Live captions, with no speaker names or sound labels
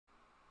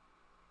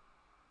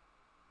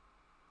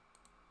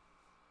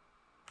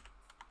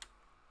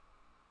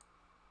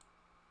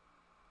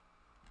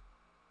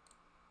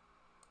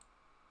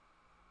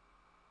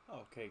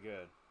Okay,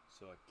 good.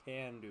 So I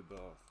can do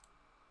both.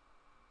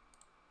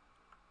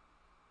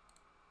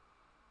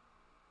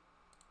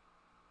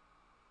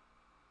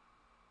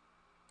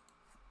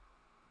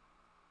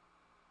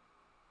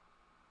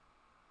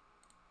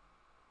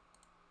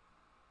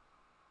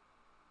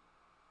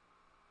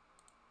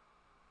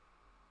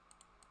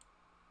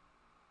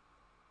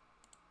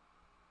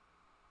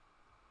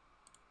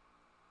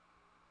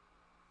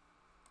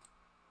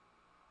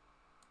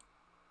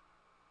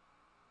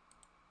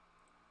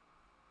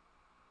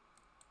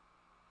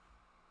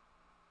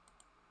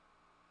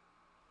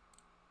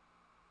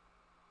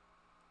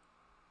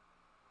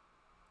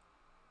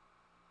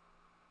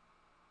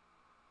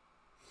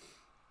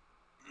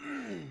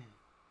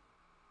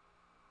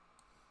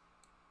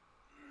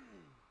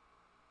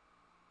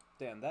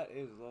 Damn, that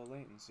is low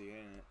latency,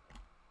 ain't it?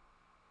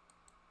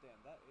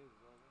 Damn, that is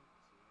low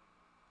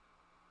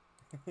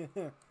latency, ain't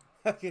it?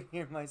 I can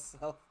hear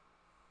myself.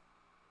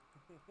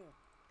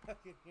 I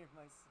can hear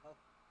myself.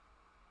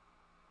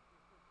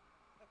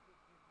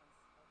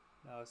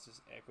 Now it's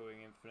just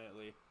echoing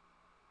infinitely.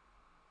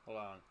 Hold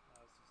on.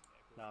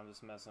 Now I'm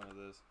just messing with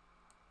this.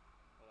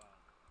 Hold on.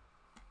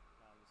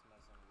 Now I'm just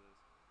messing with this.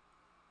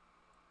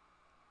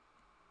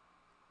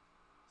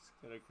 It's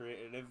gonna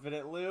create an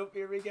infinite loop.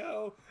 Here we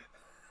go.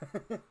 Gonna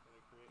create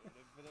an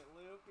infinite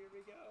loop. Here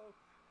we go.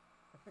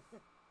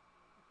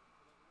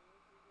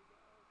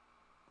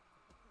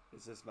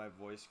 Is this my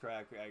voice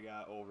crack I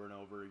got over and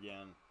over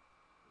again?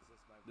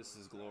 This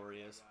is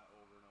glorious.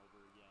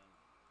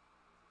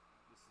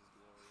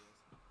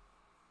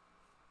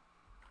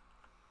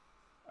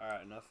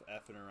 Alright, enough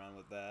effing around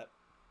with that.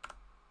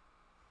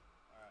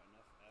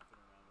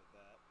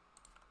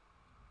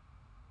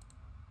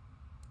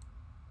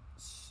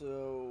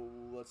 So,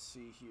 let's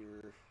see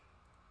here.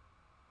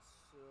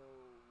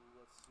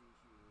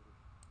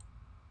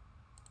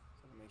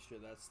 Gotta make sure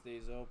that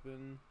stays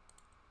open.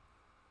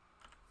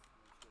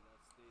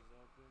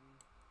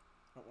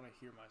 I don't want to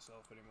hear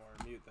myself anymore.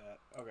 Mute that.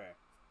 Okay.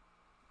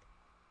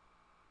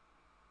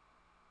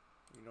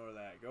 Ignore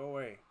that. Go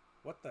away.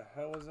 What the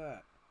hell was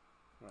that?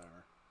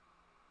 Whatever.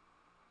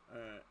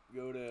 Alright,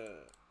 go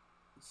to...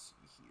 Let's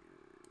see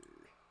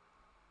here.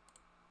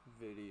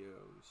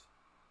 Videos.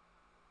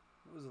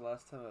 When was the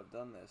last time I've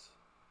done this?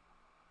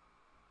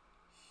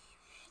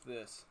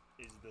 This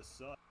is the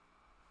sun.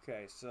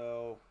 Okay,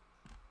 so...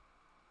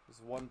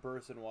 There's one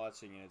person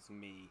watching and it's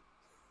me.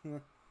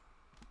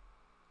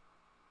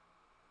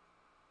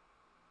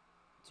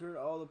 Turn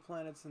all the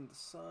planets into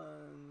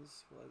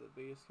suns. Fly the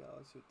biggest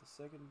galaxy with the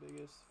second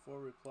biggest. 4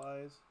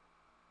 replies.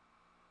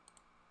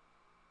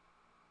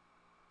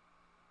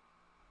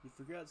 You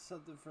forgot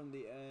something from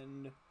the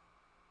end.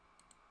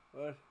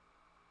 What?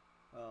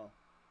 Oh.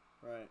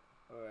 Right.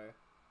 Okay.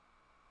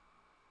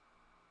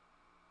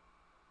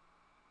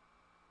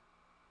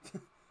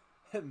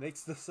 It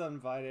makes the sun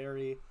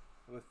binary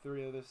with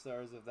 3 other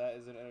stars. If that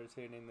isn't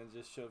entertaining, then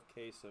just shove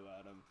queso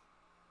at him.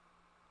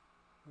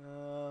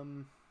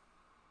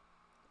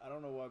 I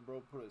don't know why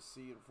bro put a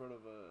C in front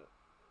of a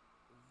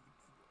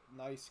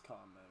nice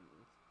comment.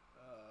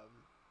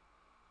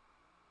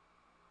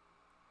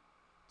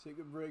 Take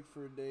a break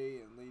for a day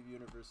and leave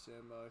Universe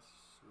Sandbox.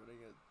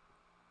 Running it.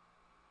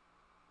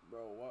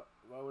 Bro, what?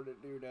 Why would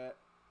it do that?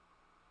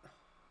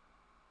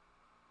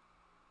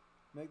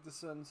 Make the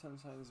sun 10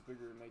 times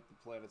bigger. Make the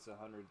planets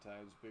 100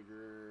 times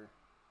bigger.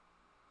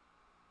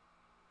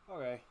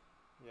 Okay.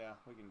 Yeah,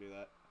 we can do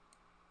that.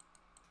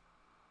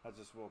 I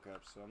just woke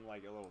up, so I'm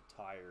like a little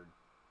tired.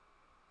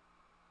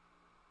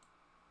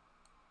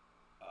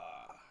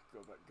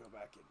 Go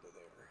back into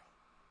there.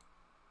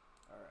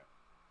 Alright.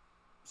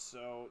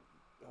 So,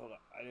 hold on.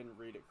 I didn't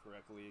read it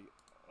correctly.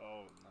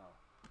 Oh, no.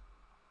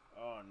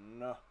 Oh,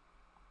 no.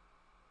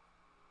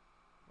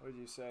 What did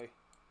you say?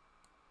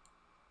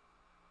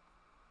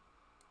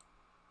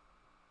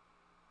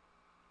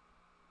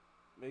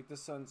 Make the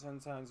sun 10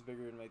 times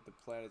bigger and make the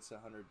planets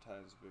 100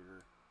 times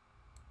bigger.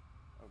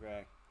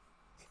 Okay.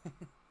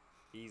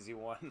 Easy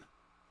one.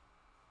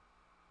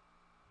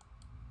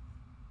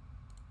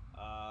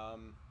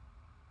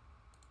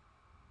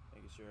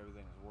 Making sure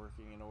everything is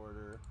working in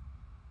order.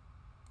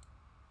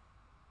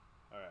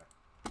 Alright.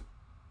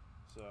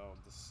 So,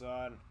 the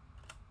sun.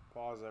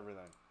 Pause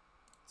everything.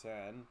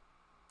 10.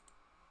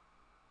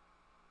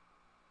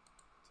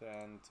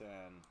 10, 10.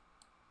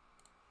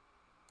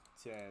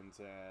 10,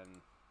 10.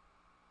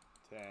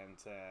 10,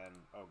 10.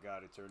 Oh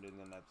god, it turned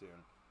into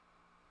Neptune.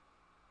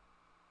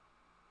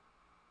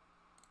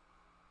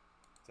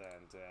 10,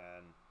 10.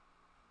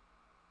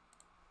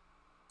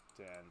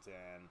 10, 10.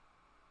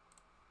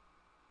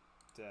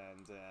 10,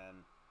 10.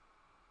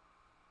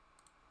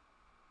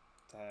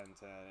 10,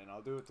 10. And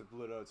I'll do it to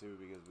Pluto too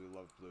because we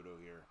love Pluto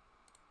here.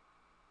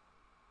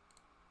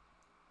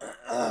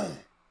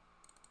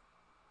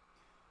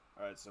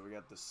 Alright, so we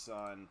got the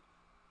sun.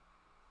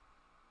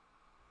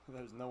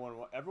 There's no one.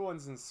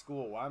 Everyone's in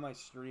school. Why am I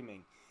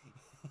streaming?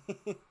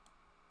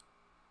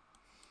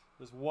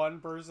 There's one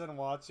person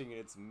watching and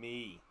it's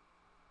me.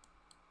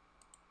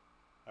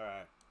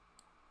 Alright.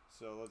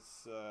 So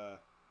let's,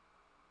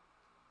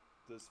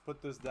 let's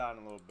put this down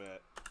a little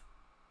bit.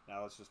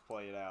 Now let's just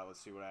play it out. Let's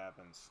see what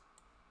happens.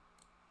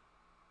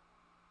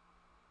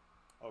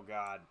 Oh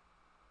God.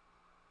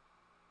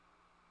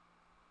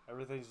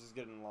 Everything's just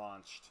getting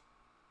launched.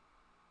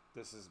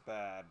 This is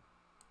bad.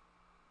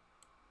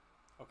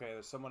 Okay,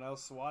 there's someone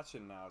else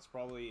watching now. It's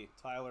probably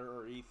Tyler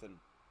or Ethan.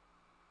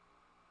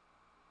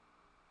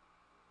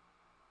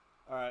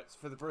 Alright, so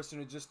for the person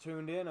who just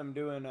tuned in, I'm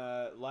doing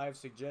live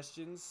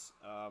suggestions.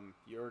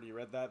 You already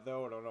read that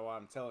though. I don't know why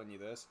I'm telling you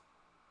this.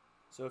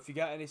 So if you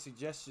got any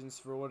suggestions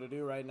for what to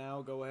do right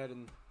now, go ahead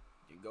and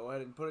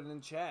put it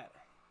in chat.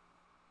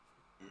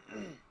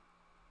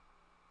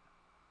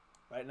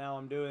 Right now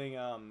I'm doing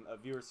a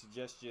viewer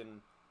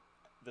suggestion.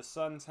 The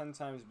sun 10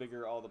 times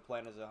bigger, all the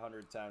planets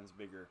 100 times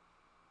bigger.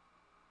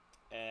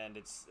 And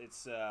it's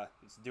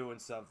doing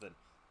something.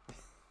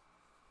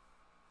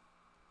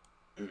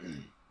 We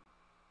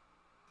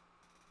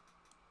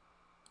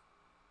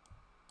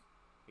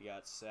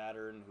got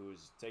Saturn,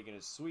 who's taking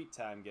his sweet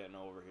time getting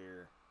over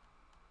here.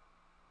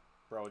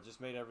 Bro, it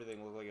just made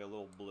everything look like a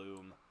little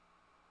bloom.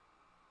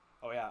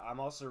 Oh yeah,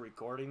 I'm also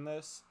recording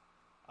this.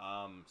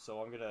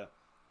 So I'm gonna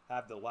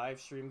have the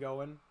live stream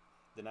going.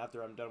 Then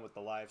after I'm done with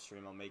the live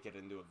stream, I'll make it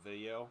into a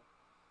video.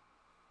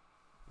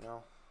 You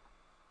know?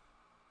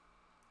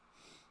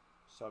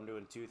 So I'm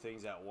doing two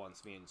things at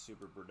once, being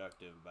super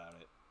productive about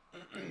it.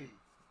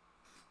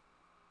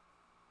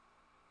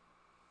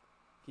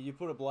 Can you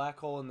put a black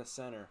hole in the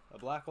center? A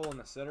black hole in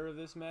the center of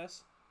this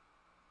mess?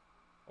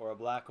 Or a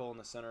black hole in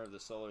the center of the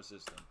solar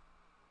system?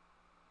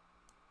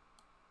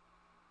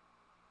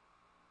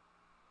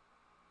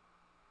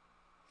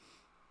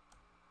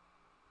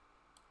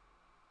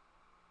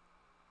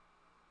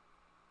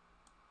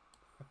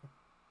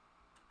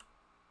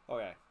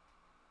 Okay.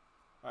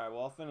 Alright,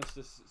 well I'll finish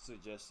this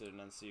suggested and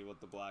then see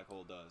what the black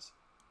hole does.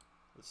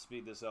 Let's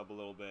speed this up a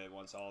little bit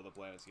once all the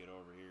planets get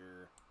over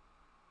here.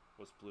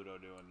 What's Pluto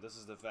doing? This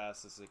is the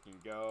fastest it can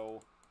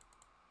go.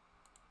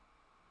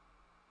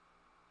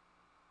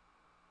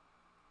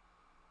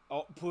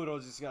 Oh, Pluto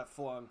just got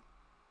flung.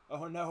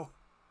 Oh no.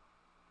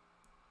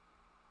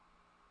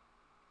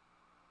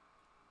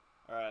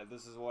 Alright,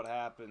 this is what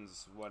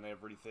happens when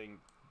everything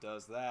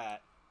does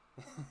that.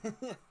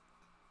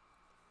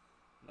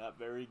 Not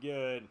very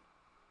good.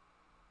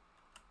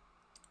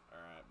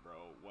 Alright, bro.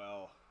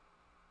 Well,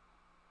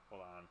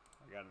 hold on.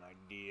 I got an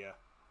idea.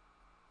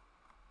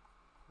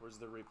 Where's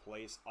the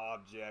replace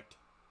object?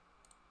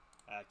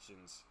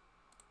 Actions.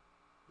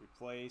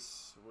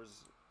 Replace.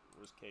 Where's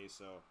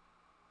Queso?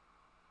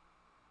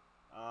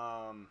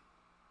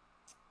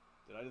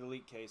 Did I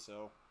delete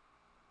Queso?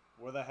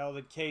 Where the hell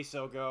did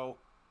Queso go?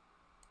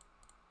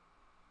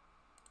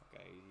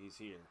 Okay, he's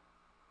here.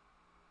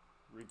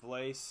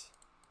 Replace.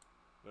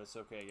 But it's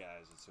okay,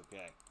 guys. It's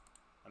okay.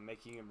 I'm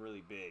making him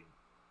really big.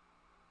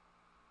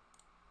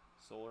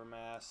 Solar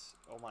mass.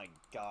 Oh my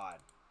God.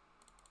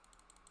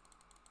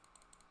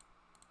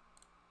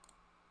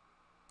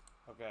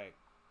 Okay.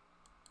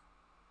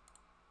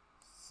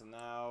 So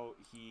now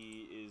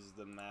he is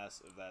the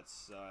mass of that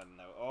sun.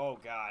 No. Oh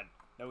God.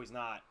 No, he's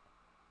not.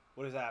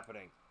 What is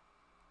happening?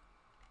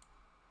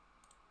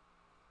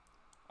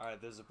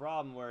 Alright, there's a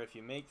problem where if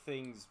you make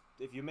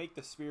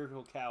the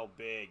spherical cow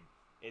big,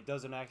 it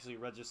doesn't actually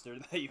register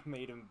that you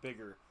made him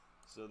bigger.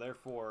 So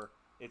therefore,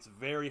 it's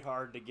very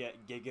hard to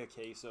get Giga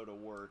Queso to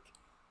work.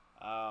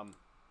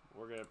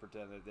 We're gonna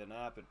pretend that didn't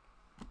happen.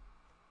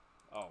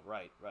 Oh,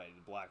 right,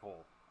 the black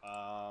hole.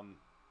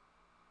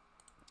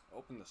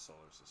 Open the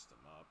solar system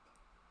up.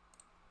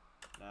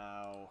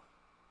 Now,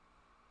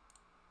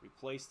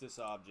 replace this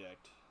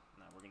object.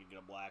 Now we're gonna get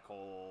a black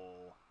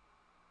hole.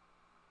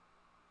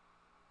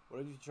 What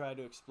if you try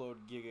to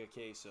explode Giga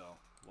Queso?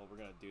 Well, we're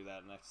gonna do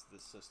that next to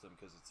this system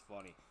because it's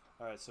funny.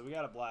 Alright, so we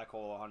got a black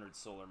hole, 100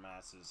 solar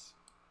masses.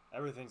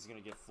 Everything's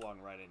gonna get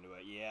flung right into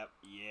it. Yep.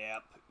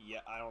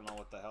 I don't know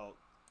what the hell.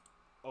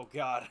 Oh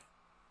God.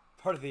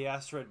 Part of the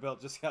asteroid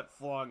belt just got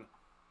flung.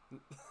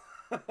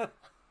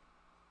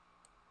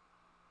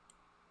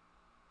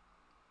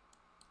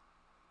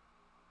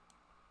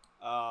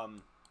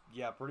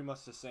 Yeah, pretty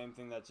much the same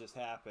thing that just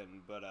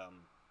happened, but,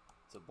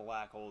 it's a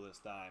black hole this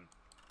time.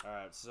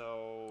 Alright,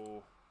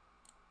 so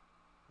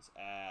let's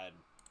add.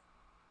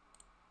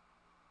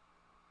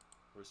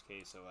 Where's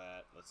Queso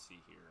at? Let's see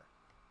here.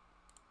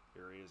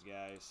 Here he is,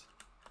 guys.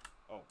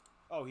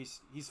 Oh, he's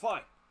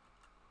fine.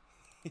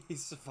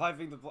 He's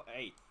surviving the.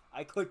 Hey,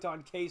 I clicked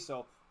on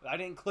Queso. I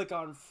didn't click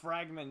on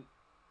fragment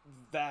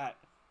that.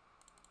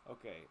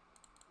 Okay,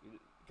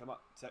 come on.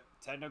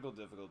 Technical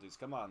difficulties.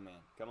 Come on,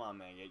 man.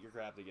 Get your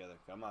crap together.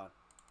 Come on.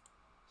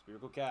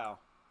 Spherical cow.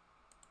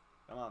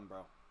 Come on, bro.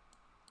 All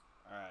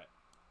right.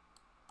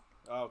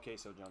 Oh,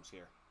 Queso jump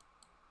scare.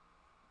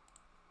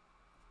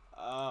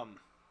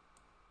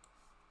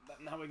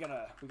 Now we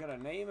gotta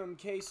name him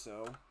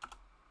Queso.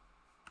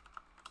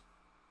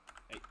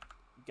 Hey,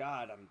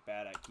 God, I'm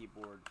bad at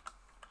keyboard.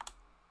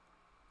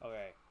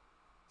 Okay,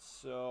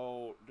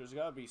 so there's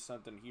gotta be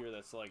something here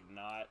that's like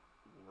not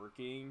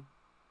working.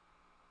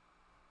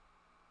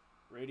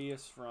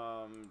 Radius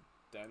from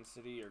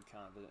density or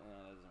content,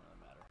 that doesn't really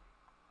matter.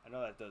 I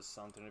know that does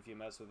something if you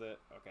mess with it.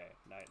 Okay,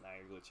 now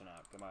you're glitching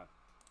out. Come on.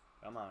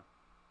 Come on.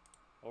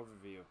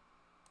 Overview.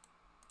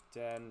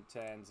 10,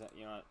 10, 10.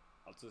 You know what?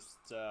 I'll just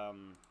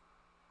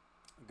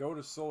go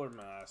to solar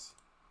mass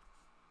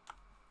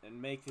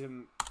and make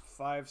him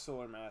 5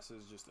 solar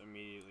masses just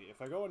immediately.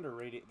 If I go into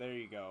radius, there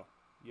you go.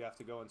 You have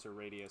to go into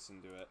radius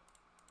and do it.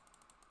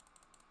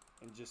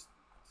 And just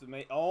to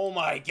make, oh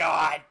my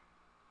god!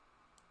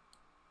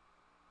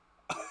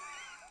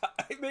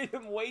 I made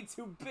him way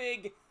too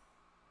big.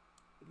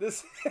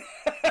 This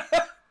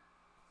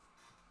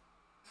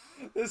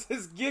this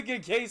is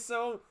Giga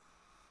Queso.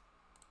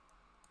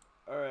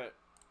 Alright.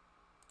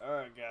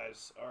 Alright,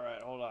 guys.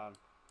 Alright, hold on.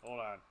 Hold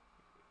on.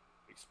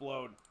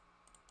 Explode.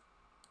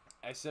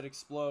 I said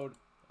explode.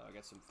 Oh, I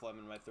got some phlegm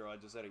in my throat. I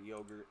just had a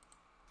yogurt.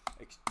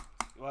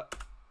 What?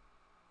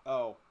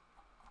 Oh.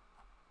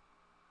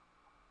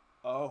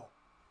 Oh.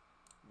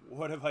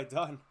 What have I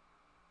done?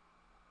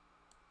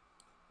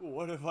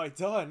 What have I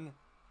done?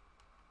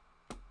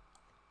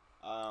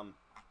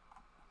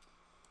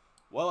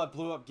 Well, I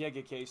blew up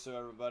Giga Queso,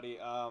 everybody.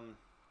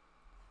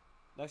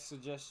 Next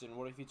suggestion,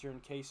 what if you turn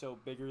Queso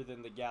bigger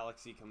than the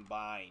galaxy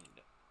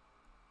combined?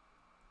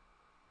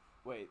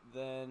 Wait,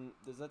 then,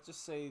 does that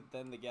just say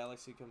then the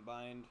galaxy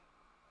combined?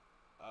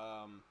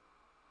 I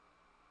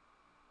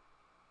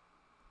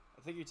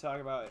think you're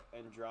talking about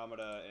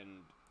Andromeda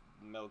and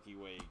Milky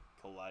Way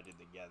collided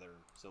together,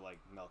 so like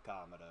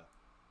Melkomeda.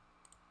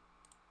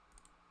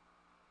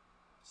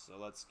 So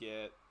let's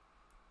get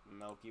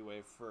Milky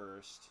Way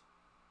first.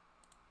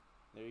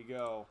 There you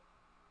go.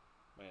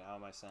 Wait, how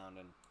am I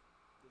sounding?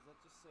 Does that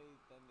just say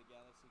then the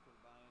galaxy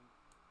combined?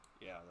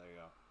 Yeah, there you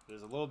go.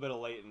 There's a little bit of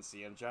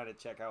latency. I'm trying to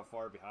check how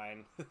far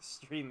behind the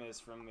stream is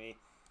from me.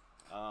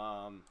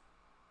 So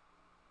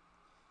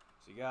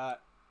you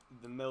got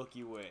the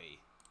Milky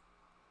Way.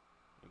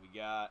 And we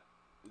got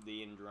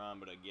the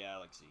Andromeda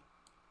Galaxy.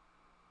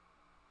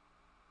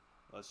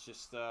 Let's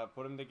just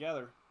put them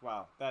together.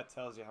 Wow, that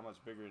tells you how much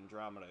bigger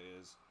Andromeda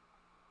is.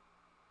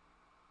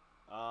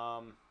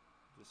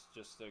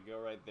 Just go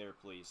right there,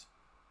 please.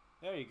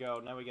 There you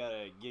go. Now we got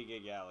a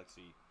Giga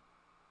Galaxy.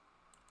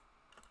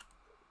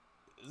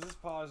 Is this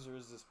paused or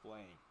is this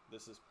playing?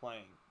 This is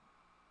playing.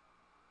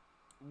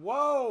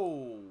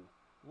 Whoa!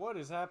 What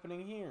is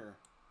happening here?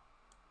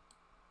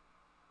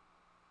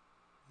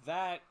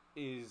 That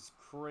is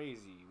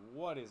crazy.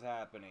 What is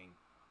happening?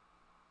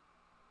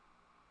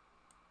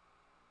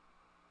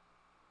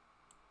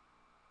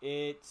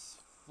 It's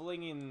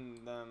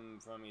flinging them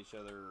from each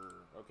other.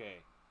 Okay.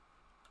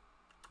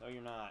 No,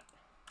 you're not.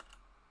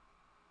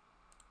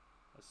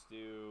 Let's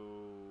do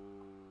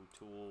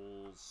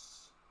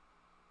tools.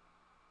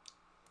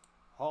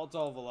 Halt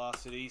all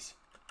velocities.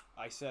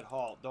 I said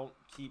halt. Don't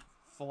keep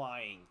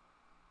flying.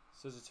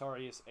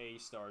 Sagittarius A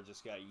star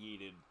just got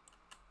yeeted.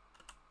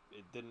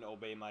 It didn't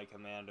obey my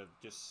command of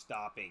just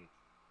stopping.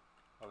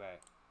 Okay.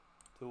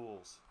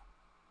 Tools.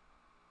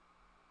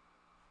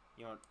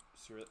 You know,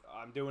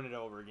 I'm doing it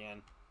over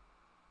again.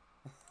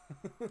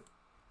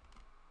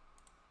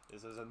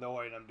 This is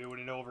annoying. I'm doing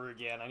it over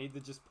again. I need to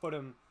just put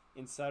them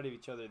inside of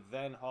each other,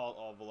 then halt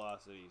all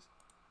velocities.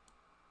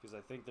 Because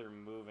I think they're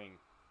moving.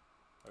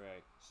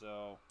 Okay,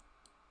 so...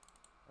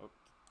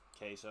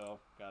 Okay, so...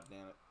 God damn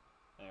it.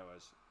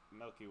 Anyways,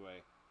 Milky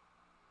Way.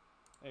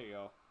 There you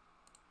go.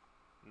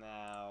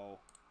 Now...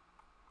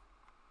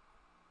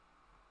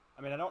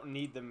 I mean, I don't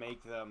need to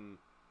make them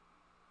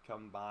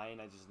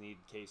combine. I just need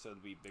Queso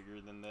to be bigger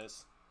than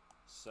this.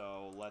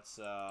 So, let's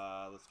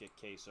get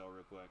Queso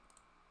real quick.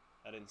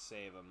 I didn't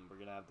save him. We're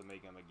gonna have to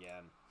make him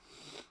again.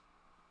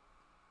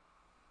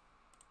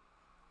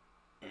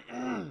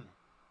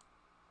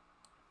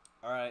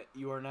 Alright,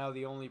 you are now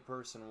the only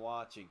person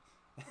watching.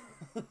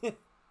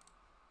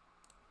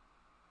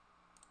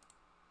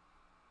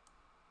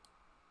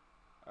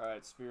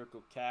 Alright,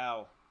 Spherical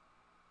Cow.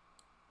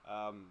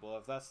 Well,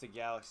 if that's the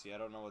galaxy, I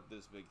don't know what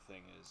this big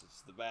thing is.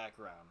 It's the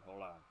background.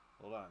 Hold on.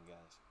 Hold on,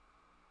 guys.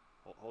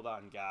 Hold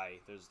on, guy.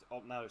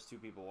 Oh, now there's 2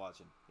 people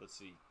watching. Let's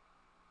see.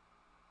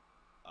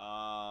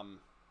 How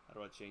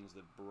do I change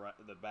the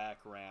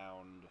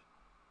background?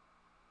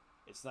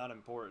 It's not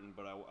important,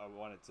 but I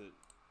want it to...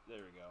 There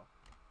we go.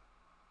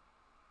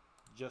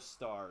 Just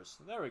stars.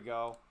 There we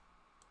go.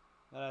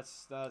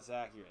 That's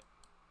accurate.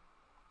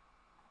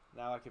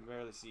 Now I can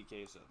barely see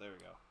Queso. There we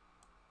go.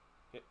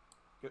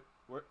 Good.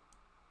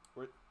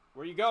 Where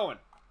are you going?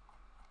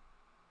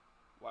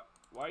 Why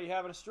are you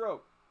having a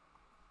stroke?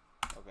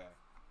 Okay.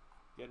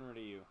 Getting rid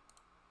of you.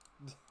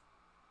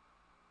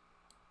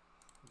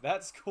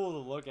 That's cool to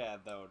look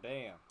at, though.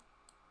 Damn.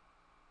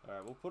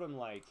 Alright, we'll put him,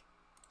 like,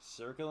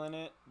 circling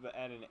it, but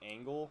at an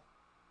angle.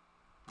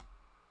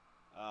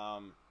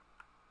 How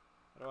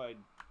do I...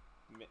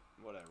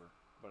 Whatever.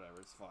 Whatever.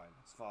 It's fine.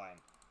 It's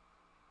fine.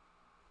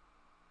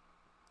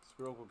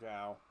 Spherical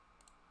Cow.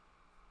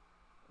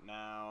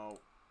 Now...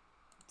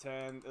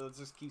 10. Let's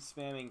just keep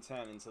spamming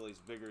 10 until he's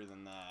bigger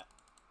than that.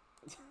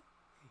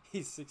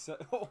 He's 6...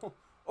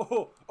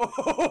 Oh!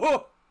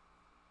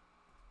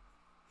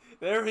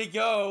 There we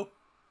go!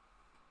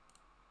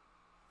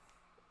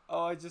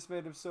 Oh, I just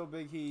made him so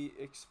big he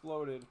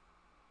exploded.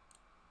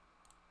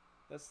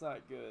 That's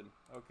not good.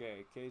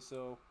 Okay,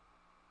 queso.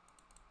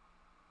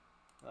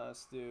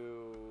 Let's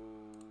do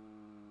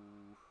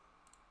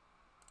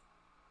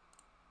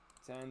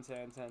 10,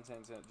 10, 10, 10,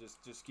 10.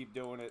 Just keep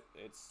doing it.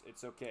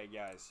 It's okay,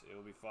 guys.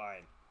 It'll be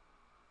fine.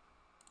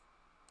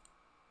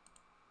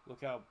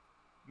 Look how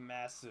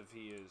massive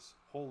he is.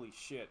 Holy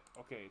shit.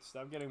 Okay,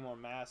 stop getting more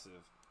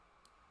massive.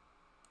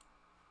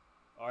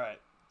 Alright.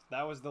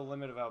 That was the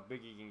limit of how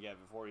big he can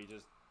get before he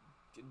just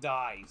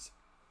dies.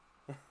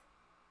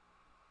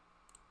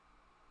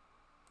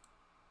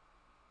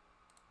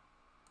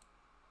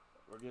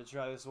 We're gonna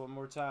try this one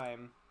more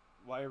time.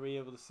 Why are we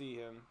able to see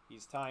him?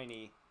 He's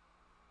tiny.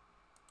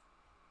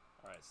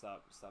 Alright,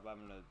 stop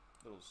having a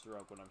little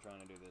stroke when I'm trying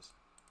to do this.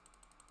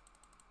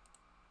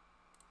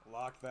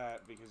 Lock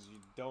that, because you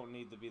don't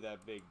need to be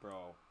that big,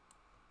 bro.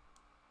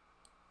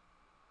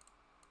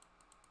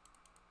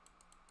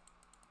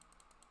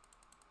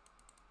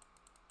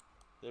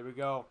 There we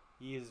go.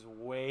 He is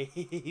way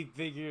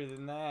bigger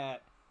than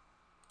that.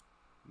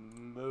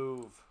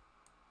 Move.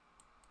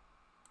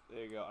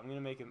 There you go. I'm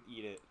gonna make him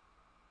eat it.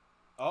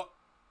 Oh!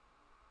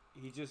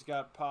 He just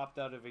got popped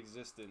out of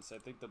existence. I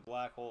think the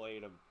black hole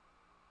ate him.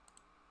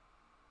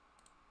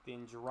 The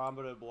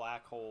Andromeda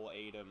black hole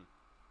ate him.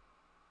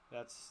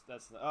 That's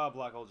oh,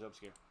 black hole jump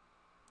scare.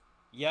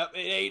 Yep, it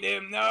ate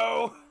him.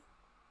 No.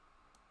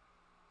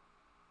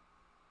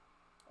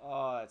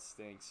 Oh, that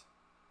stinks.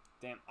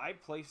 Damn, I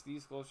placed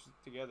these close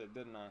together,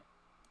 didn't I?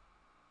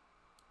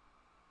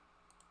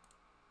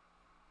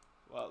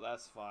 Well,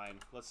 that's fine.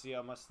 Let's see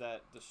how much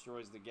that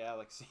destroys the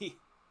galaxy.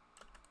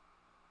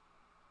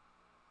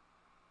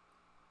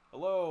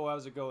 Hello,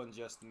 how's it going,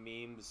 Just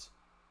Memes?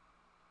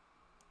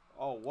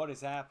 Oh, what is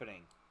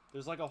happening?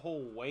 There's like a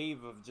whole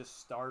wave of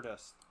just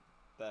stardust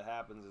that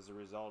happens as a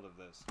result of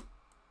this.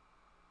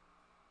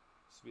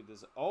 Speed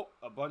this. Oh,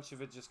 a bunch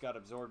of it just got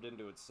absorbed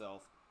into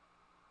itself.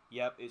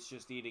 Yep, it's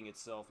just eating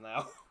itself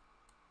now.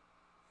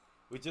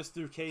 We just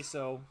threw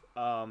Queso,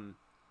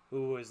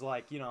 who is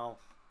like, you know,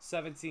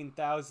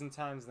 17,000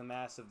 times the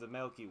mass of the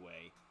Milky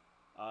Way.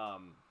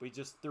 We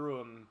just threw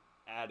him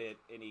at it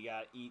and he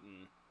got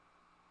eaten.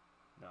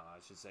 No, I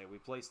should say we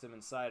placed him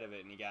inside of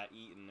it and he got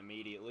eaten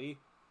immediately.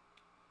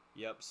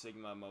 Yep,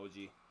 Sigma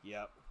emoji.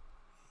 Yep.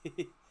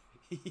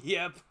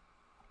 Yep.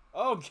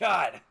 Oh,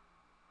 God.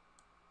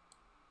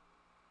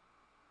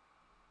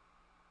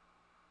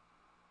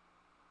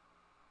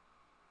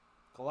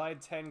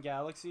 Collide 10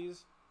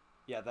 galaxies?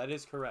 Yeah, that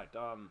is correct.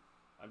 I'm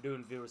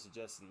doing viewer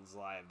suggestions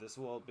live. This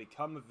will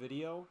become a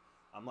video.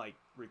 I'm, like,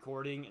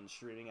 recording and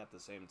streaming at the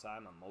same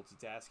time. I'm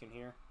multitasking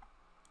here.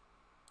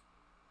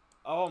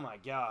 Oh, my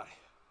God.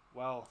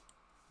 Well,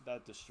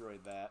 that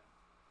destroyed that.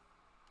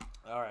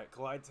 Alright,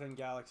 collide 10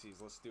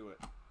 galaxies. Let's do it.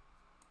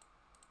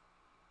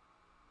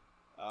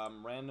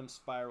 Random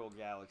spiral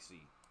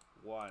galaxy.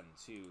 1,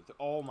 2,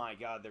 oh my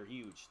God, they're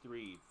huge.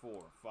 3,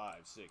 4, 5,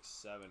 6,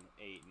 7,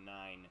 8,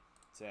 9,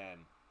 10.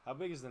 How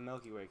big is the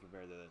Milky Way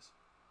compared to this?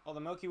 Oh, the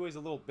Milky Way's a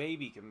little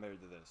baby compared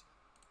to this.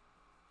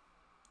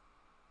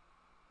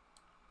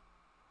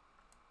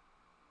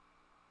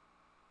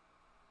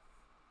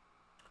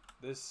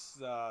 This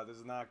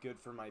is not good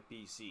for my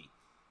PC.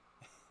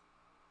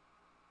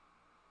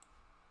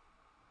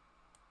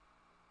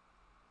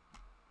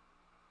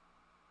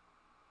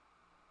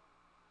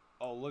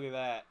 Oh, look at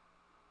that.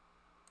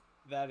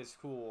 That is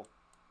cool.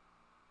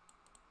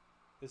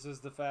 This is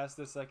the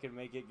fastest I can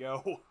make it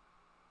go.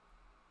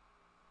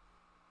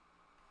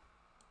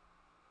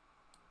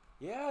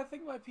 Yeah, I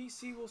think my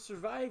PC will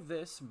survive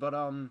this, but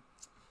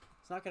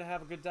it's not gonna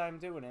have a good time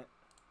doing it.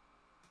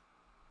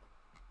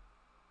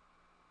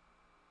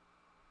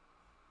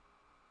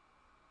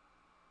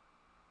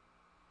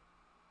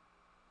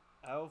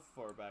 How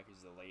far back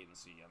is the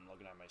latency? I'm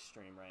looking at my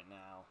stream right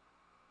now.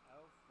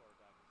 How far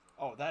back is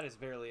the... Oh, that is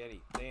barely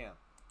any. Damn.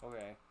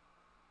 Okay.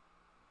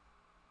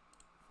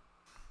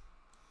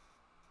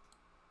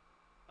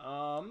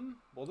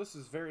 Well, this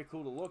is very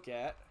cool to look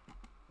at.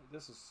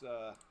 This is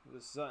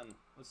something.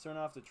 Let's turn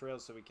off the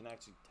trails so we can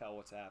actually tell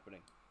what's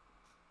happening.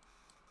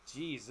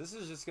 Jeez, this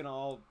is just gonna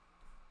all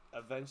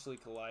eventually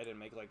collide and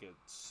make like a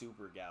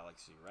super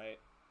galaxy, right?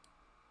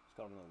 It's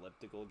called an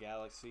elliptical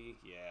galaxy.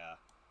 Yeah.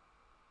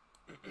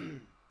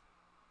 If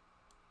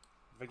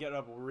I get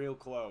up real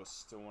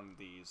close to one of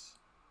these,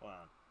 hold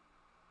on.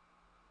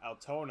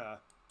 Altona,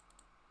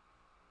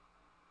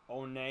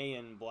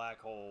 Onean black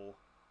hole.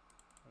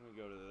 Let me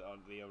go to the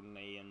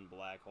Onean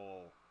black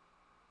hole.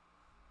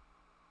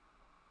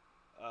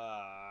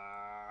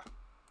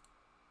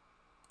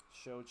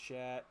 Show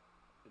chat.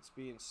 It's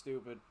being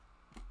stupid.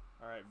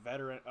 Alright,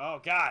 veteran. Oh,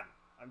 God!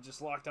 I'm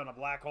just locked on a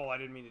black hole. I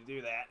didn't mean to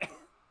do that.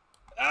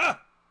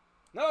 Ah!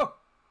 No!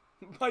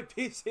 My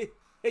PC.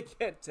 I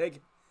can't take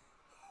it.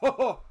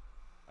 Oh!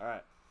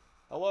 Alright.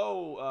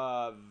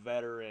 Hello,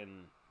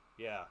 veteran.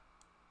 Yeah.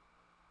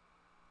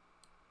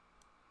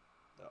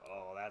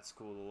 Oh, that's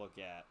cool to look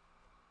at.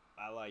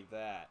 I like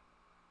that.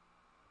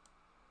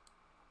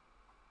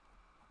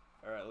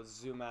 Alright, let's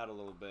zoom out a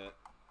little bit.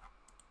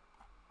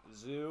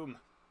 Zoom.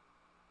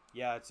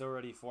 Yeah, it's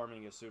already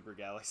forming a super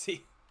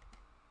galaxy.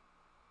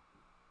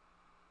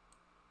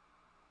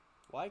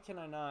 Why can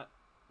I not...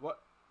 What?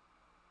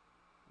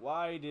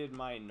 Why did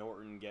my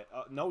Norton get...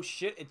 no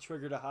shit, it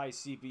triggered a high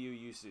CPU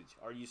usage.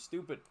 Are you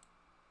stupid?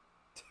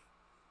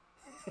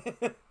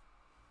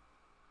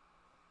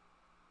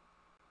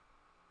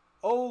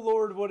 Oh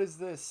lord, what is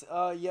this?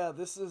 Yeah,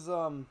 this is,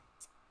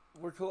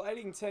 we're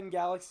colliding 10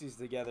 galaxies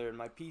together, and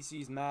my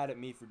PC's mad at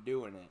me for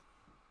doing it.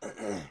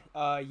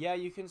 Yeah,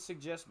 you can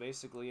suggest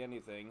basically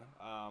anything,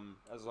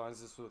 as long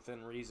as it's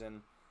within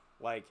reason.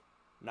 Like,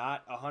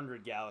 not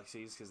 100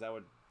 galaxies, because that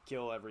would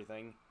kill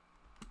everything.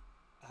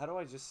 How do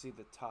I just see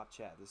the top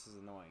chat? This is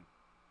annoying.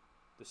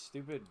 The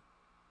stupid,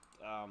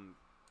 hold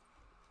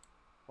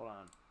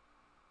on.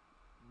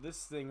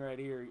 This thing right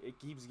here, it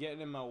keeps getting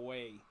in my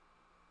way.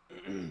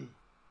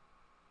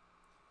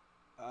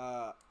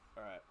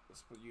 Alright,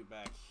 let's put you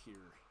back here.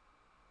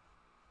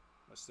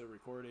 Am I still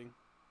recording?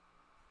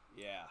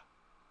 Yeah.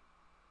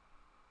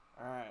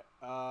 Alright,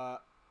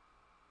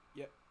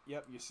 yep,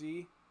 you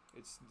see?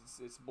 It's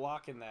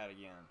blocking that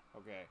again.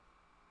 Okay.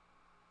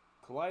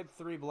 Collide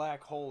 3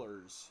 black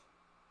holers.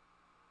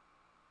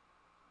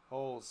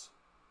 Haulers.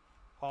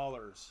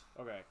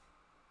 Okay.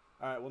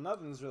 Alright, well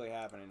nothing's really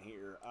happening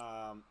here.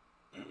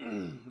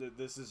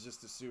 This is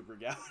just a super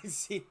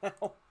galaxy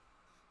now.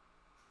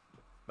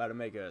 About to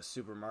make a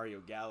Super Mario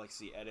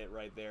Galaxy edit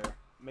right there.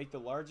 Make the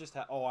largest...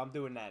 oh, I'm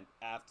doing that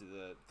after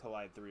the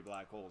Collide 3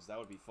 black holes. That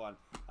would be fun.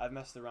 I've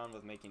messed around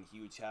with making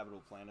huge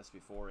habitable planets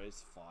before.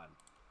 It's fun.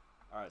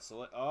 Alright, so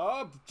let...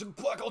 oh!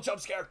 Black hole jump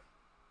scare!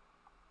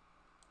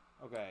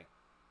 Okay.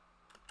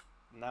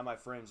 Now my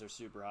frames are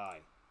super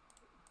high.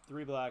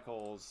 3 black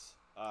holes.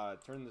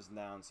 Turn this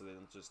down so they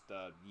don't just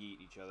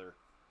yeet each other.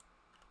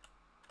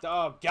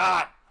 Oh,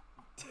 God!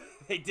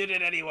 They did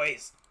it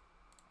anyways!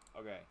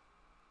 Okay.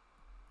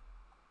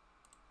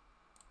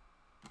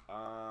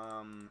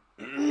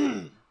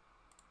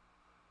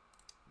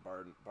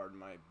 Pardon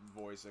my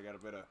voice. I got a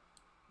bit of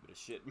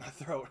shit in my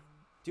throat.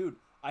 Dude,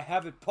 I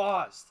have it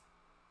paused.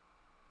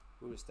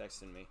 Who is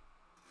texting me?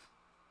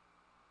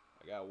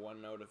 I got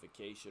one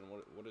notification.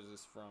 What is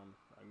this from?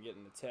 I'm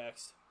getting the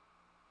text.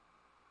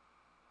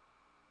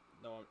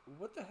 No,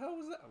 what the hell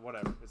was that?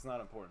 Whatever. It's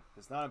not important.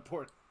 It's not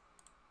important.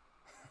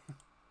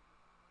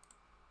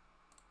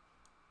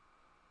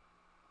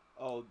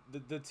 Oh,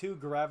 the two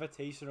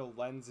gravitational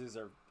lenses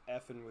are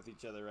effing with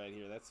each other right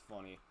here. That's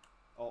funny.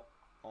 Oh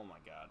my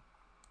god.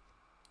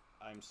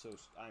 I'm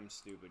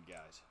stupid,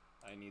 guys.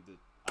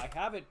 I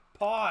have it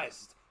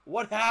paused.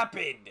 What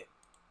happened?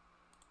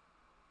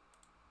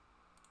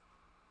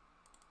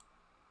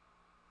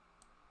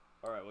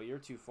 Alright, well, you're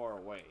too far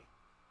away.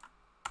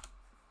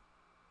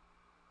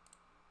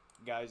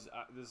 Guys,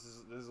 this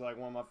is like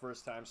one of my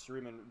first times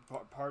streaming.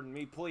 Pardon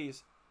me,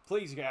 please.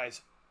 Please,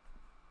 guys.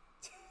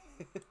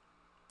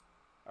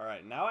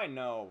 Alright, now I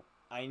know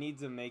I need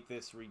to make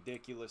this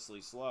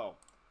ridiculously slow.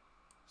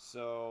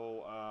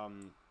 So,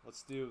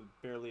 let's do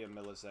barely a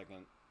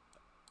millisecond.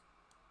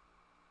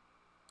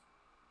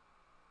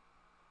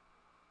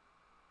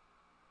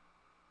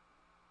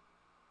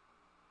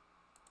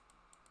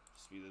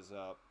 Speed this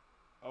up.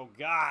 Oh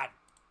god!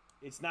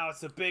 It's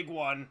a big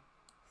one!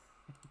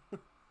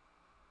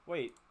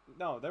 Wait,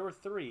 no, there were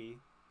 3.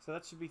 So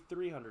that should be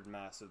 300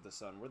 mass of the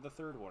sun. Where'd the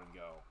third one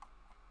go?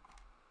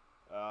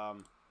 I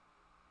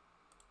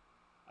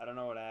don't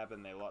know what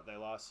happened. They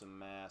lost some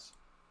mass.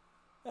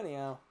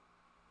 Anyhow.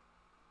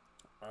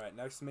 Alright,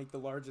 next, make the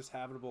largest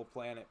habitable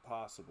planet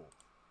possible.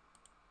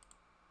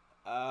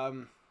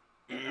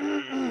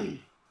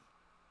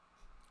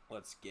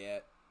 Let's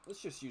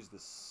just use the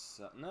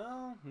sun.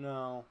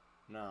 No.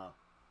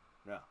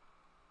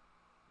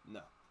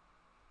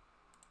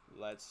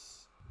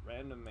 Let's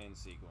random main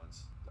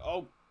sequence.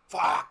 Oh,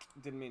 fuck!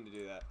 Didn't mean to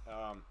do that.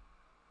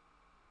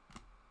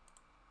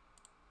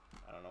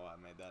 I don't know why I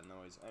made that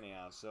noise.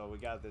 Anyhow, so we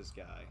got this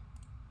guy.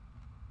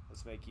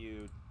 Let's make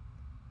you...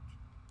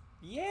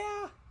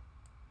 Yeah!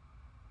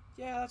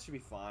 Yeah, that should be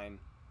fine.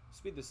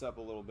 Speed this up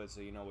a little bit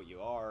so you know what you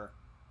are.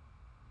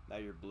 Now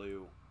you're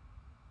blue.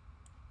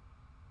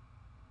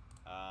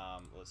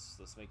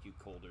 Let's make you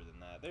colder than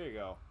that. There you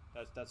go.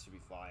 That should be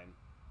fine.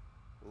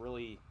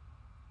 Really...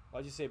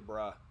 Why'd you say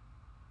bruh?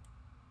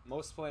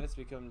 Most planets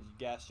become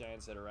gas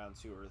giants at around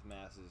 2 Earth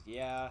masses.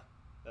 Yeah,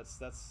 that's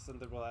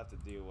something we'll have to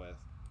deal with.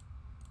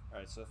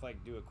 Alright, so if I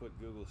do a quick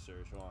Google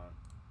search, hold on.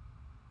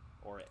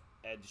 Or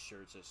Edge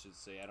search, I should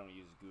say. I don't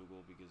use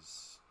Google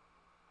because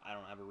I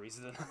don't have a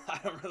reason to, I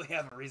don't really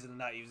have a reason to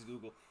not use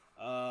Google.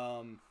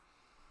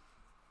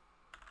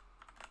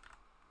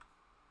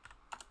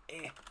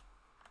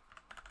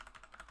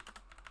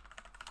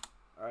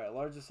 Alright,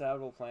 largest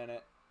habitable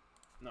planet.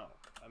 No,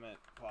 I meant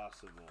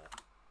possible.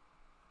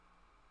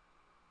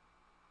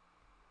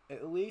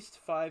 At least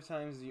 5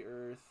 times the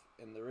Earth,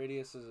 and the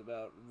radius is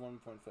about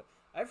 1.5.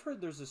 I've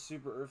heard there's a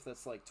super Earth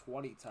that's like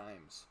 20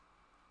 times.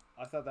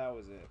 I thought that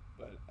was it,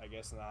 but I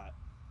guess not.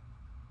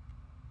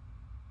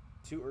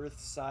 2 Earth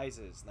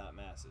sizes, not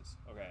masses.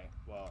 Okay,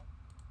 well,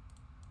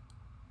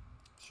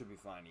 should be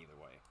fine either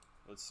way.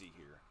 Let's see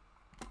here.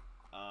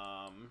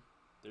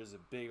 There's a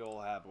big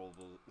old habitable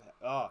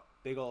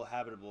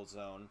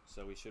zone,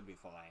 so we should be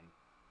fine.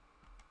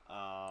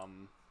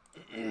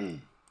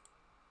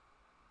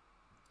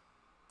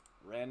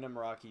 Random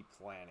rocky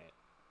planet.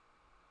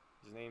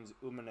 His name's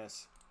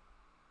Umanus.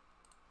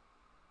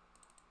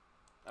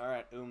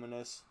 Alright,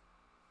 Umanus.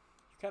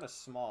 You're kind of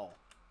small.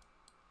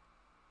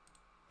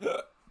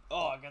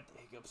 Oh, I got the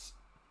hiccups.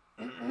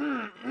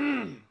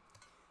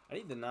 I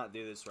need to not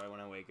do this right when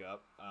I wake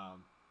up.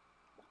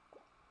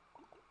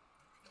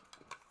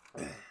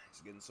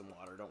 Just getting some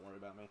water. Don't worry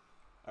about me.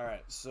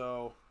 Alright,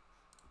 so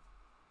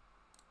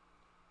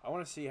I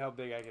want to see how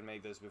big I can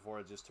make this before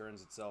it just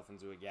turns itself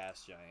into a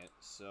gas giant.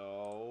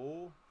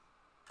 So,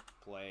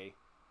 play.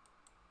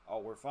 Oh,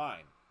 we're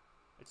fine.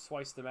 It's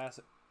twice the mass.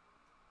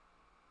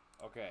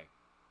 Okay.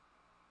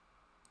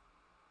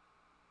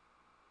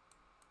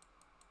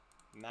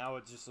 Now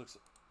it just looks...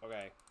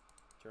 Okay.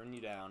 Turn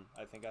you down.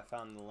 I think I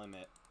found the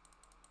limit.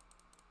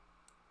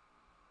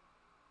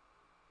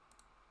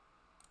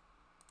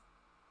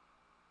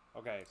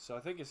 Okay, so I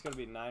think it's going to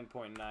be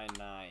 9.99.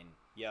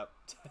 Yep.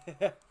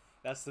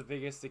 That's the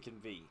biggest it can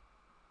be.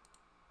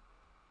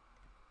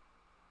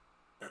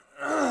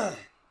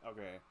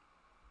 Okay.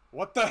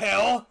 What the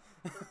hell?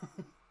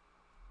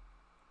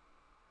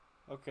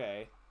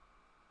 Okay.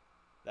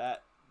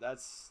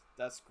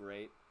 That's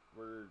great.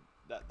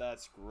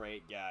 That's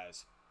great,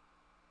 guys.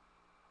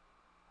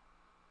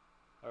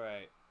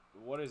 Alright.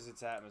 What is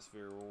its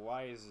atmosphere?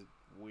 Why is it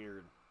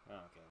weird?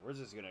 Okay, we're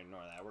just gonna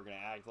ignore that. We're gonna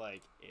act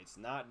like it's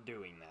not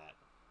doing that.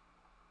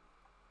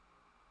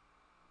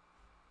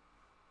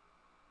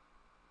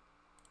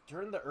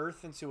 Turn the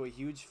Earth into a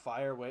huge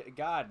fire wave.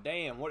 God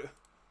damn, what?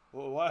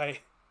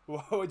 Why?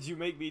 Why would you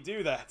make me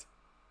do that?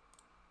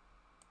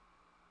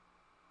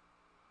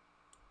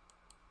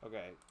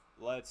 Okay,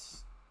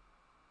 let's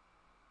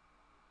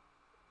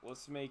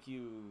make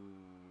you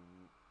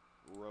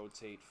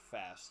rotate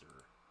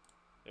faster.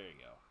 There you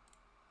go.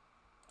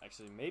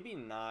 Actually, maybe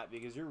not,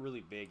 because you're really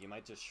big. You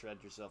might just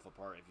shred yourself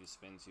apart if you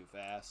spin too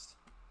fast.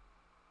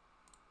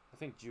 I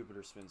think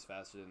Jupiter spins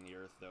faster than the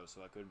Earth, though,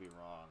 so I could be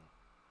wrong.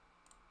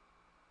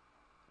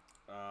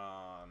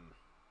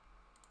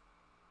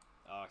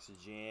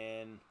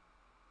 Oxygen.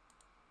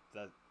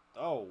 That.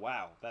 Oh,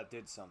 wow. That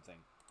did something.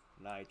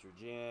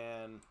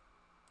 Nitrogen.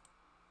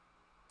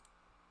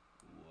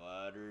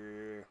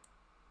 Water.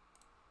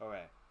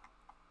 Okay.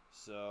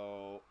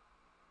 So,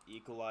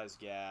 equalize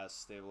gas,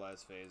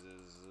 stabilize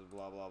phases,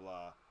 blah, blah,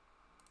 blah.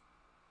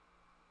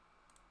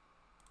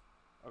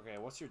 Okay,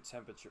 what's your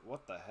temperature?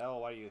 What the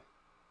hell? Why do you...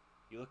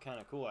 You look kind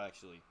of cool,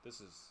 actually.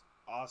 This is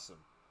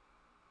awesome.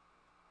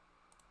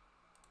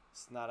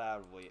 It's not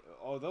out of weight.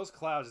 Oh, those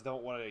clouds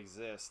don't want to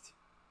exist.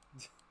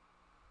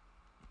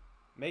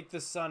 Make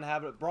the sun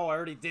habitable. Bro, I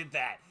already did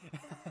that.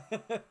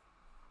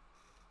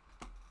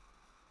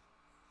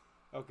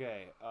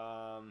 Okay,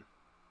 how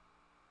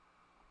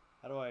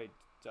do I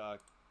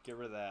get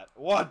rid of that?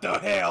 What the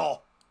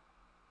hell?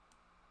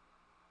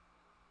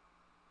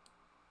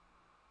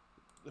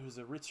 There's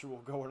a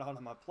ritual going on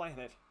my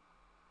planet.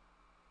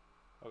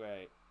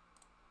 Okay.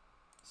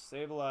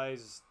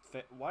 Stabilize.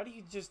 Why do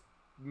you just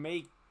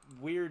make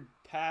weird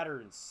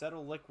patterns?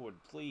 Settle liquid,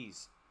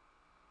 please.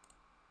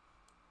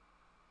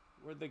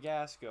 Where'd the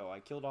gas go? I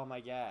killed all my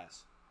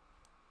gas.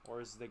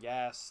 Or is the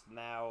gas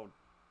now...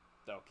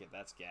 Okay,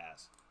 that's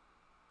gas.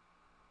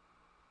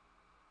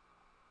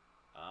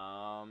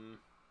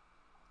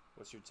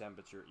 What's your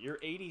temperature? You're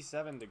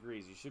 87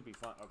 degrees. You should be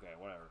fine. Okay,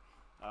 whatever.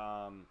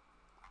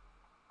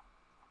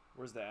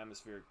 Where's the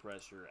atmospheric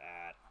pressure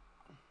at?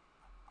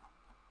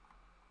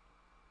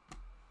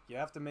 You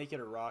have to make it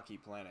a rocky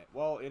planet.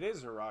 Well, it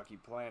is a rocky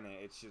planet.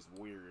 It's just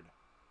weird.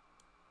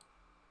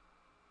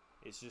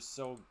 It's just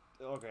so...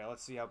 Okay,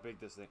 let's see how big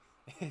this thing...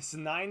 It's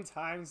 9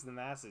 times the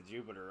mass of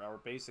Jupiter, or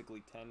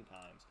basically 10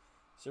 times.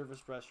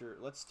 Surface pressure...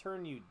 Let's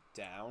turn you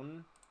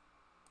down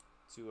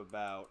to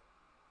about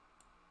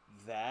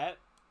that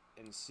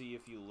and see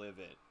if you live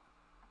it.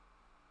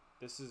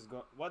 This is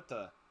going... What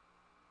the...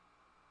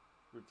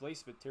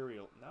 Replace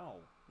material. No,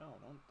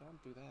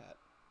 don't do that.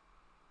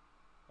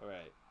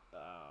 Alright.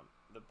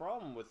 The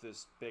problem with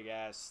this big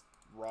ass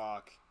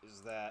rock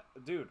is that...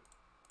 Dude.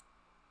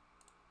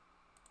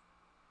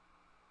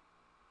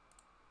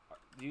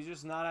 Do you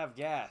just not have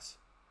gas?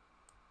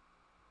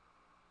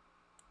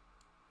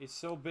 It's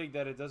so big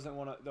that it doesn't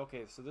want to...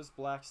 Okay, so this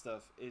black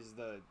stuff is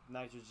the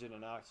nitrogen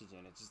and oxygen.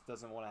 It just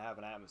doesn't want to have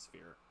an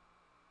atmosphere.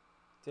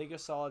 Take a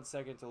solid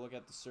second to look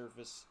at the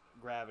surface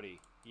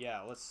gravity.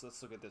 Yeah, let's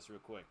look at this real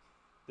quick.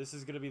 This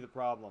is going to be the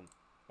problem.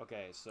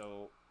 Okay,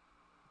 so...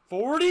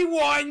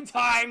 41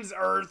 times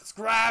Earth's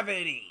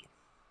gravity!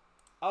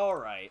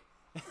 Alright.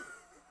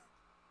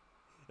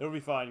 It'll be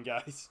fine,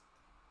 guys.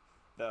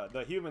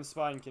 The human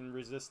spine can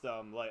resist,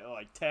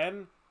 like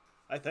 10,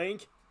 I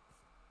think.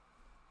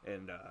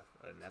 And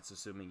that's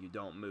assuming you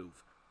don't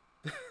move.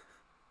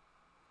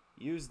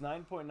 Use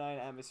 9.9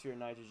 atmosphere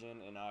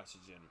nitrogen and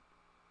oxygen.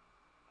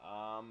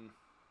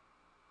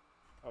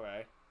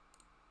 Okay.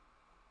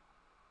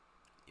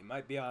 You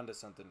might be onto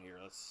something here.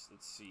 Let's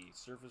see.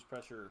 Surface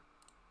pressure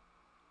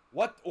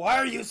What? Why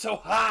are you so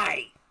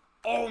high?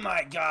 Oh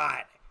my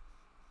god.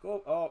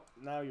 Go. Oh,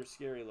 now you're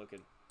scary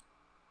looking.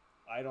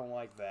 I don't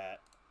like that.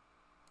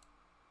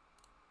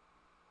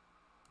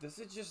 Does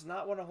it just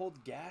not want to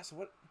hold gas?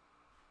 What?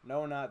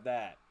 No, not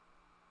that.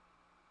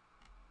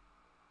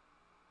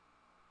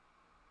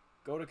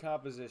 Go to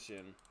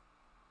composition.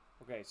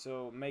 Okay,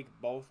 so make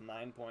both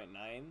 9.9.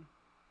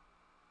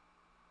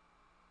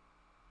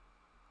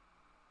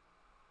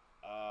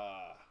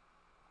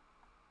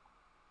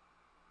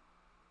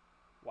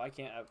 Why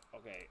can't I?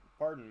 Okay,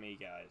 pardon me,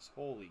 guys.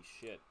 Holy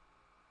shit.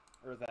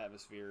 Earth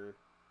atmosphere.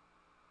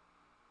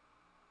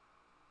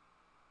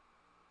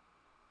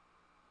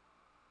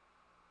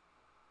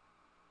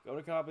 Go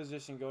to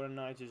composition, go to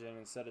nitrogen,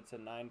 and set it to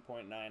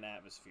 9.9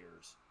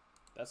 atmospheres.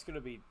 That's gonna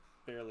be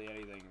barely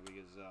anything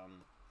because,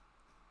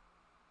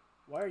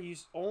 why are you...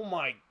 Oh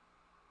my...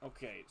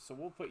 Okay, so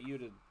we'll put you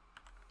to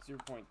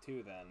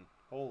 0.2 then.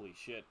 Holy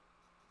shit.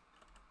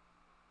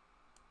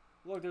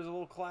 Look, there's a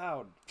little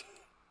cloud.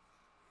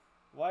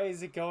 Why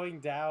is it going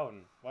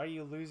down? Why are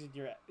you losing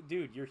your...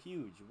 Dude, you're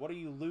huge. What are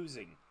you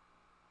losing?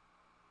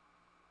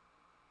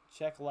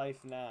 Check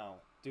life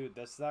now. Dude,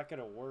 that's not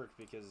gonna work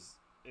because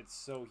it's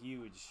so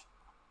huge.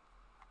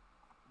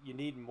 You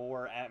need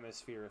more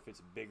atmosphere if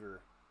it's bigger.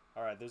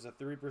 Alright, there's a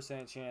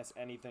 3% chance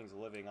anything's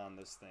living on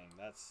this thing.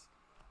 That's...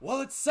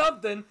 Well, it's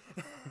something!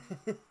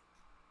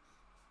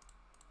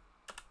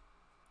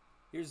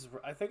 Here's...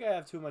 I think I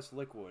have too much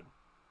liquid.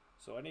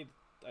 So I need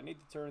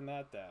to turn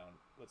that down.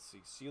 Let's see.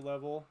 Sea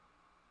level...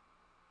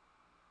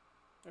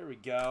 There we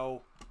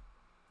go.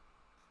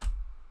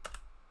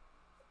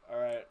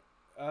 Alright.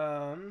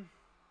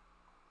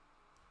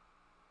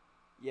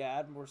 Yeah,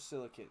 add more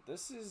silicate.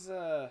 This is,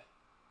 I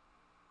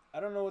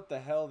don't know what the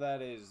hell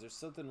that is. There's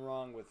something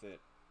wrong with it.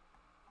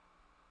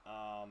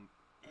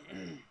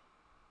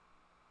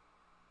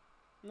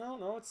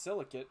 No, it's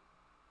silicate.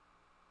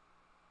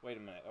 Wait a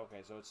minute.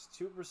 Okay, so it's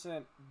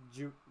 2%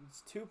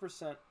 it's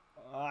 2%.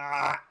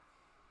 Ah!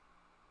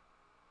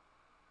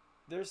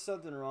 There's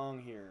something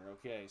wrong here.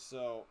 Okay,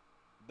 so...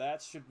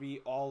 That should be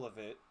all of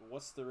it.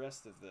 What's the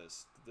rest of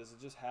this? Does it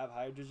just have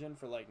hydrogen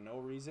for, like, no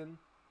reason?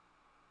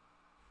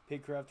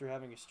 Pigcrafter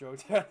having a stroke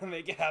to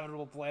make a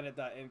habitable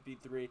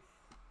planet.mp3.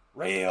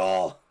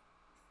 Real!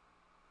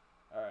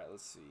 Alright,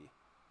 let's see.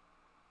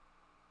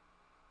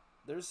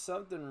 There's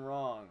something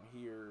wrong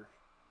here.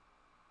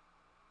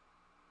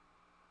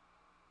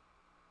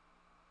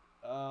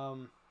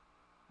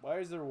 Why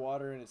is there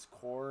water in its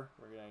core?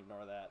 We're gonna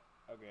ignore that.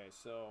 Okay,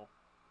 so...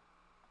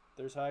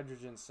 There's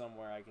hydrogen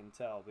somewhere, I can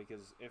tell,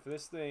 because if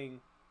this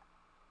thing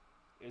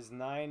is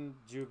 9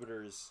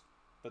 Jupiters,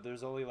 but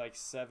there's only like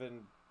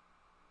 7,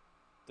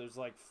 there's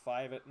like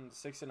 5 and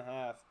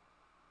 6.5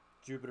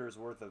 Jupiters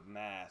worth of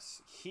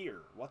mass here.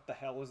 What the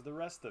hell is the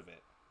rest of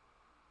it?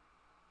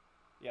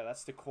 Yeah,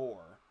 that's the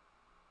core.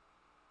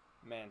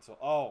 Mantle.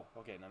 Oh,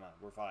 okay, never mind.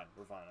 We're fine.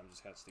 We're fine. I'm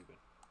just kind of stupid.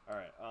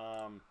 Alright,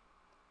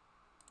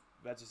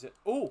 that's just it.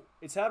 Oh,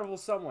 it's habitable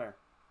somewhere.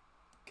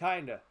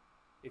 Kinda.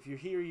 If you're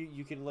here,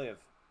 you can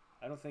live.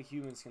 I don't think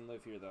humans can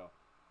live here, though.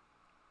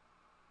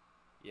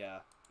 Yeah,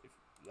 if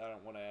I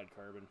don't want to add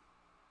carbon.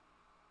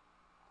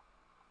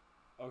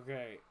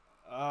 Okay,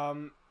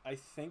 I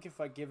think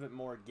if I give it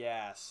more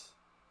gas,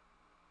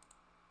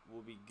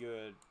 we'll be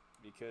good,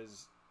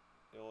 because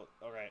it'll...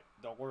 Alright,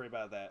 don't worry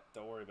about that.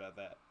 Don't worry about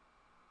that.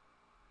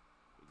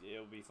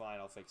 It'll be fine,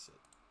 I'll fix it.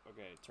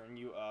 Okay, turn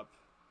you up.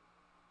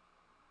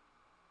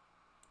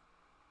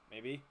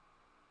 Maybe?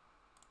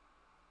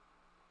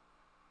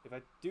 If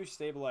I do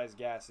stabilize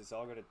gas, it's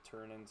all going to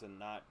turn into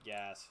not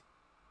gas.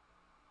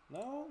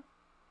 No?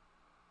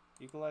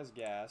 Equalize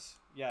gas.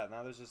 Yeah,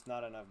 now there's just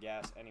not enough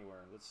gas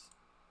anywhere. Let's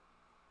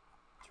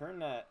turn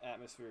that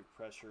atmospheric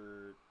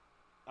pressure...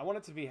 I want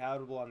it to be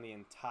habitable on the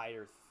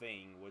entire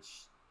thing,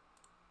 which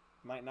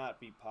might not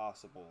be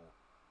possible.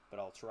 But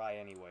I'll try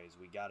anyways.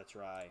 We gotta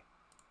try.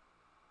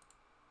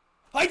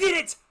 I did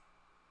it!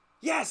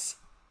 Yes!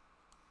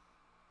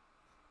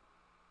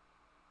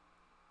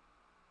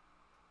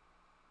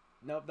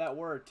 Nope, that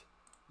worked.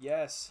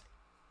 Yes.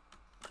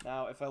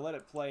 Now, if I let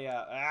it play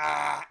out...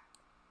 Ah!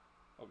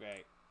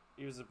 Okay,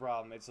 here's the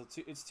problem.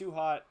 It's too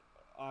hot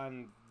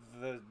on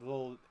the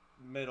little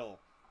middle.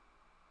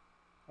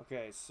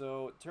 Okay,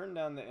 so turn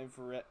down the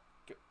infrared...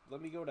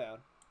 Let me go down.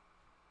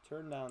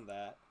 Turn down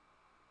that.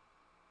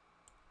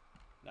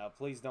 Now,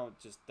 please don't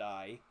just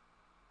die.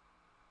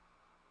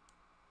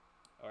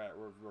 Alright,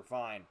 we're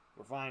fine.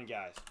 We're fine,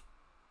 guys.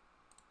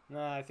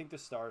 Nah, I think the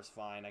star's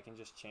fine. I can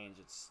just change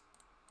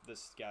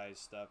this guy's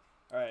stuff.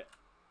 Alright.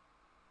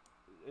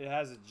 It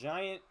has a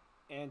giant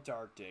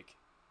Antarctic.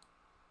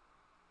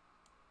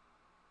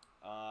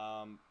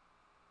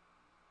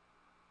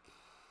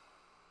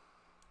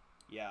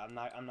 Yeah, I'm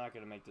not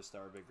gonna make the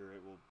star bigger.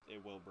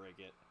 It will break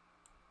it.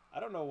 I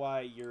don't know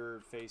why you're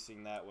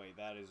facing that way.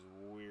 That is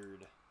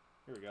weird.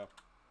 Here we go.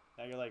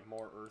 Now you're like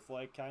more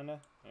Earth-like, kinda.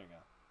 There you go.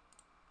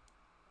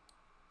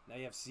 Now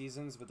you have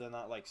seasons, but they're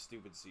not like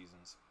stupid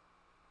seasons.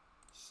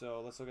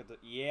 So let's look at the...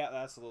 Yeah,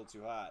 that's a little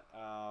too hot.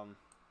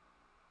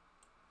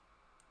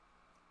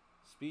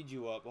 speed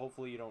you up.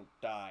 Hopefully you don't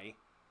die.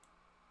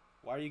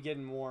 Why are you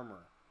getting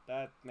warmer?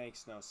 That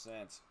makes no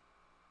sense.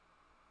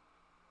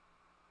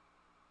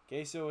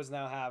 Queso is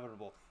now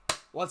habitable.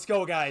 Let's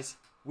go, guys.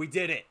 We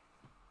did it.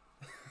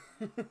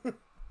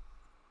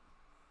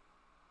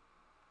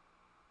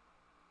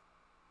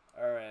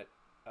 Alright.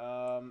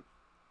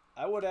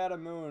 I would add a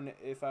moon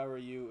if I were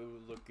you. It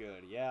would look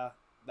good. Yeah,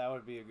 that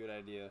would be a good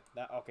idea.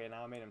 Okay,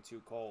 now I made him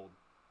too cold.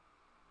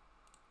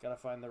 Gotta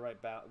find the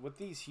right balance. With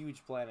these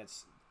huge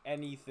planets,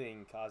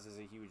 anything causes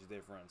a huge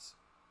difference.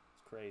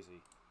 It's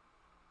crazy.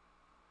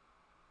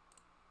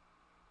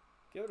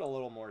 Give it a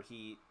little more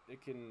heat.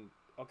 It can...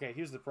 Okay,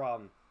 here's the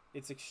problem.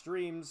 Its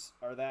extremes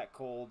are that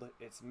cold.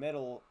 Its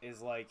middle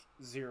is like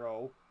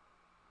 0.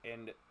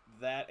 And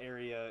that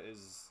area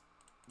is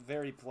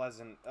very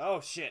pleasant.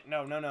 Oh, shit.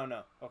 No.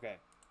 Okay.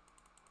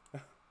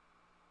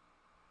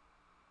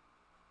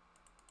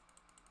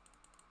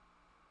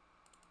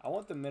 I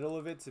want the middle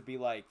of it to be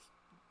like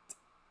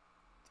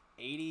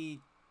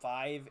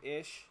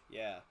 85-ish.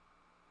 Yeah.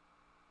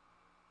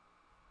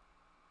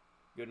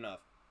 Good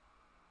enough.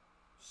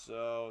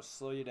 So,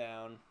 slow you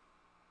down.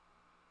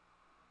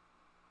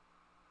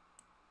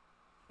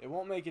 It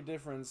won't make a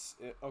difference.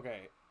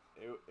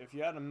 If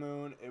you had a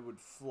moon, it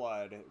would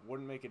flood. It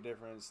wouldn't make a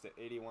difference. The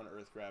 81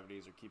 Earth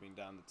gravities are keeping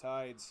down the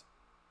tides.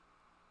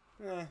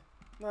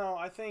 No,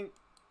 I think...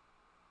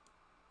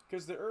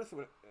 Because the Earth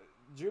would...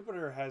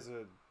 Jupiter has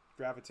a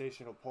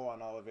gravitational pull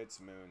on all of its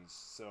moons.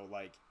 So,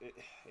 like,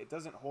 it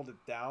doesn't hold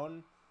it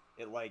down.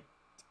 It, like...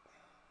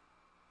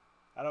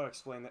 How do I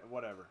explain that?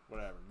 Whatever.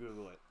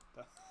 Google it.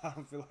 I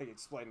don't feel like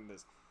explaining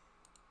this.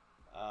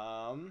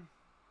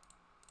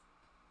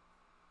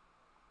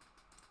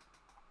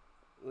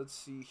 Let's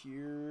see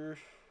here.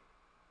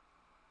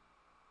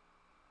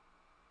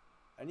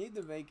 I need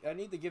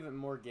to give it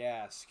more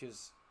gas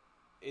because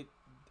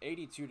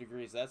 82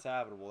 degrees, that's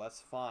habitable,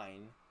 that's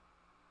fine.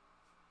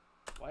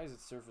 Why is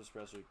its surface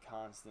pressure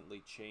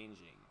constantly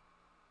changing?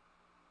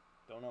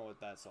 Don't know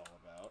what that's all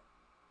about.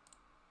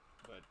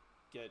 But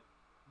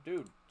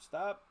dude,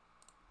 stop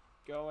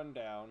going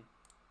down.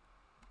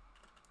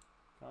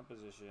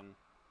 Composition.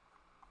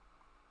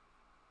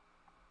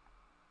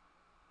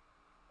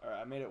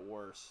 Alright, I made it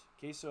worse.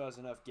 Queso has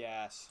enough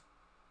gas.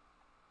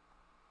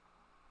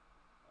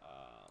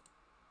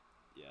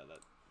 Yeah,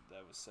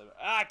 that was 7.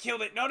 Ah, I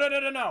killed it!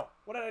 No!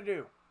 What did I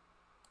do?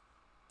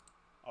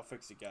 I'll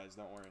fix it, guys.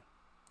 Don't worry.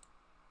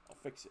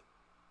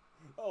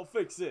 I'll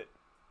fix it.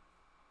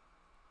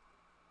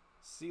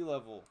 Sea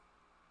level.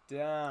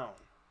 Down.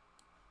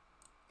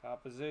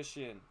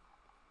 Composition.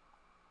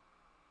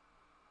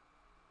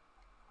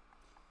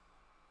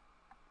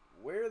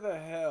 Where the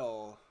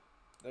hell...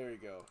 There you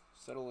go.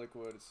 Settle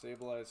liquid,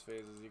 stabilize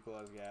phases,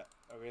 equalize gas.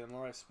 Okay, the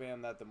more I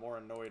spam that, the more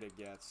annoyed it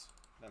gets.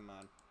 Never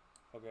mind.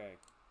 Okay.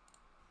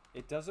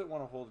 It doesn't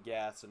want to hold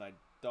gas, and I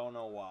don't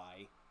know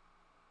why.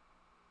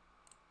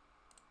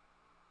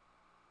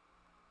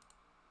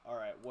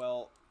 Alright,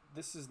 well,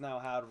 this is now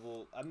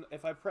habitable.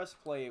 If I press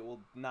play, it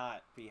will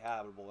not be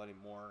habitable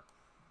anymore.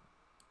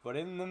 But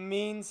in the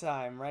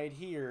meantime, right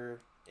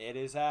here, it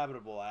is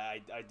habitable.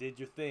 I did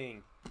your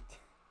thing.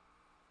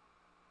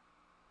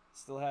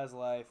 Still has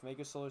life. Make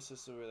a solar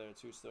system where there are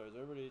 2 stars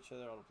orbit each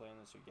other. All the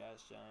planets are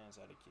gas giants.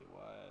 IDKY.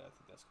 I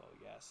think that's called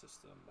a gas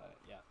system. But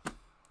yeah.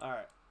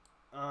 Alright.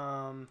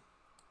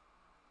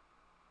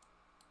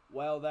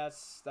 Well,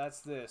 that's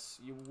this.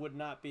 You would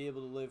not be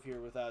able to live here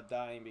without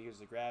dying because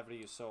the gravity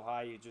is so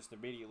high you just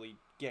immediately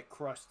get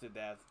crushed to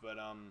death. But,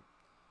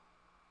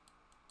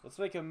 let's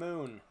make a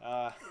moon.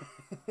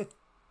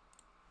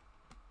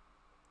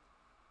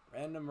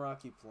 Random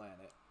rocky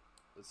planet.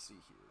 Let's see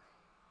here.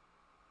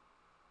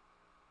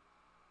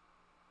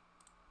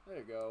 There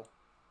you go.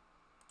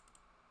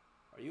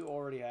 Are you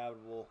already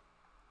habitable?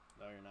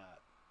 No, you're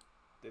not.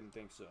 Didn't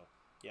think so.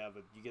 Yeah,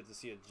 but you get to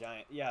see a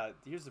giant... Yeah,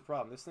 here's the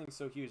problem. This thing's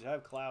so huge. I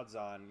have clouds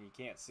on, and you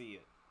can't see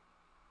it.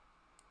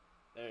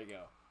 There you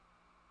go.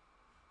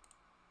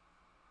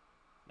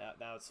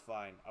 Now it's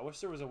fine. I wish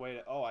there was a way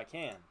to... Oh, I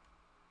can.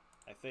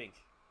 I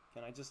think.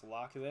 Can I just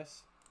lock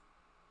this?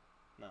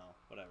 No,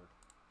 whatever.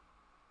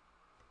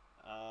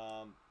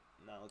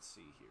 Now let's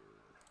see here.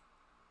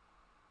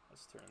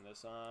 Let's turn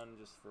this on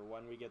just for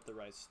when we get the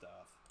right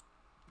stuff.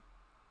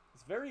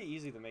 It's very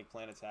easy to make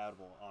planets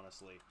habitable,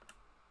 honestly.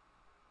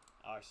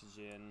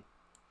 Oxygen.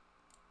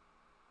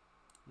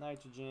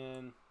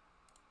 Nitrogen.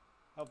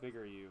 How big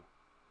are you?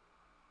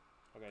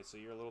 Okay, so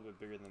you're a little bit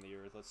bigger than the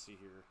Earth. Let's see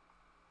here.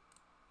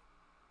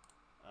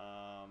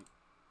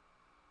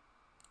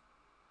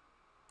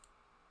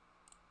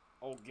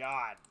 Oh,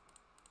 God.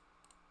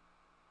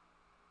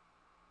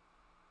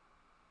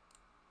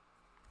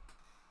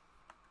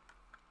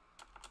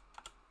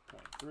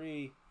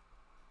 .3.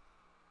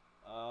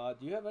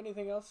 Do you have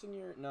anything else in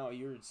your... No,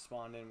 you're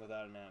spawned in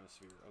without an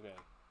atmosphere. Okay.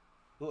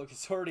 Look,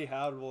 it's already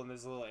habitable in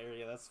this little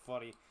area. That's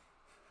funny.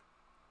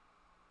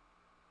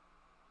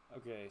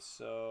 Okay,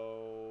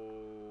 so...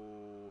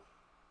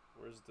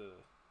 Where's the...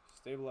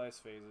 Stabilize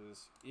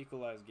phases.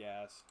 Equalize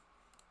gas.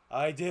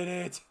 I did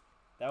it!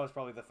 That was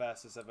probably the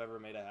fastest I've ever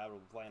made a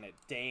habitable planet.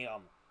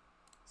 Damn.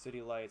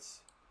 City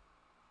lights.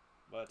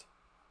 But,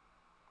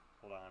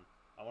 hold on.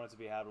 I want it to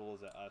be habitable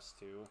as us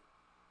too.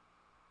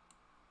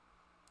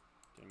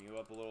 Turn you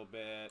up a little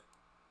bit.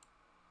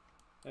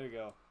 There we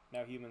go.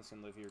 Now humans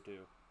can live here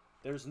too.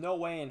 There's no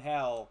way in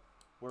hell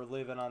we're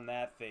living on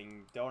that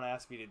thing. Don't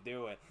ask me to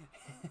do it.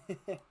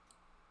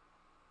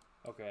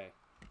 Okay.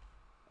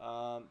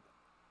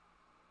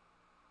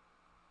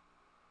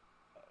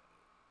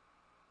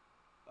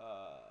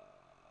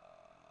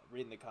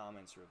 Reading the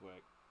comments real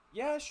quick.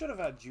 Yeah, I should have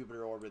had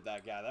Jupiter orbit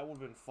that guy. That would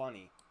have been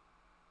funny.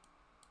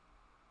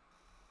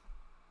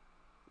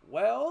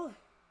 Well,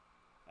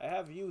 I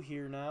have you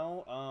here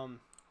now.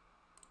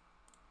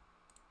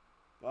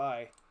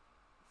 Bye.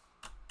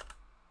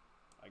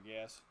 I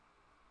guess.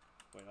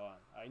 Wait, hold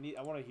on.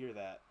 I want to hear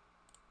that.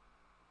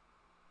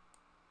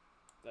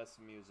 That's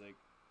music.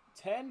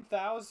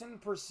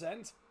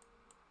 10,000%?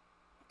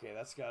 Okay,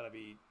 that's gotta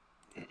be...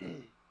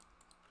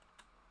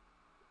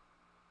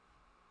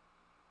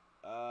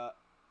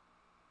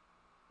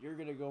 You're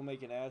gonna go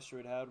make an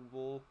asteroid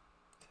habitable.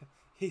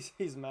 He's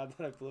mad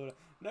that I blew it.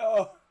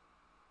 No!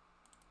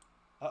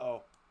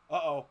 Uh-oh.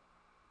 Uh-oh.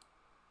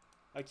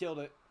 I killed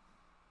it.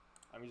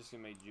 I'm just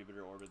gonna make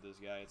Jupiter orbit this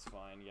guy. It's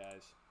fine,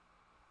 guys.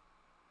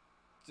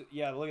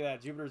 Yeah, look at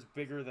that. Jupiter's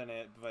bigger than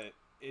it, but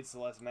it's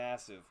less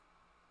massive.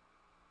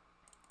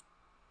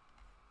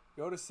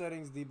 Go to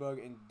settings,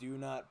 debug, and do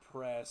not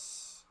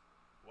press...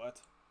 What?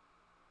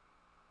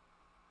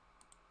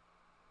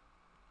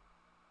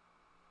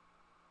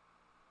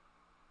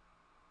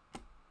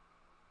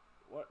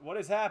 What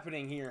is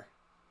happening here?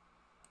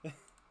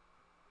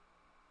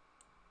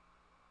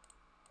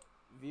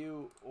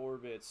 View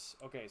orbits.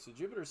 Okay, so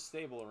Jupiter's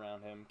stable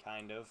around him,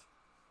 kind of.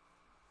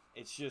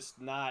 It's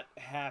just not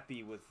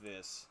happy with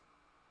this.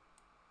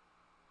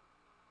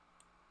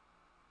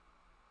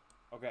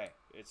 Okay,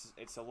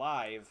 it's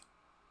alive.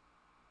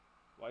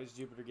 Why is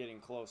Jupiter getting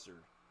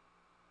closer?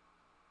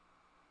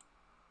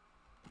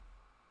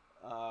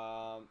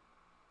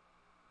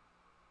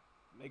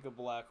 Make a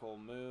black hole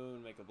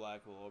moon, make a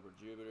black hole over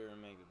Jupiter,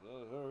 and make it...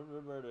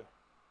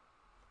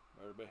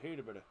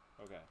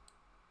 Okay.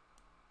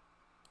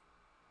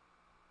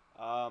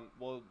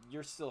 Well,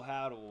 you're still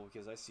habitable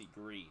because I see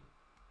green.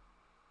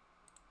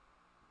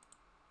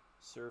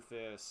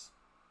 Surface.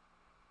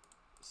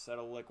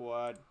 Settle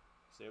liquid.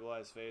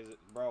 Stabilize phase.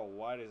 Bro,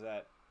 why does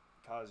that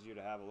cause you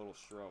to have a little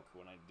stroke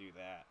when I do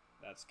that?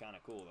 That's kind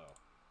of cool, though.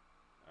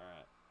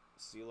 Alright.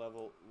 Sea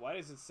level. Why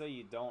does it say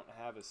you don't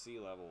have a sea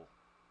level?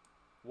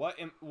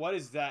 What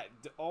is that?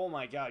 Oh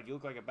my god, you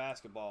look like a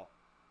basketball.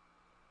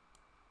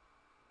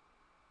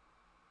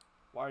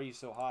 Why are you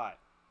so hot?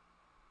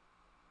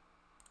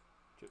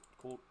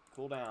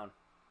 Cool down.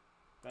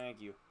 Thank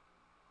you.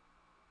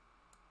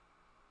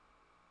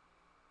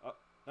 Oh,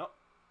 no.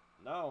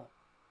 No.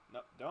 No,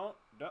 don't.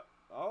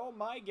 Oh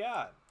my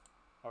god.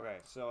 Okay,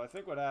 so I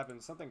think what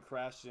happened, something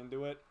crashed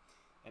into it,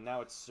 and now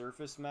its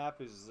surface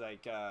map is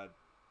like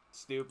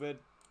stupid,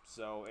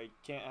 so it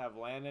can't have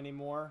land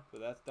anymore.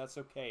 But that's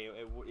okay.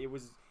 It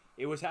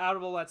was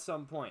habitable at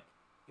some point.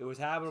 It was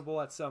habitable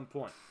at some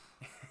point.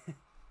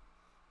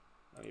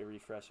 Let me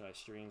refresh my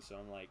stream so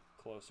I'm like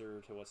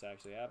closer to what's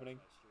actually happening.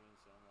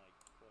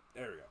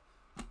 There we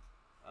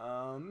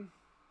go.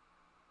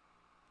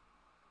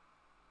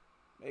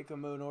 Make a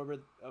moon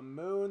orbit a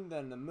moon,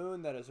 then the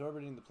moon that is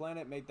orbiting the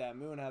planet, make that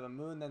moon have a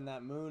moon, then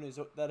that moon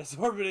that is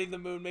orbiting the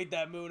moon, make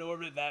that moon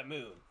orbit that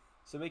moon.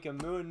 So make a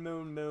moon,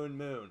 moon, moon,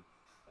 moon.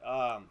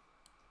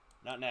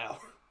 Not now.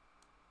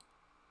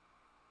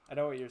 I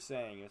know what you're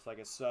saying. It's like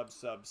a sub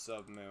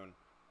moon.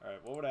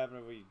 Alright, what would happen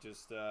if we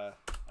just, I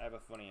have a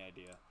funny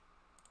idea.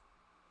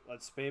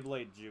 Let's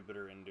Beyblade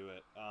Jupiter into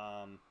it.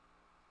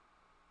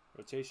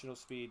 Rotational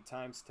speed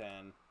times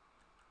 10.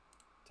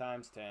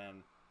 Times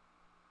 10.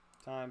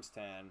 Times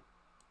 10.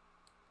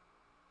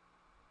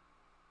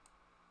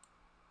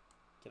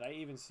 Can I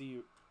even see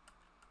you?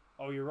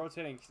 Oh, you're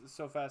rotating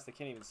so fast I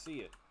can't even see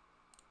it.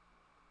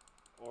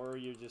 Or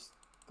you're just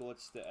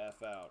glitched the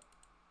F out.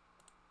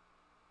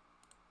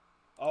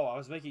 Oh, I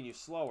was making you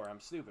slower. I'm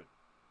stupid.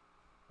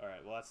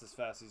 Alright, well that's as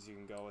fast as you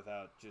can go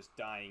without just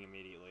dying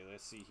immediately.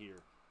 Let's see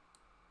here.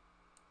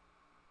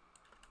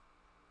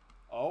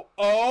 Oh!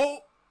 Oh!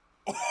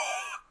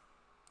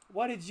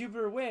 Why did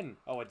Jupiter win?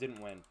 Oh, it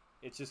didn't win.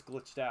 It's just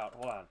glitched out.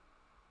 Hold on.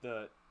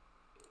 The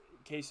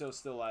queso's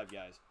still alive,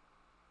 guys.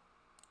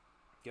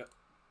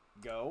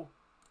 Go.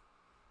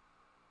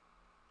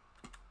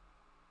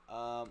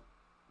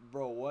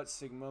 Bro, what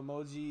Sigma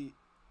emoji?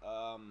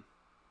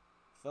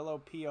 Fellow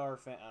PR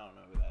fan. I don't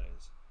know who that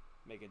is.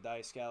 Make a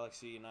dice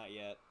galaxy. Not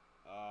yet.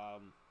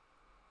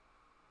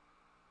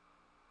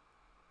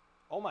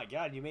 Oh my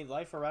god, you made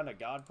life around a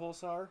god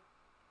pulsar?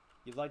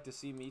 You'd like to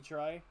see me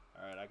try?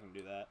 Alright, I can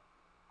do that.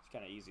 It's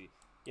kind of easy.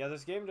 Yeah,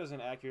 this game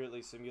doesn't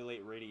accurately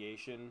simulate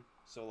radiation,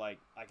 so like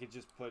I could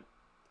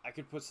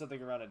put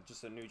something around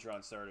just a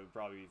neutron star, it would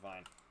probably be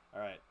fine.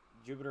 Alright,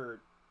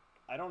 Jupiter,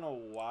 I don't know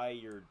why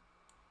you're...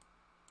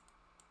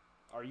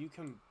 Are you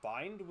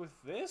combined with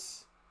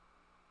this?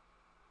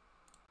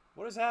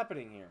 What is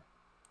happening here?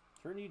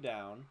 Turn you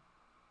down.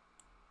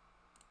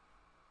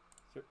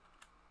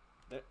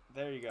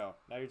 There you go.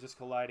 Now you're just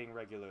colliding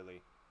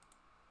regularly.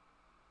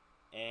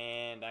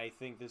 And I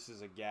think this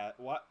is a gas...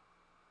 What?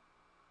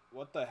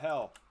 What the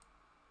hell?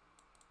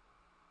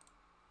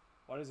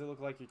 Why does it look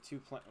like you're two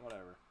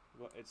whatever.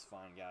 Well, it's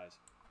fine, guys.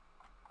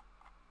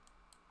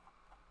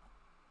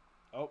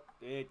 Oh,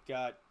 it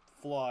got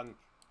flung.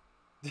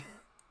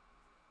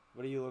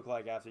 What do you look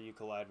like after you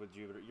collide with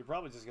Jupiter? You're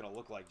probably just going to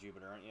look like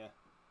Jupiter, aren't you?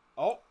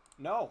 Oh,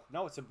 no.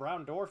 No, it's a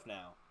brown dwarf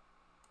now.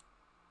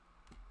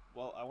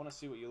 Well, I want to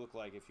see what you look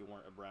like if you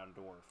weren't a brown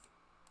dwarf.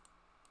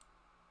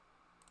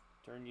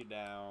 Turn you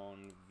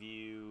down.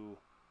 View.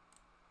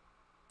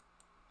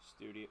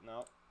 Studio.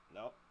 No.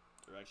 No.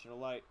 Directional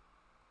light.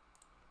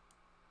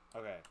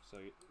 Okay, so...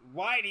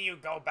 Why do you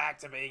go back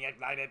to being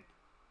ignited?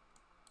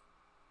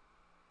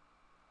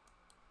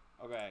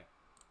 Okay.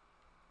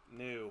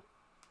 New.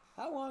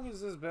 How long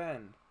has this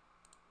been?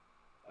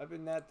 I've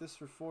been at this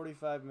for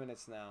 45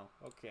 minutes now.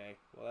 Okay,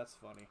 well that's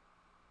funny.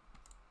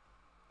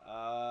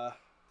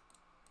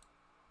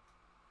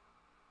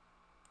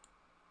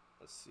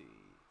 Let's see.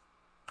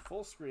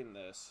 Full screen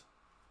this.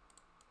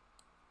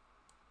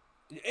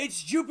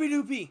 It's Joopy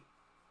Doopy!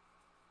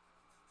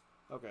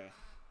 Okay.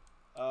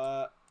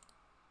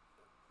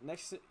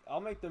 Next,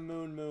 I'll make the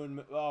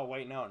moon. Oh,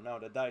 wait, no,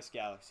 the Dice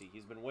Galaxy.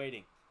 He's been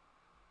waiting.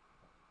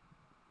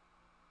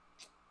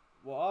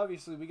 Well,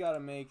 obviously, we gotta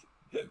make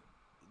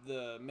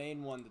the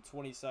main one the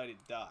 20-sided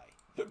die.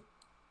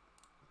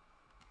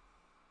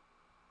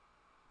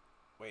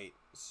 Wait,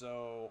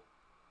 so...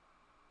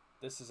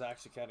 This is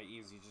actually kind of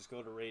easy. Just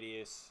go to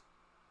radius.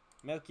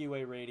 Milky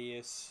Way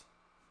radius.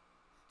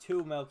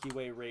 2 Milky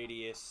Way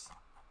radius.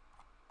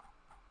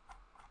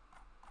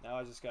 Now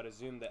I just gotta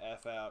zoom the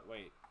F out.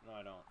 Wait, no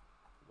I don't.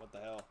 What the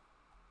hell?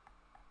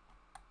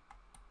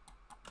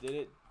 Did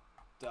it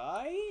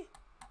die?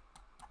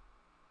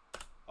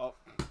 Oh,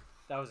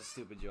 that was a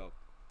stupid joke.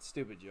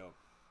 Stupid joke.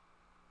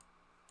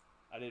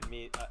 I didn't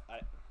mean...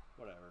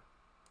 whatever.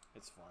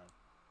 It's fine.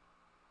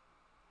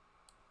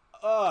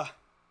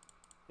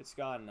 It's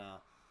gone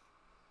now.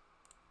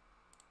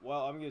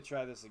 Well, I'm gonna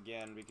try this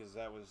again because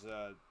that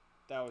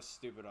was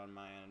stupid on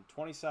my end.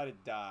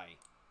 20-sided die.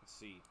 Let's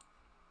see.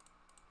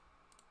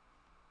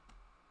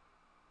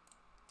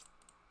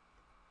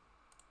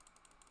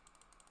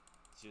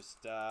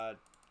 Just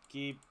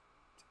keep...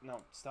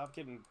 No, stop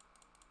getting...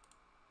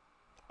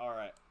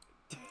 Alright.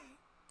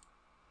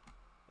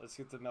 Let's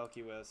get the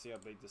Milky Way. Let's see how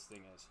big this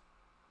thing is.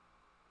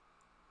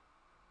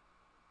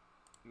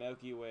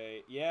 Milky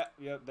Way. Yeah,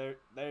 yep, there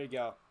you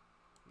go.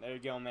 There you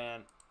go,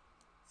 man.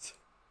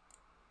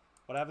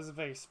 What happens if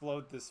I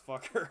explode this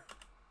fucker?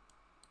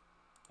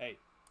 Hey,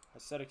 I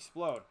said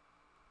explode.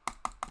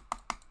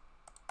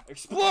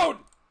 Explode!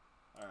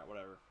 Alright,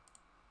 whatever.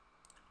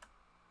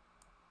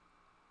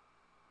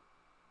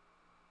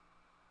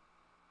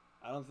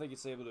 I don't think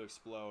it's able to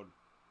explode.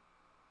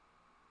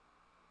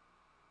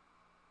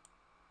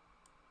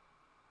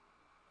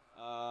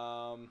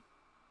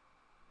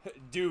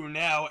 Do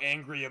now,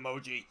 angry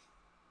emoji.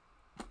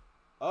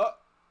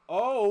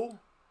 Oh!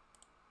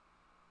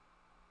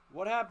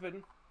 What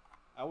happened?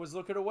 I was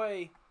looking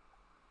away.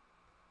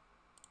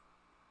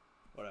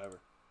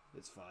 Whatever.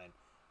 It's fine.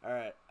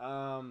 Alright,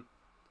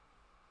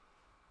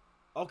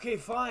 okay,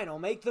 fine. I'll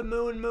make the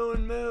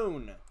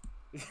moon.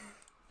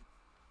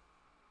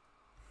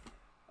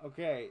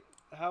 Okay,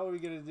 how are we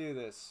gonna do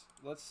this?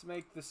 Let's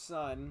make the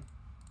sun.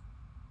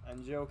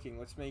 I'm joking.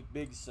 Let's make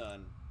Big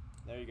Sun.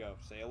 There you go.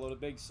 Say hello to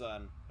Big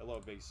Sun.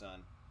 Hello, Big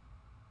Sun.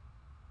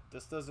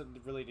 This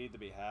doesn't really need to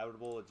be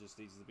habitable. It just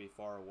needs to be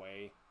far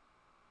away.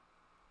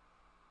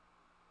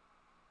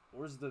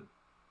 Where's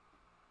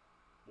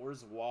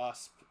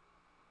Wasp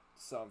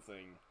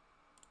something?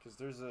 Because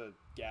there's a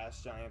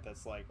gas giant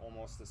that's like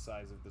almost the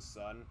size of the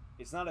sun.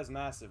 It's not as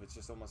massive. It's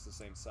just almost the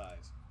same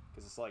size.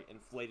 Because it's like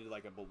inflated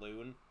like a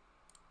balloon.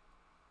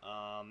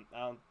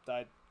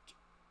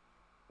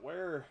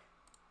 Where?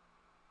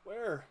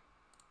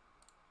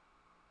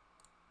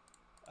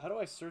 How do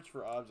I search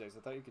for objects? I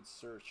thought you could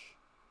search.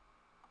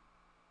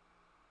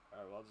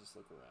 Alright, well, I'll just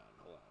look around.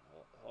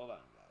 Hold on,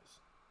 guys.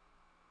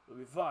 We'll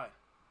be fine.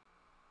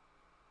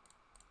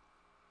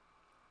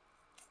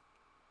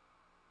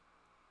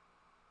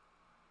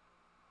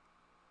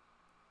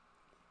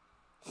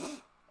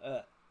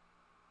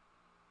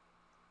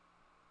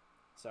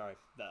 Sorry,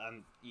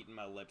 I'm eating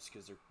my lips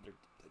because they're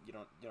you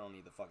don't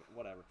need the fucking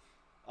whatever.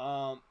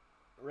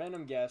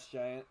 Random gas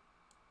giant.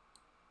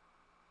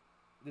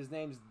 His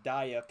name's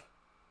Diep.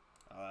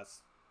 Oh,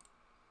 that's...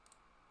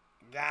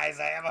 Guys,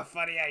 I have a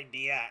funny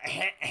idea.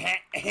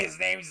 His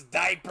name's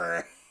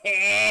Diaper.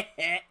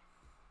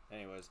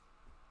 Anyways.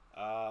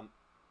 Alright,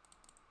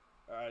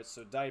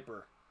 so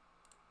Diaper.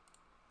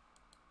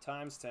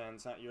 Times 10.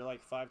 You're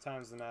like 5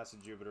 times the mass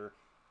of Jupiter.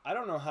 I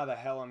don't know how the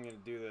hell I'm going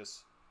to do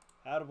this.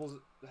 Habitables...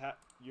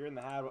 you're in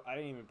the habit... I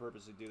didn't even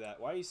purposely do that.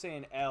 Why are you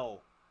saying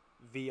L?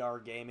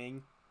 VR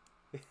gaming?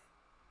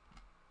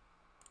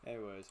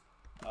 Anyways.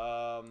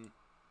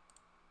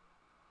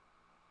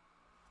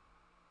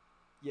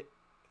 Yeah.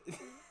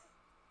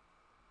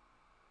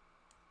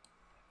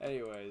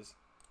 Anyways.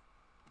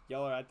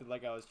 Yeller acted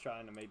like I was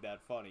trying to make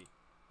that funny.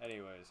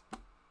 Anyways.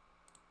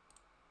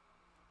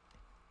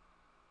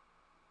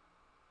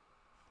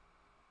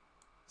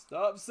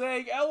 Stop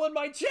saying L in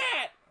my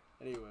chat!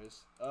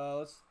 Anyways.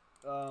 Let's,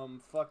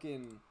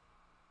 fucking...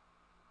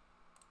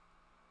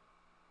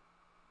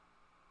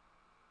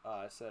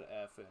 I said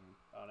F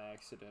on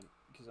accident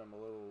because I'm a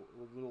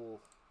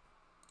little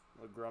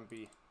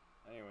grumpy.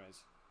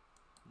 Anyways.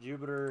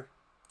 Jupiter...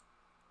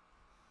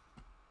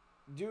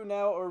 Do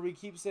now, or we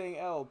keep saying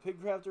L.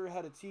 Pigcrafter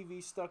had a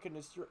TV stuck in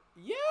his throat.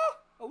 Yeah,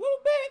 a little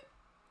bit.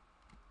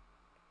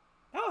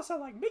 Now I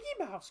sound like Mickey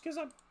Mouse because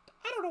I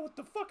don't know what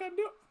the fuck I'm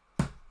doing.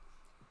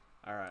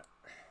 All right,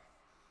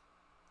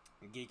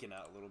 I'm geeking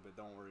out a little bit.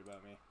 Don't worry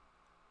about me.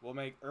 We'll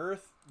make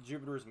Earth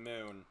Jupiter's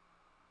moon.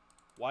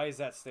 Why is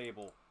that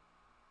stable?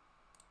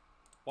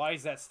 Why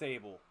is that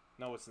stable?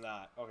 No, it's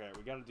not. Okay,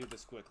 we got to do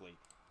this quickly.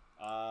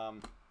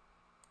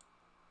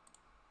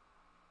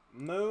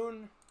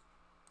 Moon.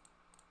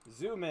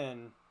 Zoom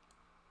in.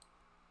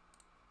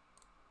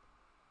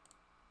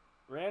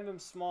 Random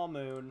small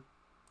moon.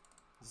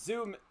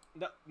 Zoom.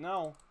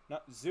 No.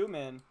 Zoom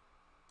in.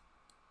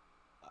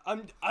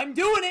 I'm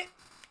doing it.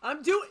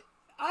 I'm doing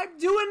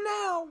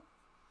now.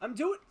 I'm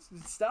doing.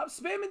 Stop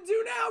spamming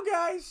do now,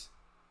 guys.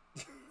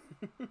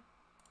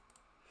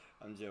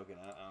 I'm joking.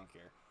 I don't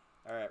care.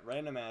 All right,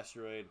 random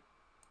asteroid.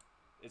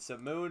 It's a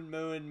moon.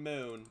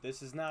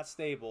 This is not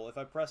stable. If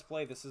I press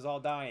play, this is all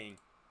dying.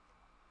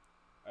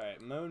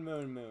 Alright, moon.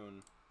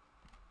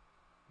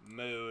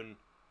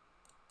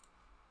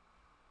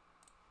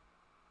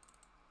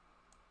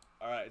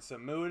 Alright, so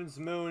moons.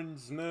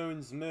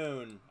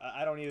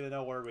 I don't even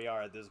know where we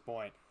are at this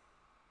point.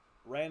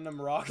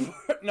 Random rock.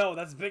 No,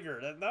 that's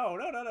bigger.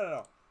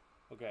 No.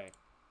 Okay.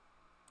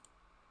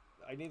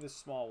 I need a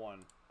small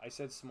one. I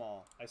said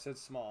small.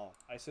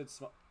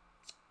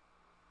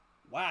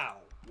 Wow.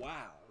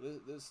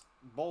 This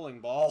bowling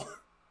ball.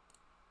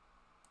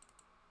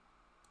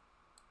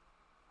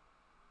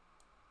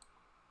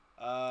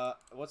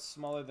 What's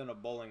smaller than a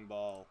bowling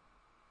ball?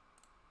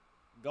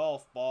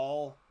 Golf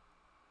ball,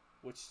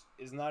 which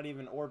is not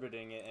even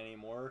orbiting it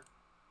anymore.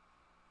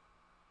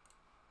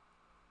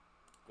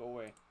 Go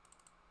away.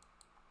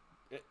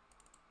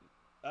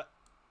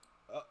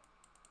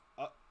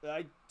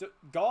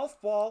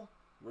 Golf ball.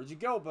 Where'd you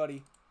go,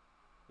 buddy?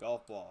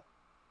 Golf ball.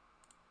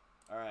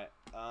 All right.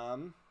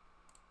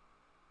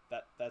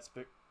 That's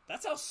big.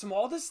 That's how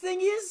small this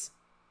thing is?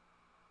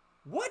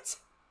 What?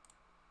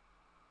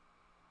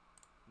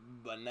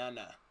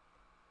 Banana.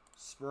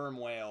 Sperm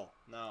whale.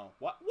 No.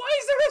 Why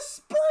is there a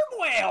sperm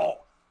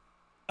whale?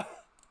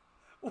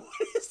 What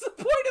is the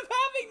point of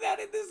having that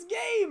in this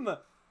game?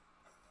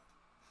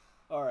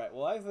 Alright,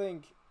 well I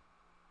think...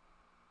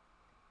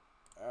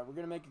 we're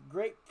going to make a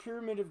Great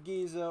Pyramid of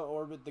Giza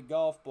orbit the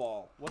golf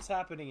ball. What's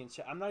happening in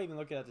chat? I'm not even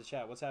looking at the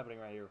chat. What's happening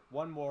right here?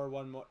 One more.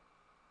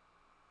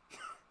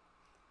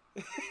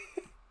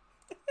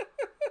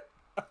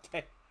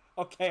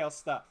 Okay, I'll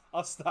stop.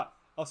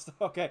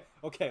 Okay,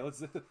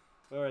 let's...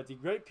 Alright, the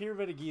Great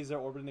Pyramid of Giza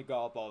orbiting the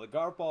golf ball. The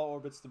golf ball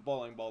orbits the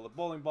bowling ball. The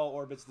bowling ball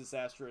orbits this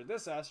asteroid.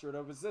 This asteroid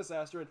orbits this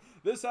asteroid.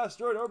 This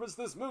asteroid orbits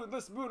this moon.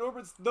 This moon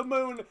orbits the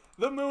moon.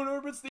 The moon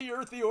orbits the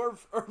Earth. The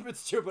Earth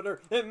orbits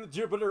Jupiter. And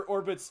Jupiter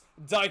orbits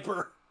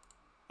diaper.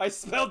 I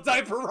spelled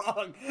diaper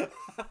wrong.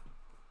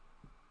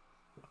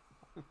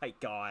 Oh my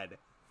god.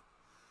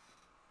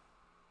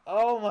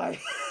 Oh my...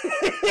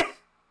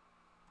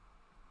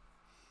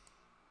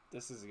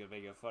 This is gonna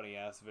make a funny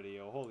ass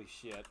video. Holy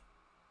shit.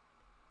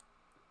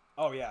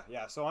 Oh yeah.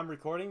 So I'm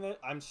recording this.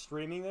 I'm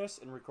streaming this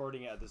and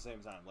recording it at the same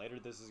time. Later,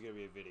 this is gonna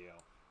be a video.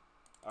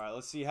 All right,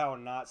 let's see how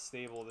not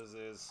stable this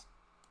is.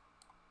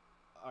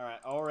 All right,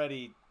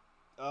 already.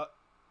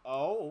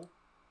 Oh.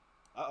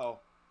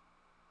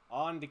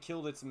 On to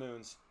kill its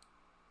moons.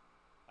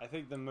 I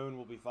think the moon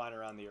will be fine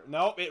around the Earth.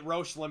 Nope, it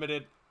Roche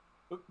limited.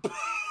 Why is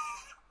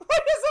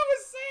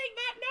someone saying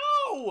that?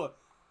 No.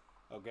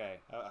 Okay.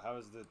 How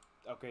is the?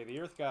 Okay, the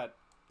Earth got.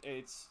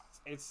 It's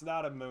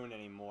not a moon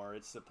anymore.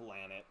 It's a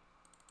planet.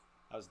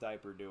 How's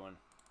Diaper doing?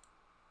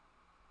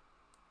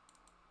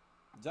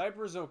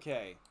 Diaper's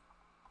okay.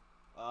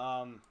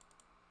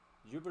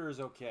 Jupiter's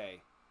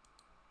okay.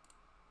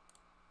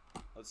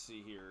 Let's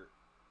see here.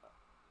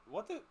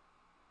 What the...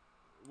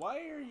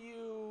 Why are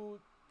you...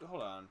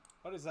 Hold on.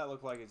 Why does that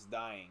look like it's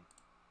dying?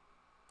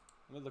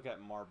 Let me look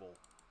at marble.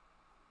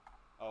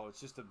 Oh, it's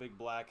just a big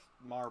black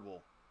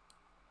marble.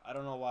 I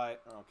don't know why...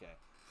 Okay.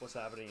 What's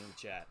happening in the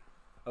chat?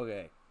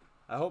 Okay.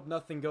 I hope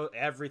nothing goes...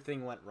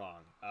 Everything went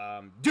wrong.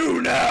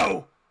 Do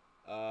now!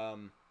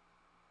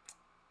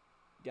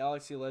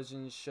 Galaxy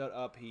Legends, shut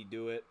up, he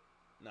do it.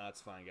 No,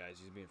 it's fine, guys.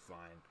 He's being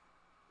fine.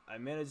 I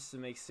managed to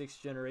make 6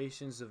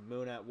 generations of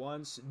moon at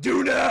once.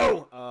 Do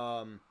now!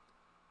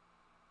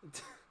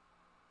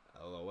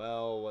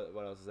 LOL.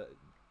 What else is that?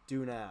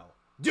 Do now.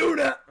 Do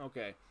now!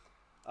 Okay.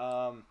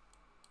 Let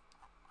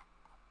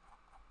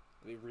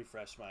me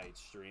refresh my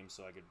stream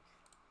so I could...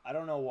 I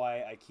don't know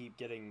why I keep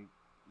getting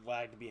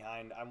lagged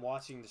behind. I'm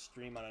watching the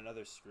stream on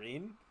another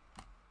screen.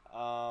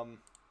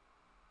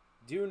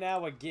 Do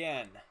now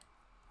again.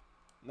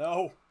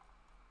 No.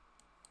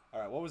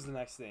 Alright, what was the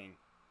next thing?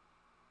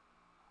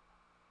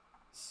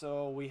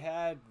 So we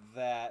had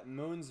that.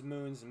 Moon,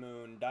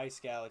 Dice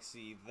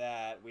Galaxy,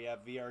 that. We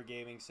have VR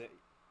Gaming.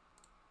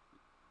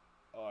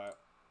 Alright.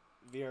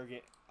 VR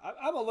game.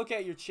 I'm gonna look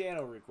at your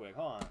channel real quick.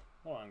 Hold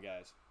on,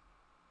 guys.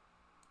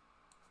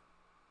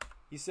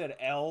 He said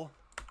L.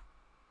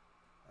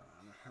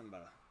 I'm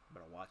about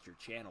to watch your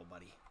channel,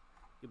 buddy.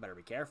 You better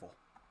be careful.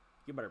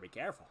 You better be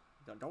careful.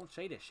 Don't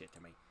say this shit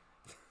to me.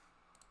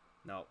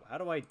 No, how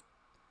do I...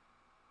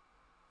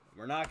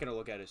 We're not gonna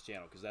look at his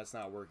channel because that's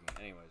not working.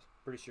 Anyways,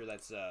 pretty sure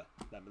that's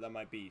that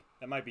might be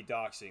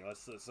doxing.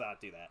 Let's not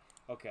do that.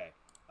 Okay.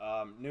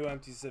 New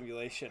empty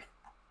simulation.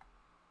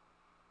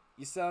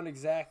 You sound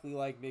exactly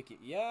like Mickey.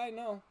 Yeah, I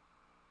know.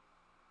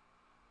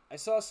 I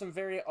saw some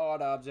very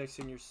odd objects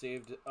in your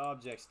saved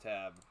objects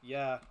tab.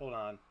 Yeah, hold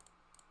on.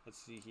 Let's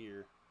see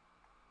here.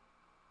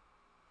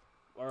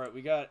 Alright,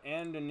 we got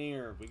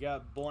Andanir. We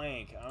got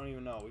Blank. I don't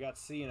even know. We got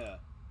Cena.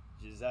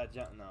 Is that...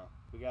 No.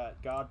 We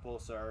got God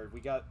Pulsar. We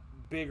got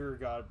bigger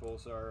God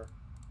Pulsar.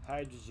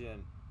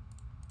 Hydrogen.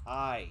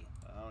 I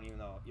don't even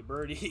know.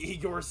 Birdie,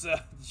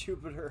 Igorsa,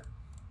 Jupiter.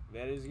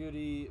 That is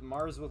goody.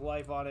 Mars with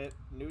life on it.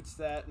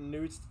 Newtstat,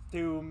 Newt's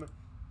Tomb.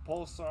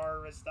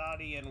 Pulsar,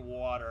 Restani, and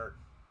water.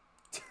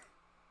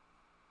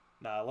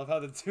 Nah, I love how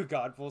the two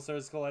God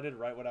Pulsars collided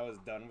right when I was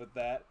done with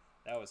that.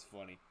 That was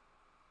funny.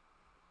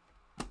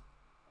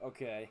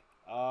 Okay.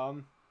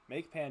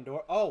 Make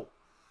Pandora. Oh!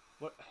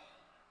 What?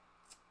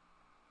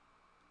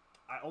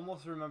 I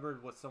almost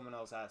remembered what someone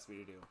else asked me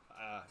to do.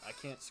 I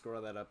can't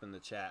scroll that up in the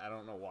chat. I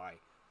don't know why.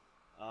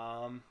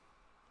 I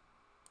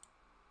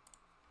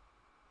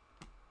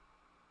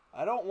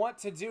don't want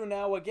to do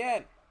now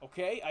again.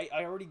 Okay?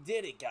 I already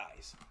did it,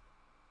 guys.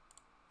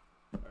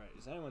 Alright,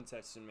 is anyone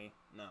texting me?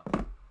 No.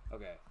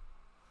 Okay.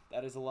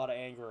 That is a lot of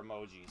anger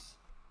emojis.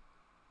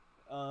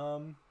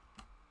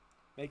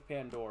 Make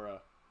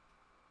Pandora.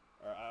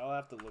 Alright, I'll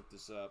have to look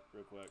this up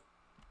real quick.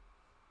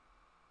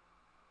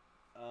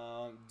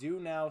 Do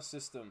now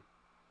system.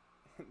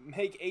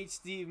 Make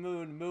HD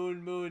moon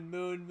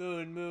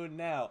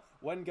now.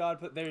 When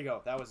God put... There you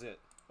go. That was it.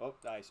 Oh,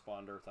 I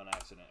spawned Earth on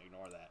accident.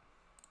 Ignore that.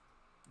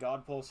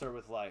 God Pulsar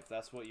with life.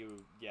 That's what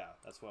you... Yeah,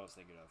 that's what I was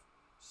thinking of.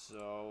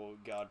 So,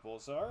 God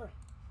Pulsar.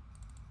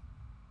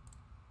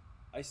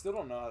 I still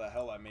don't know how the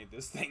hell I made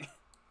this thing.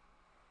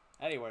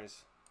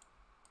 Anyways.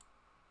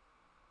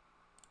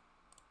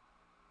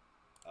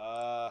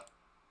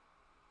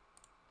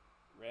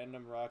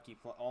 Random rocky...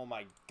 Oh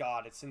my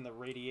god, it's in the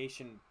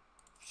radiation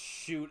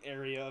shoot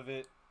area of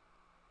it.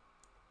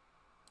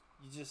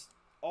 You just...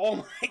 Oh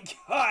my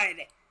god!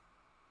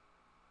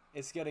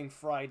 It's getting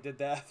fried to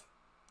death.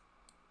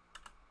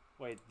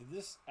 Wait, did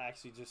this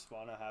actually just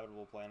spawn a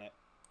habitable planet?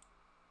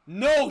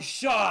 No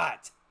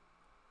shot!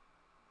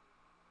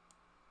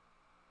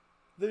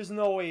 There's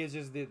no way it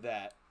just did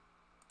that.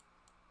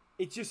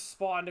 It just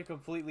spawned a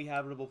completely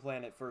habitable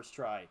planet first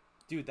try.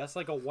 Dude, that's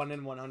like a 1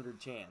 in 100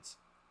 chance.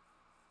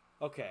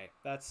 Okay,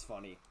 that's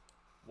funny.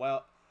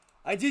 Well,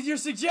 I did your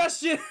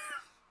suggestion!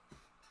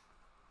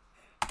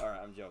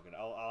 Alright, I'm joking.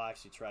 I'll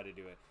actually try to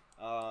do it.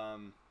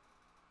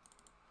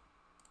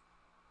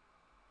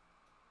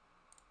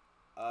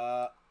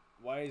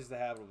 Why is the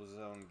habitable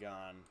zone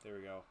gone? There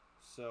we go.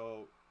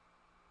 So,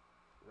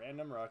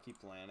 random rocky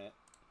planet.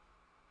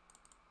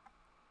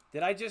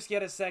 Did I just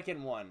get a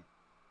second one?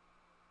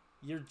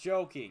 You're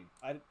joking.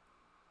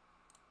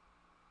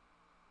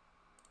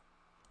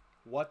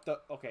 What the...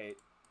 Okay.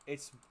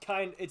 It's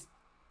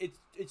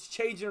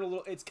changing a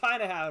little... It's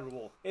kind of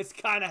habitable. It's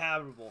kind of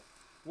habitable.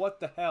 What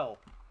the hell?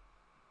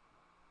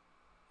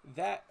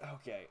 That...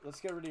 Okay. Let's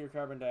get rid of your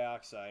carbon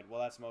dioxide.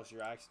 Well, that's most of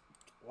your...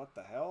 What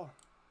the hell?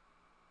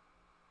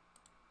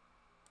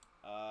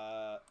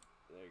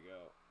 There you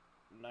go.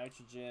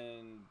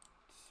 Nitrogen...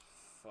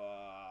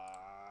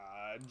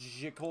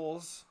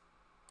 Fudgicles.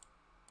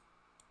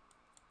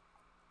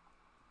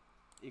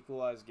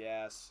 Equalize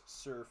gas.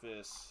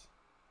 Surface.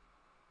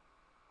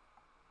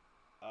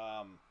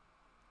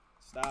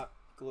 Stop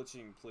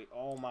glitching, please.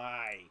 Oh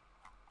my.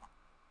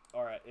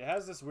 Alright, it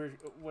has this weird...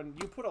 When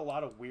you put a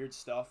lot of weird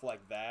stuff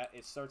like that,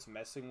 it starts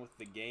messing with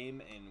the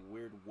game in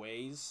weird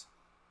ways.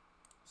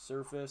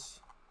 Surface.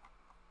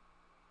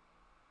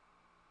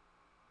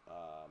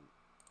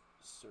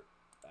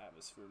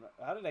 Atmosphere.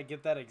 How did I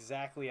get that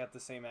exactly at the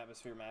same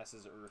atmosphere mass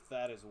as Earth?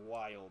 That is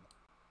wild.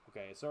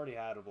 Okay, it's already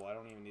habitable. I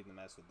don't even need to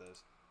mess with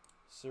this.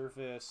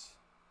 Surface.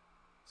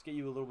 Let's get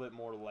you a little bit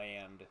more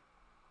land.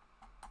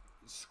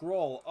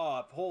 Scroll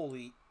up.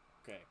 Holy...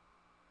 Okay.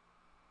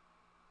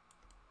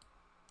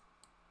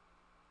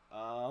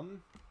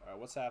 Alright,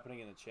 what's happening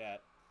in the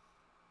chat?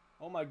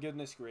 Oh my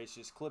goodness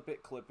gracious. Clip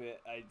it, clip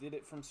it. I did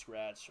it from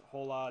scratch.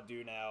 Hola,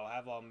 do now.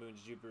 Have all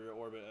moons, Jupiter,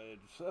 orbit...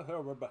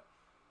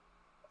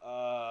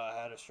 I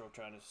had a stroke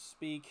trying to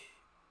speak.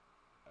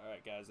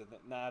 Alright, guys.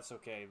 Nah, it's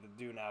okay. The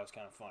do now is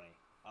kind of funny.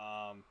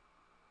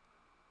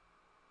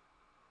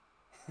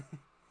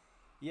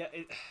 Yeah,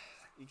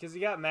 because he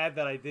got mad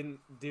that I didn't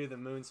do the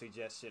moon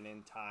suggestion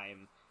in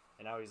time.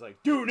 And now he's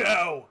like, do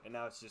now! And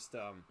now it's just,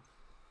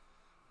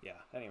 yeah,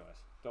 anyways.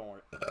 Don't worry.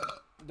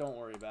 Don't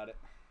worry about it.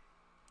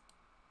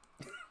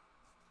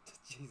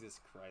 Jesus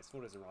Christ,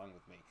 what is wrong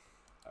with me?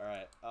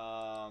 Alright,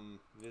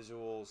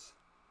 visuals,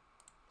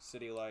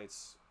 city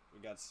lights.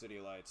 We got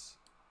city lights.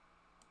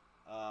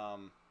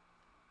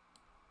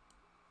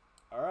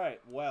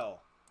 Alright, well,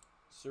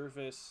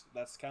 surface,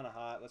 that's kind of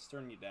hot. Let's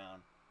turn you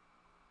down.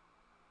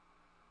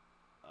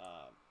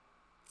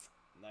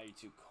 Now you're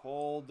too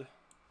cold.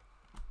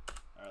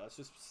 Alright,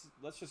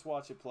 let's just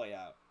watch it play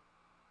out.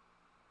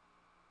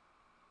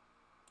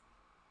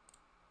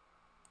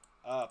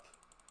 Up.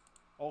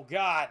 Oh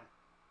God!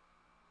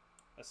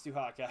 That's too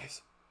hot,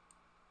 guys.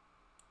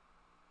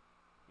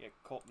 Yeah,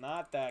 cold.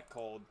 Not that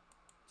cold.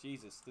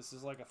 Jesus, this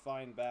is like a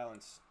fine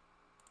balance.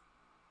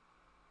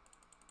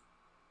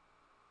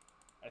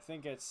 I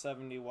think at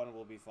 71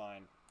 we'll be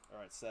fine.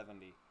 Alright,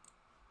 70.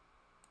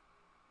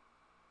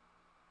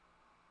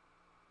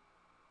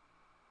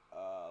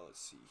 Let's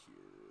see here.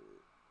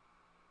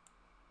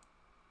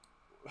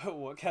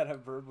 What kind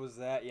of burp was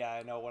that? Yeah,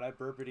 I know. When I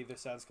burp, it either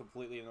sounds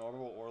completely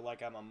normal or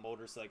like I'm a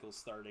motorcycle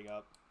starting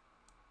up.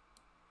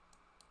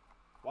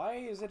 Why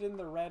is it in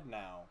the red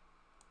now?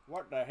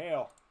 What the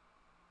hell?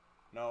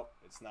 No,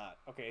 it's not.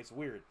 Okay, it's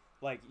weird.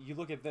 Like, you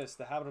look at this,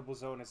 the habitable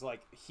zone is,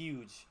 like,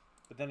 huge,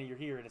 but then you're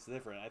here and it's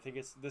different. I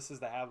think this is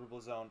the habitable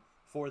zone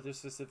for the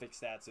specific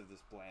stats of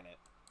this planet.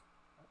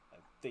 I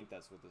think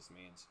that's what this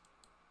means.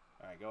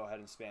 Alright, go ahead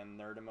and spam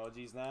nerd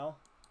emojis now.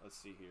 Let's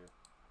see here.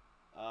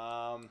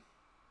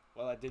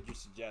 Well, I did your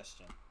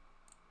suggestion.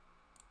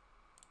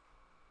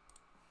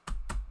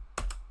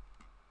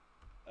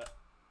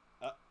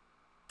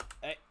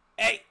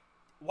 Hey!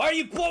 Why are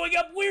you blowing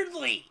up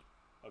weirdly?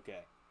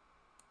 Okay.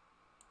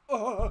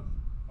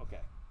 Okay.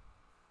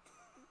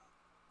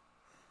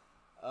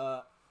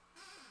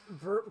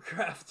 Burp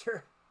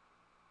Crafter.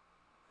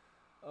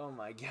 Oh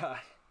my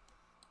god.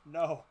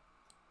 No.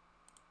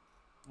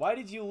 Why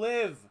did you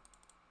live?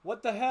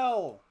 What the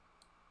hell?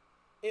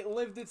 It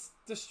lived its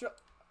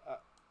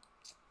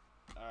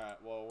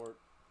Alright, well, we're...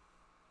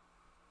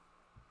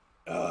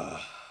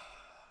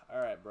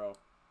 Alright, bro.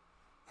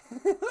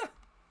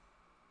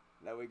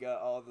 Now we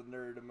got all the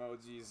nerd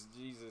emojis.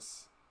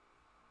 Jesus.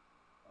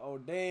 Oh,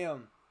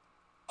 damn.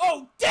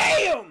 Oh,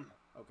 damn!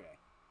 Okay.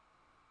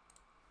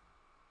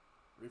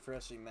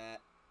 Refreshing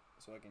that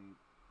so I can...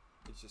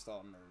 It's just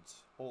all nerds.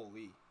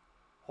 Holy.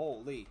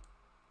 Holy.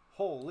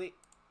 Holy.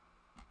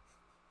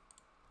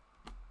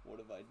 What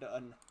have I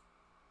done?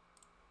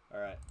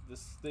 Alright,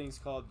 this thing's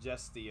called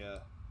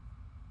Justia.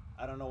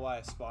 I don't know why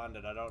I spawned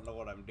it. I don't know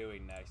what I'm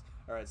doing next.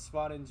 Alright,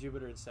 spawn in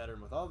Jupiter and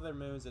Saturn with all their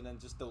moons and then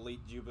just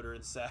delete Jupiter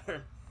and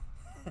Saturn.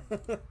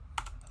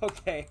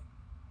 Okay.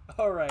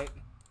 Alright.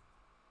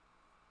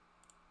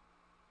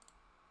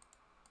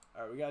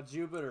 Alright, we got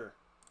Jupiter.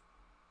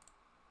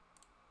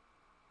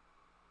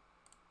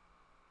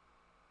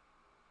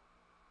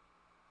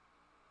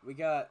 We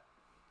got...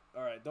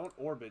 Alright, don't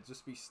orbit.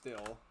 Just be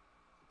still.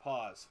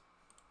 Pause.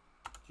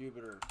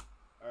 Jupiter.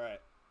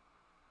 Alright.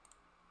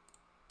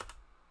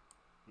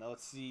 Now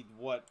let's see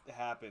what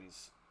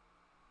happens.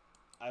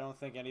 I don't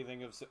think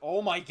anything of...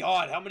 Oh my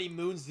god! How many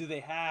moons do they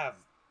have?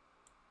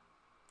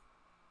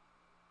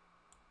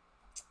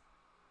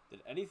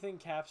 Did anything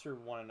capture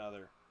one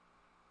another?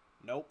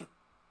 Nope.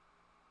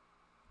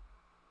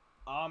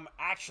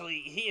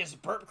 Actually, he is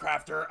Burp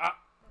Crafter.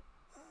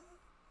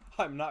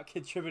 I'm not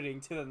contributing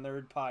to the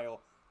nerd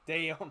pile.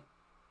 Damn.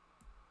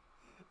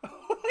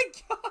 Oh my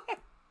god!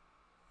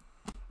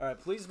 Alright,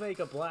 please make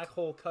a black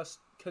hole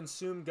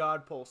consume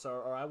God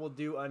pulsar, or I will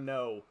do a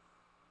no.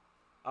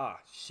 Ah,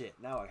 shit.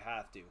 Now I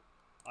have to.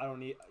 I don't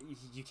need...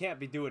 You can't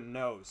be doing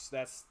no's.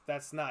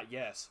 That's not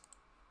yes.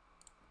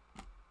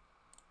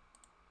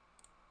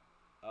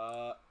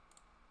 I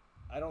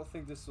don't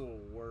think this will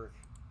work.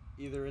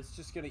 Either it's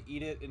just gonna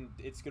eat it and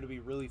it's gonna be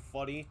really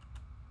funny.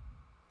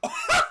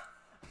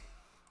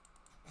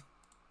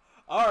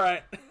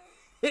 Alright.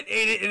 It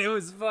ate it and it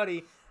was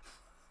funny.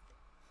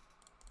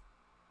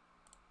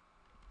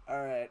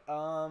 Alright,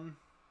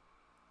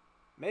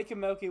 make the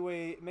Milky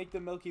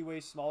Way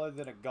smaller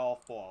than a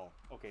golf ball.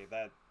 Okay,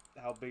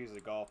 how big is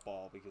a golf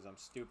ball? Because I'm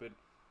stupid.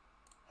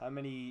 How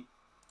many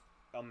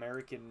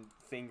American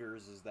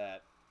fingers is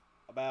that?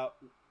 About,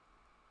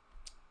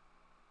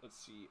 let's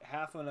see,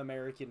 half an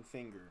American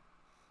finger.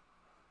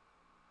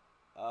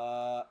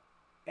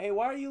 Hey,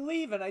 why are you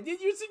leaving? I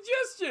did your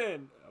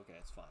suggestion! Okay,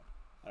 it's fine.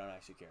 I don't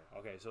actually care.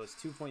 Okay, so it's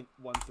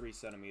 2.13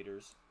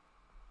 centimeters.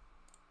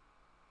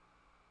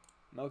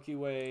 Milky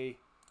Way.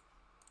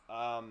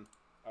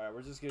 Alright,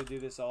 we're just gonna do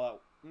this all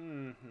out.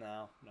 No.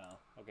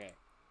 Okay.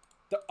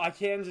 I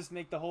can just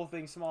make the whole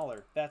thing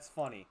smaller. That's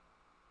funny.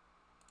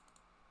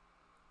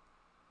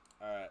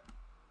 Alright.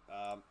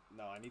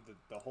 No, I need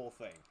the whole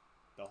thing.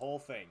 The whole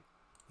thing.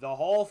 The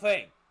whole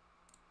thing!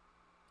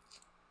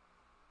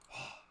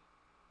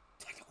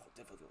 Technical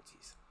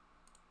difficulties.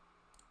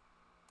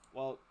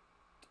 Well,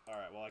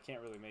 alright, well I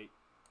can't really make...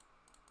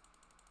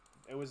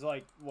 It was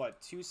like,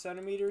 what, 2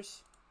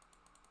 centimeters?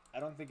 I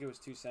don't think it was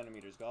 2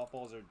 centimeters. Golf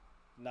balls are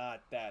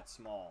not that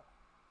small.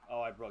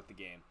 Oh, I broke the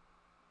game.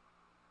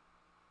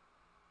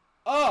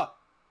 Oh!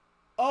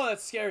 Oh,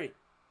 that's scary.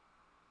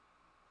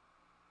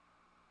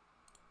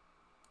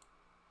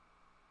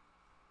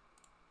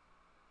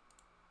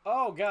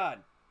 Oh, God.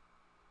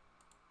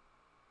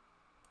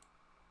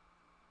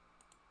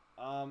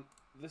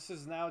 This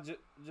is now just,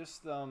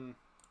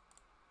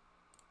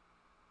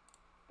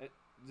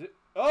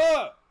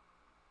 oh!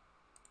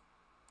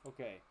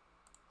 Okay.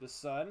 The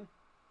sun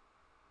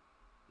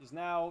is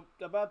now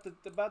about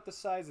the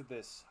size of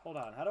this. Hold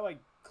on. How do I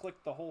click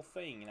the whole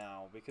thing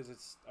now? Because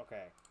it's,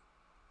 okay.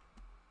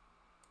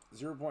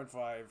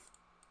 0.5.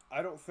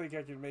 I don't think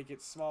I can make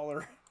it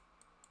smaller.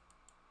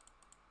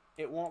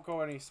 It won't go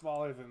any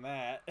smaller than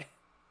that.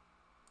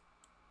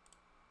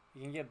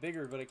 You can get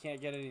bigger, but it can't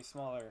get any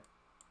smaller.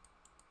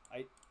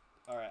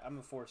 Alright, I'm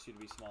gonna force you to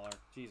be smaller.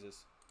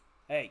 Jesus.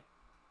 Hey!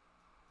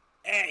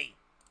 Hey!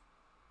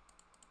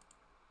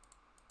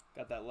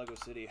 Got that Lego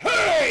City.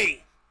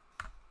 Hey!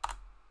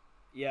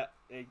 Yeah,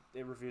 it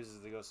refuses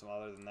to go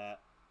smaller than that.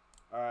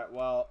 Alright,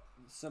 well,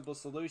 simple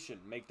solution.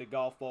 Make the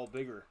golf ball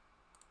bigger.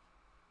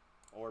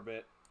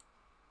 Orbit.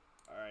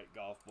 Alright,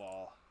 golf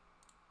ball.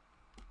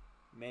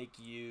 Make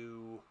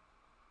you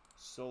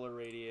solar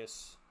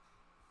radius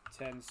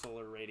 10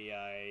 solar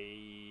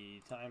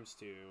radii times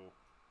 2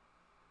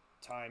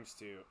 times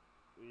 2.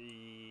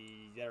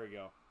 There we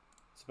go.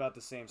 It's about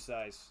the same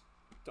size.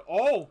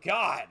 Oh,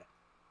 God!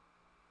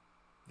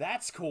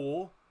 That's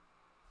cool.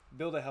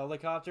 Build a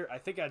helicopter? I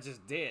think I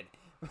just did.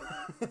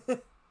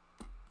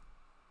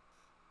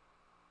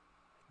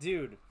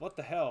 Dude, what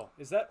the hell?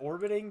 Is that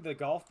orbiting the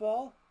golf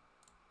ball?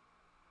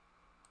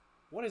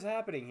 What is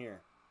happening here?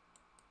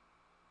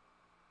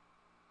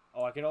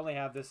 Oh, I can only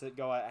have this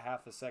go at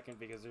half a second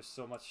because there's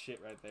so much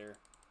shit right there.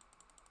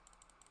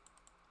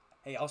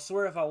 Hey, I'll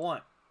swear if I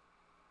want.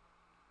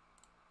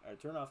 Alright,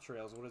 turn off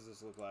trails. What does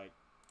this look like?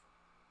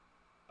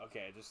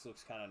 Okay, it just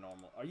looks kind of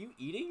normal. Are you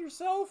eating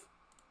yourself?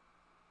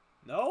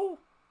 No?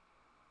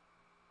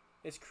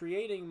 It's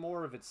creating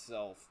more of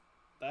itself.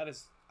 That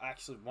is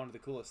actually one of the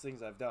coolest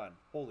things I've done.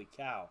 Holy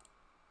cow.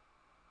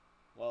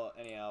 Well,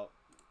 anyhow,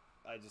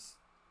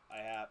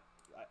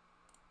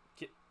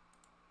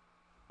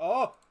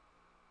 oh!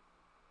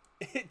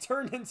 It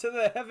turned into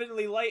the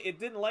heavenly light. It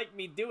didn't like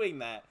me doing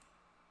that.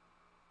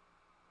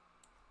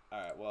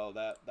 Alright, well,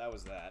 that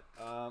was that.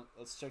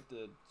 Let's check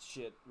the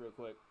shit real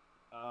quick.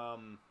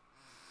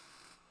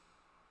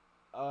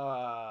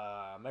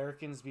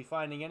 Americans be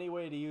finding any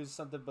way to use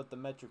something but the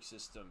metric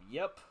system.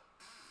 Yep.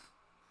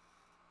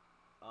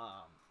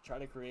 Try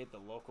to create the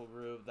local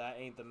groove. That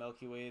ain't the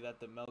Milky Way. That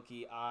the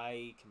Milky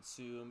Eye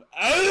consume.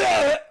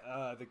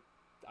 I'm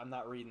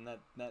not reading that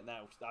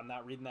I'm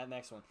not reading that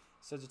next one.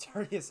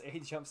 Sagittarius A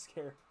jump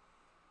scare.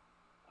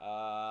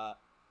 Let's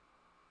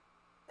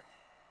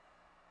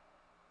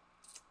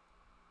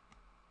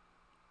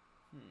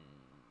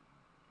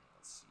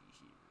see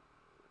here.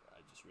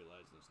 I just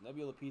realized those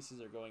nebula pieces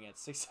are going at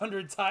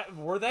 600 times.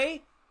 Were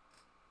they?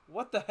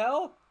 What the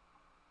hell?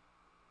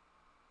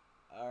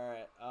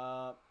 Alright,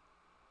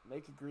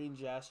 make a green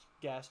gas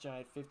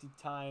giant 50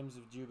 times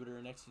of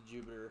Jupiter next to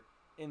Jupiter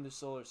in the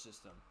solar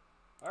system.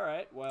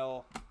 Alright,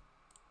 well,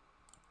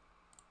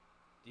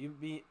 do you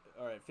mean,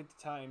 alright, 50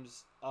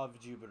 times of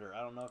Jupiter.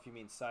 I don't know if you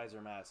mean size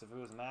or mass. If it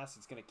was mass,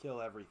 it's going to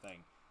kill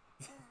everything.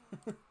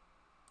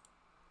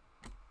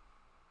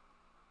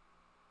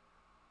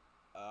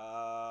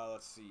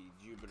 Let's see,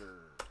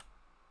 Jupiter.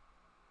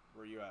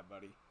 Where you at,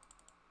 buddy?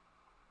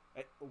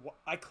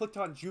 I clicked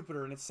on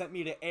Jupiter and it sent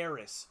me to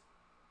Eris.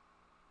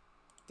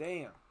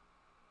 Damn.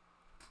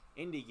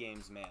 Indie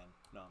games, man.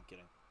 No, I'm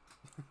kidding.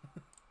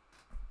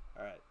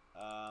 Alright.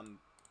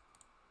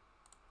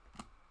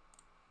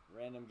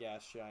 Random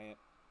gas giant.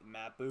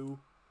 Mapu.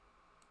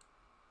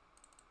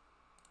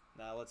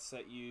 Now let's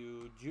set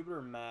you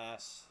Jupiter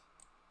mass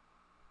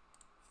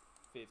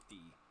 50.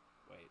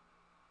 Wait.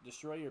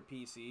 Destroy your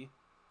PC.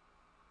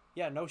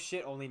 Yeah, no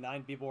shit, only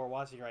 9 people are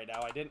watching right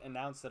now. I didn't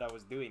announce that I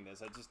was doing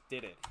this. I just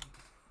did it.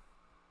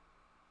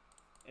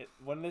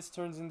 When this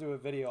turns into a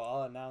video,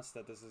 I'll announce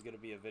that this is going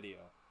to be a video.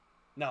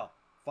 No,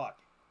 fuck.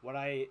 When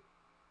I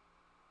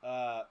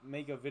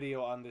make a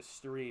video on this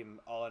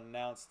stream, I'll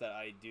announce that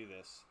I do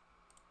this.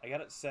 I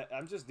got it set.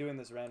 I'm just doing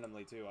this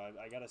randomly, too.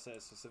 I got to set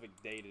a specific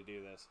day to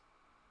do this.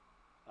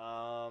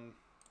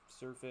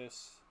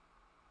 Surface.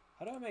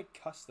 How do I make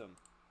custom?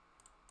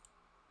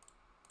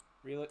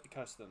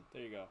 Custom.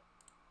 There you go.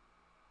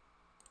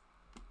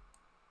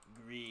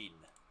 Green.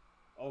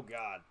 Oh,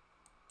 God.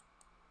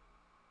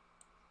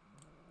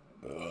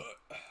 Anyways.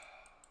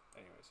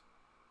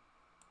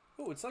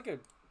 Oh, it's like a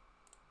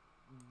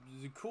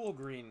cool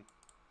green.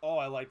 Oh,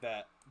 I like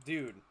that.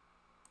 Dude.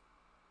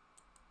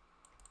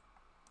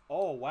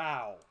 Oh,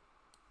 wow.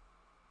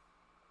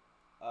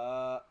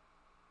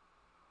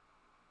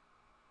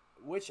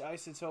 Which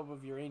isotope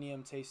of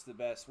uranium tastes the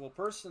best? Well,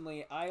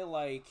 personally, I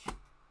like...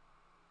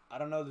 I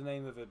don't know the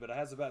name of it, but it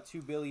has about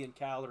 2 billion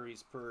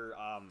calories per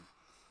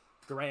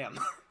gram.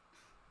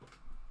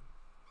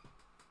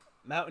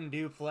 Mountain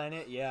Dew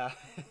Planet, yeah.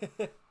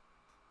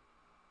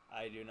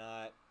 I do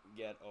not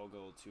get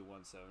Ogle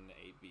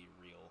 217 be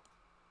real.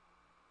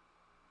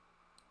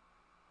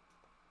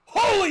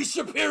 Holy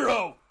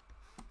Shapiro!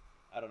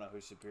 I don't know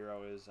who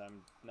Shapiro is.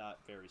 I'm not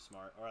very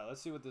smart. Alright,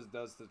 let's see what this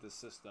does to the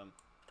system.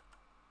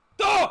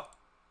 Oh!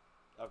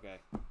 Okay.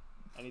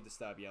 I need to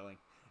stop yelling.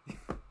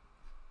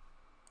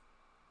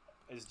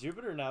 Is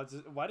Jupiter now...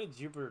 Why did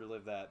Jupiter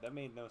live that? That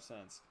made no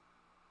sense.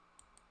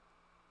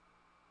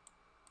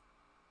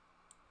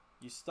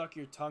 You stuck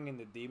your tongue in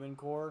the demon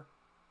core?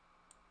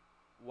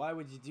 Why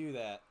would you do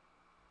that?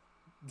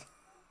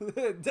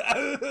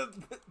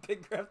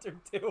 Big Crafter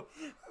 2.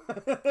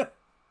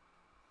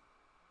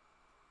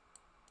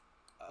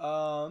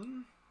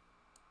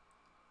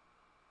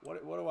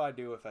 What do I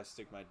do if I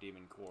stick my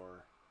demon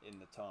core in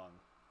the tongue?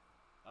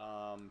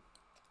 I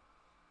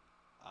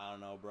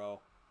don't know,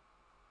 bro.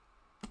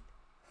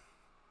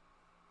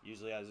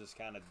 Usually I just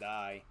kind of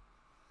die.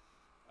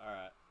 All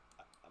right.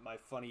 My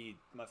funnies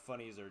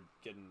are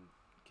getting...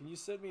 Can you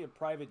send me a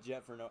private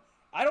jet for no...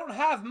 I don't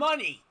have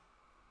money!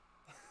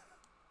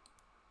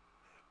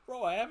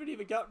 Bro, I haven't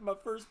even gotten my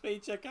first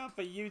paycheck off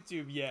of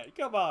YouTube yet.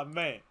 Come on,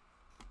 man.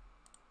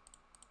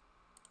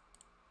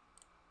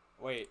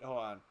 Wait, hold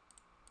on.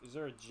 Is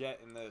there a jet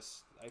in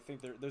this? I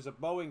think there's a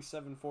Boeing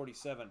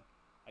 747.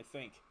 I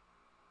think.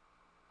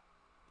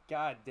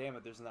 God damn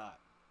it, there's not.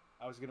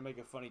 I was going to make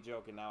a funny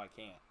joke and now I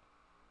can't.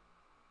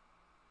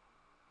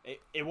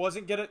 It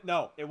wasn't gonna...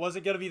 No, it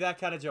wasn't gonna be that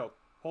kind of joke.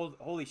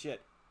 Holy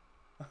shit.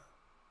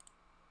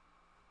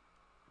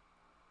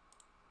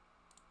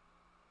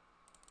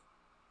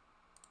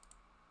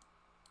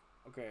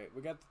 Okay,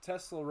 we got the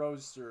Tesla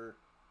Roadster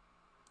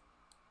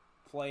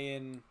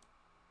playing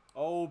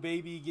 "Oh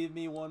Baby Give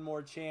Me One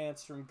More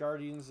Chance" from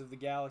Guardians of the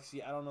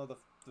Galaxy. I don't know the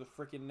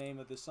freaking name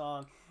of the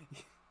song.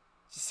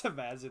 Just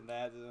imagine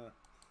that. Yeah,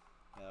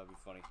 that would be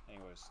funny.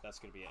 Anyways, that's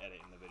going to be an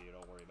edit in the video.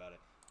 Don't worry about it.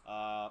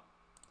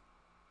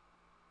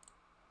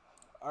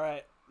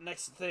 Alright,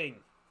 next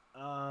thing.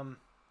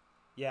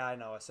 Yeah, I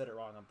know. I said it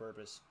wrong on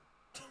purpose.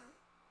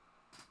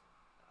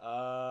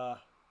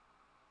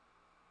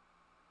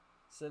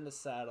 Send a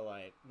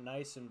satellite.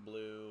 Nice and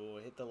blue.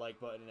 Hit the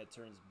like button and it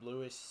turns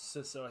bluish.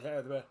 So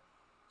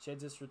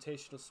change its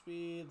rotational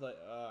speed. Like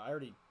I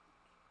already...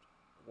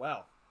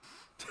 Wow.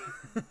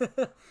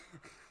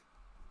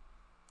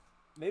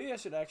 Maybe I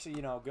should actually,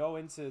 you know, go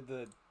into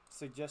the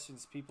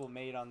suggestions people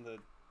made on the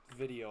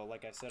video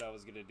like I said I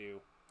was going to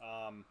do.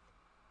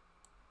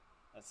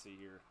 Let's see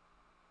here.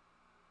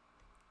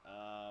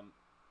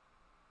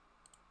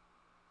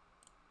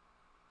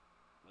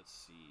 Let's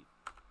see.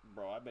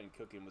 Bro, I've been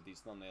cooking with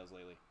these thumbnails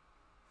lately.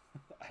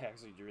 I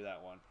actually drew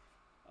that one.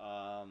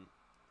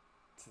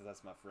 So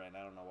that's my friend.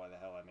 I don't know why the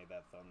hell I made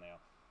that thumbnail.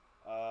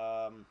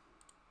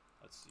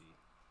 Let's see.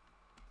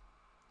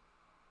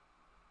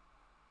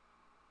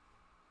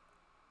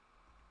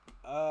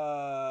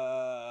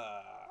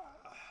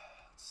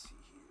 Let's see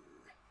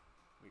here.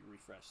 Let me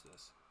refresh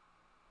this.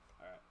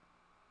 Alright.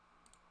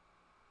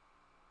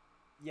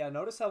 Yeah,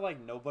 notice how,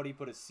 like, nobody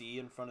put a C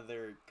in front of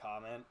their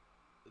comment?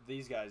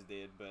 These guys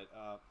did, but,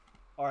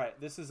 alright,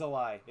 this is a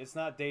lie. It's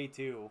not day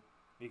 2,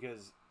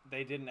 because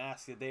they didn't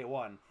ask it day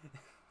 1.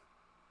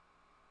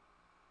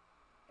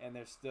 And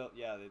they're still,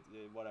 yeah,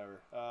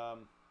 whatever.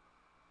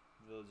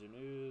 Villager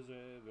News,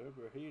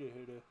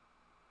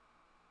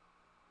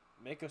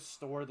 make a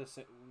store the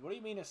same. What do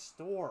you mean a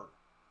store?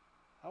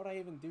 How would I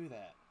even do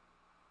that?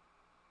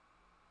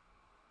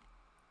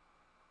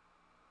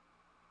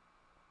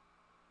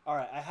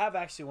 Alright, I have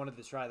actually wanted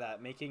to try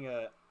that. Making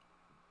a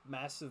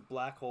massive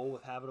black hole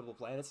with habitable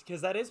planets.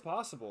 Because that is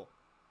possible.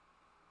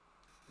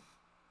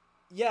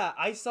 Yeah,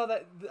 I saw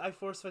that. I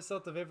forced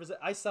myself to vaporize.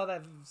 I saw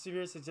that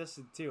severe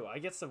suggestion too. I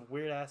get some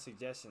weird ass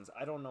suggestions.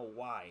 I don't know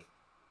why.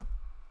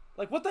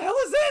 Like, what the hell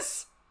is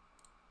this?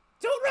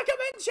 Don't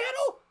recommend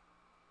channel?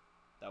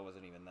 That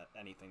wasn't even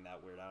anything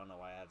that weird. I don't know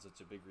why I had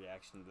such a big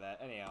reaction to that.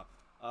 Anyhow,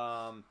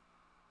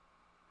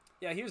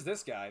 yeah, here's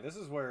this guy. This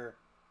is where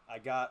I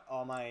got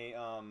all my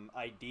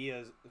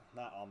ideas.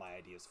 Not all my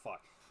ideas.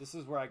 Fuck. This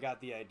is where I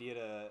got the idea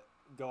to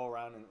go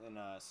around in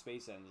a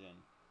space engine.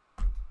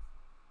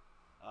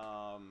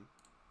 Cause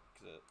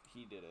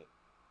he did it.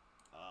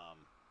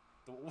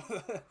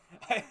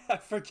 I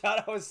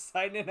forgot I was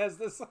signed in as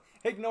this.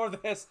 Ignore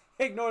this.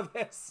 Ignore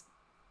this.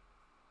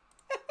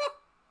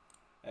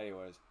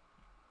 Anyways.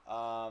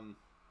 Let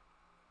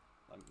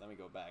me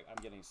go back. I'm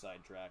getting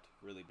sidetracked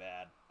really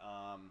bad.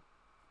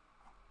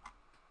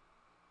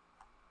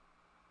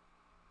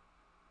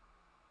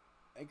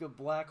 Make a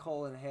black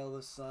hole inhale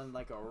the sun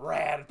like a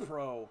rad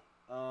pro.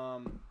 Nah.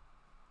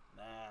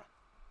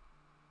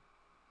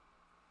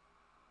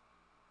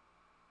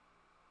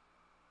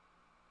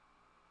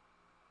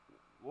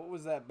 What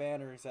was that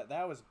banner? Is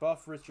that was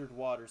Buff Richard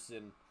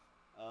Watterson.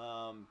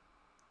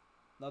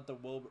 Not the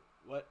Wilbur.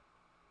 What?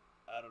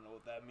 I don't know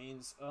what that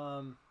means.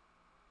 Well,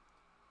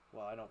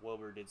 I know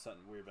Wilbur did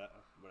something weird, but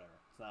whatever.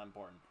 It's not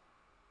important.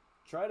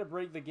 Try to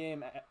break the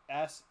game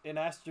in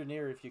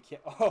Astroneer if you can.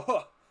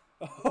 Oh,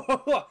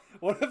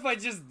 what if I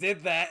just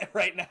did that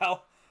right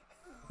now?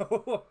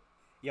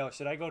 Yo,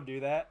 should I go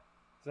do that?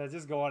 Should I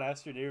just go on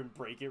Astroneer and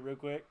break it real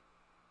quick?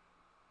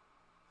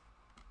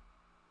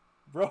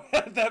 Bro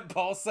had that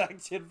ball sack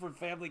chin from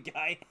Family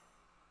Guy.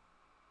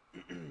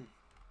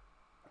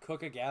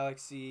 Cook a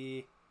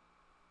Galaxy.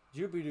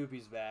 Joopy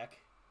Doopy's back.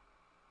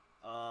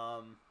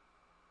 Alright,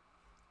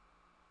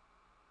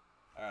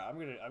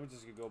 I'm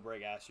just gonna go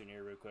break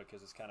Astroneer real quick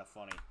because it's kind of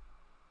funny.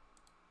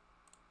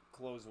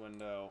 Close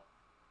window.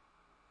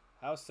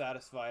 How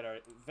satisfied are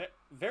you?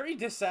 Very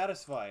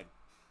dissatisfied.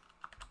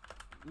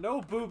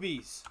 No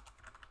boobies.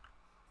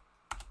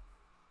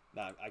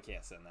 Nah, I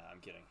can't send that.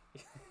 I'm kidding.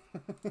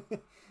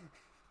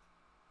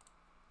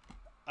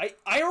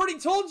 I already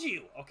told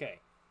you. Okay.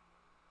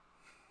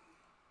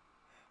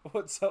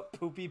 What's up,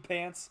 poopy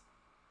pants?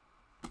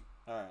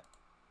 All right.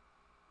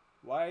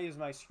 Why is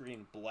my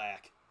screen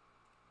black?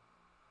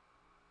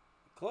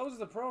 Close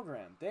the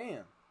program.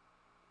 Damn.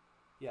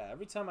 Yeah.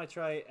 Every time I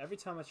try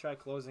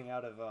closing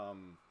out of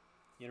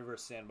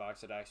Universe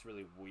Sandbox, it acts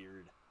really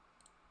weird.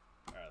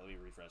 All right. Let me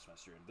refresh my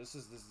stream. This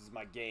is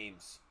my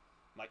games.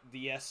 My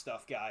DS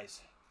stuff,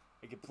 guys.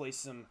 I could play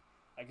some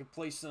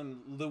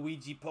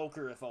Luigi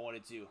Poker if I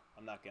wanted to.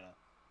 I'm not gonna.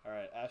 All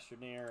right,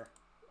 Astroneer.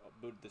 I'll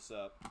boot this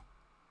up.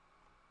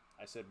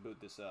 I said boot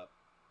this up.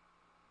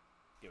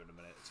 Give it a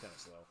minute. It's kind of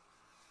slow.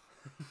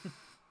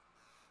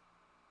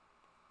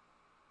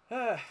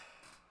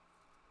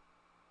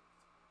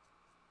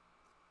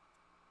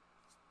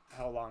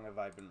 How long have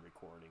I been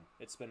recording?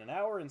 It's been 1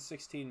 hour and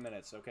 16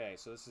 minutes. Okay,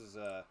 so this is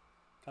kind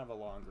of a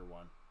longer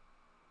one.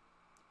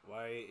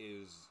 Why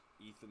is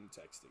Ethan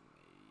texting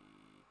me?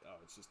 Oh,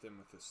 it's just him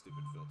with this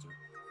stupid filter.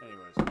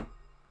 Anyways,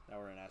 now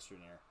we're in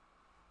Astroneer.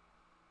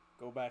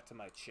 Go back to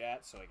my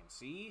chat so I can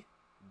see.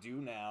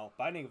 Do now.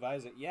 Binding of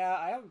Isaac. Yeah,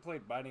 I haven't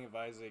played Binding of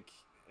Isaac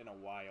in a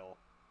while.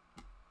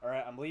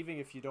 Alright, I'm leaving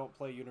if you don't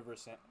play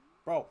Universe...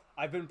 Bro,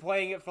 I've been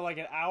playing it for like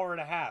 1.5 hours.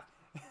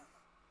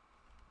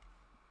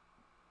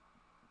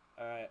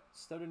 Alright,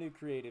 start a new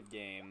creative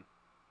game.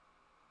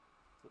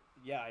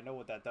 Yeah, I know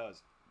what that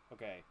does.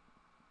 Okay.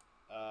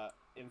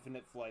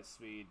 Infinite flight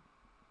speed.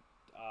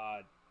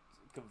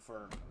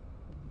 Confirm.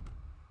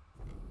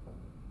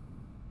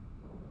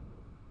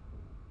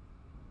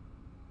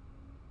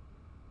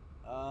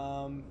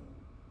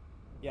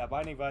 Yeah,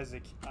 Binding of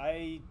Isaac.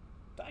 I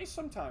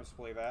sometimes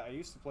play that. I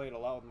used to play it a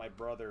lot with my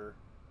brother.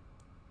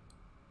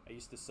 I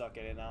used to suck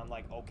at it, and now I'm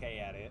like okay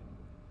at it.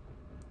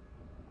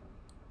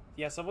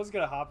 Yeah, someone's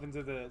gonna hop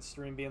into the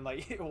stream being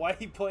like, why are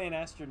you playing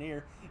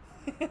Astroneer?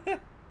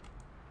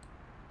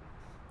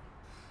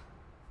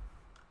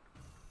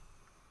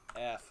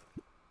 F.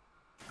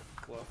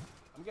 Well,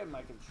 I'm getting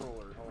my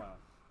controller. Hold on.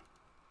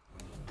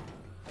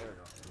 There we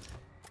go.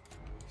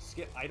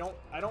 Skip. I don't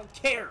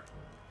care.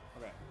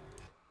 Okay.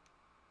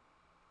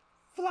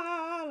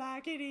 Fly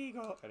like an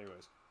eagle.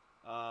 Anyways,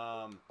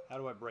 how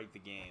do I break the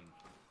game?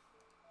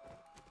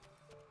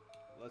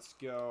 Let's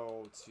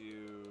go to,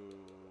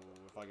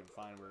 if I can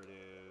find where it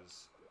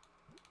is.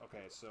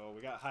 Okay, so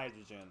we got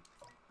hydrogen.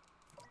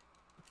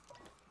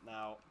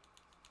 Now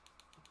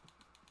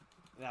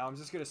I'm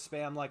just gonna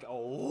spam like a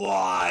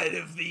lot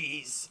of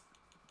these.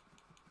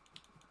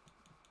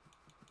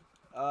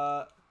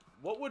 What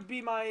would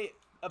be my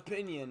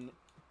opinion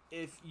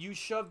if you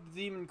shoved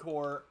the Demon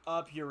Core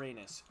up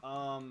Uranus?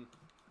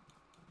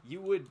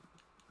 You would...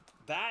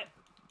 That...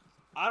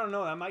 I don't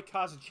know, that might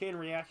cause a chain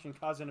reaction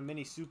causing a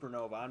mini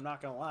supernova, I'm not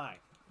gonna lie.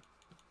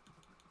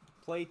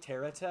 Play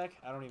Terratech?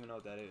 I don't even know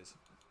what that is.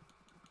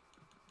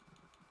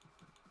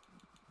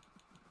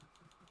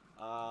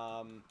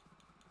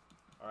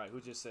 Alright, who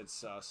just said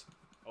sus?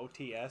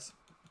 OTS?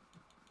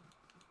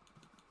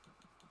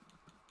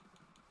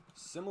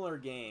 Similar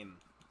game.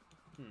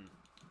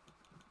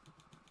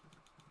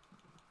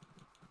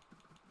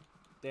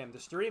 Damn, the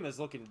stream is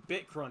looking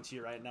bit crunchy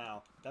right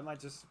now. That might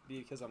just be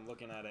because I'm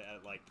looking at it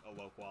at, like, a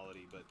low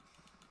quality, but...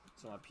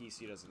 So my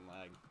PC doesn't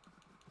lag.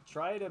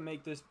 Try to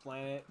make this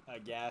planet a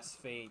gas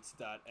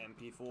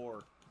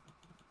faint.mp4.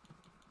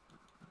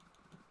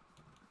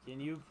 Can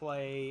you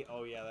play...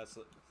 Oh, yeah, that's...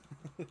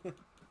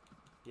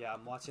 Yeah,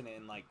 I'm watching it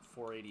in, like,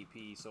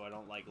 480p, so I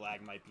don't, like,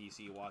 lag my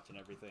PC watching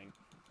everything.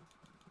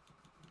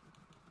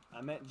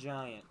 I meant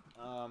giant.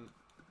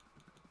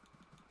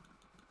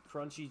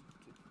 Crunchy...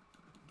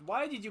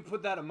 Why did you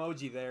put that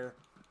emoji there?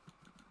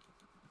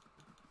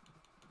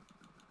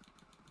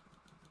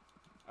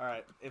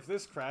 Alright, if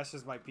this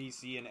crashes my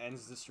PC and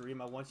ends the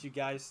stream, I want you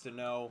guys to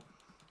know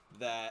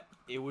that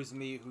it was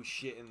me who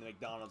shit in the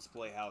McDonald's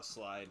Playhouse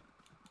slide.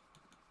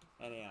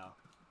 Anyhow.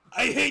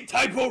 I hate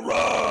Typo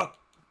Raw!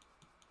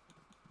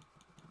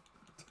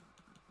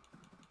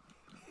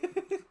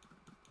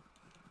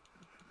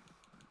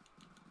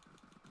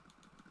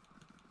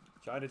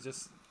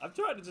 I'm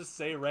trying to just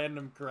say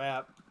random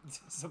crap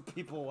so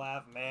people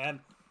laugh, man.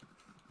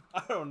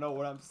 I don't know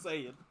what I'm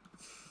saying.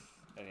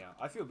 Anyhow,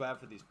 I feel bad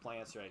for these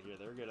plants right here.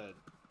 They're gonna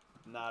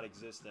not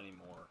exist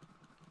anymore.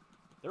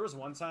 There was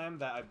one time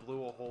that I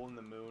blew a hole in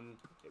the moon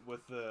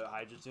with the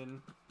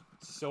hydrogen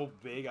so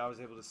big I was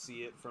able to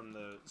see it from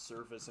the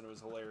surface, and it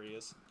was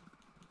hilarious.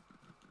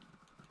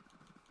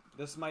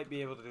 This might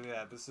be able to do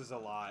that. This is a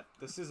lot.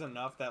 This is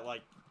enough that,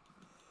 like...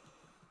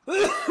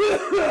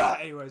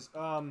 Anyways,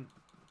 on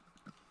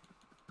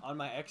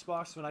my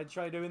Xbox, when I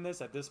try doing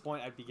this, at this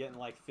point, I'd be getting,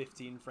 like,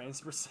 15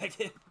 frames per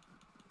second.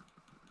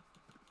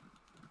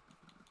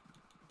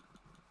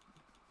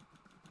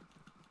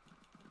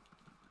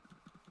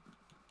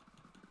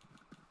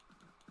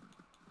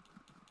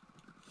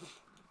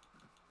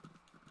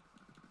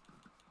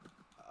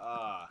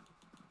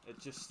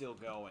 It's just still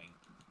going.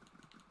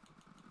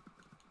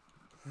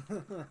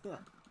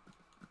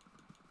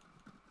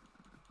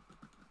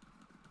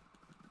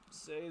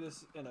 Say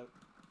this in a...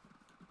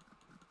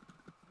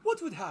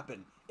 What would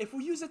happen if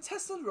we use a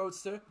Tesla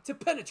Roadster to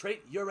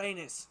penetrate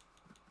Uranus?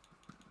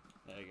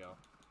 There you go.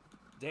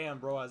 Damn,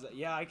 bro.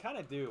 Yeah, I kind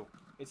of do.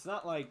 It's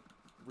not, like,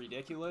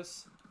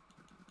 ridiculous.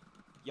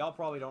 Y'all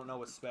probably don't know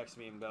what specs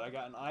mean, but I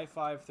got an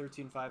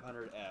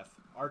i5-13500F,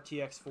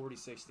 RTX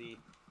 4060,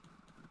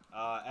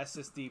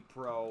 SSD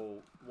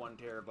Pro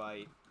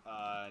 1TB,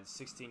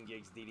 16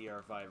 gigs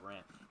DDR5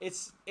 RAM.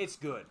 It's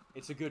good.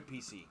 It's a good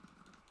PC.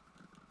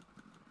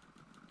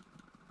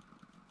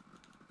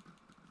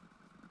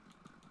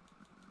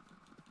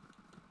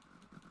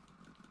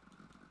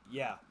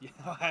 Yeah,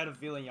 I had a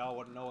feeling y'all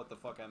wouldn't know what the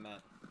fuck I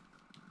meant.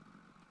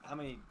 How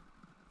many...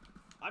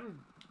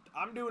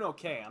 I'm doing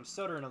okay. I'm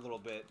stuttering a little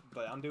bit,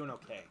 but I'm doing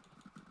okay.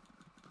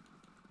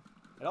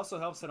 It also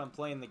helps that I'm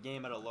playing the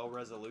game at a low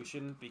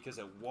resolution because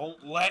it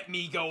won't let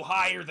me go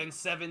higher than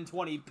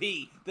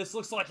 720p. This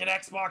looks like an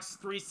Xbox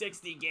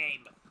 360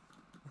 game.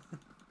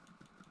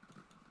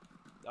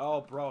 Oh,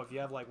 bro, if you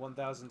have like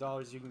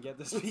 $1,000, you can get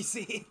this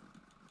PC.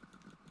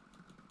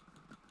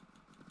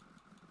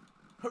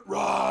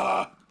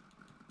 Hurrah!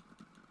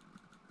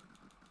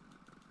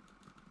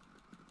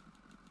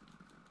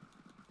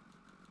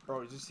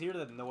 Bro, just hear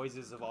the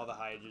noises of all the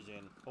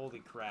hydrogen. Holy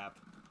crap.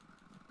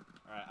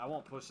 Alright, I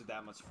won't push it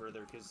that much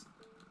further, because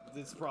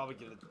it's probably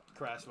going to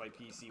crash my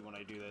PC when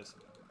I do this.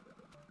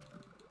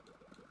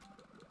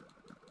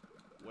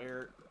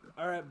 Where?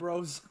 Alright,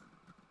 bros.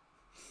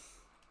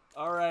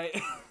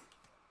 Alright.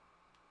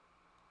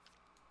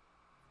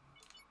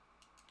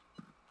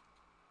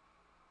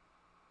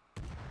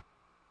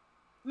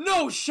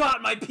 No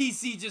shot! My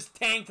PC just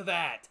tanked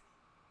that!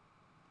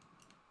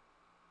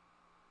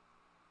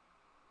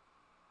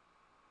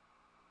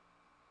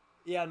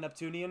 Yeah,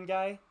 Neptunian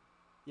guy?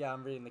 Yeah,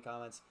 I'm reading the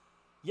comments.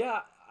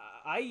 Yeah,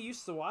 I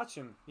used to watch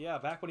him. Yeah,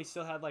 back when he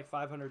still had like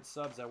 500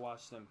 subs, I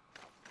watched him.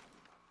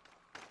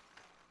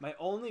 My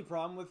only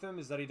problem with him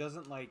is that he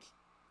doesn't like...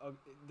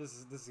 this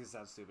is gonna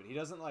sound stupid. He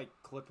doesn't like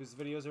clip his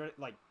videos or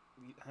like...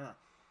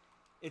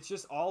 It's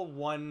just all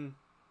one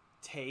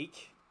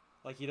take.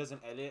 Like, he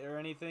doesn't edit or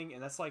anything,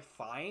 and that's like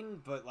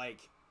fine, but like,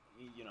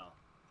 you know,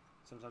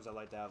 sometimes I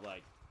like to have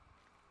like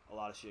a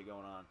lot of shit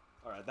going on.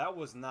 Alright, that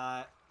was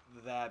not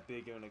that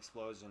big of an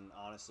explosion,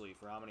 honestly,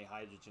 for how many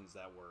hydrogens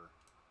that were.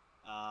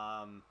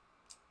 Alright,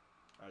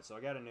 so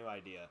I got a new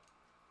idea.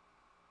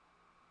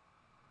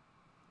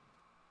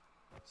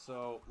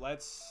 So,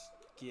 let's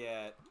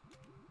get...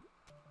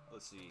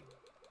 Let's see.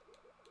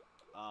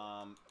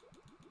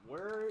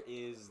 Where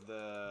is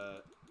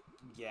the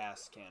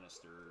gas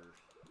canister?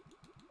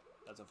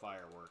 That's a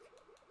firework.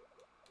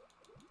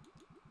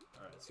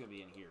 Alright, it's gonna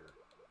be in here.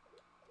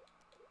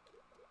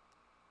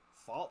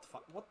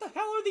 What the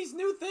hell are these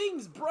new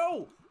things,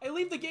 bro? I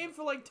leave the game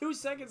for like 2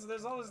 seconds and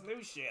there's all this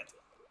new shit.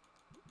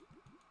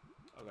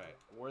 Okay,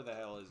 where the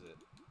hell is it?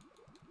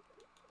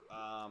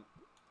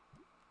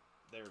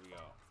 There we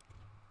go.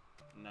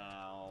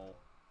 Now,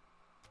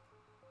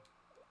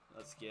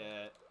 let's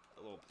get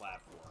a little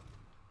platform.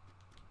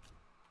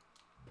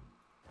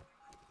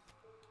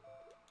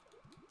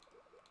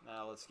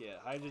 Now let's get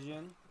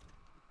hydrogen.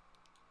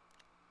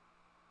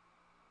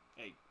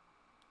 Hey,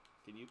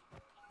 can you...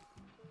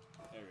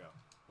 There we go.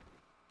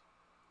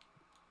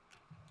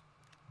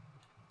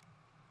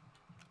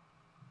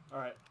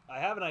 Alright, I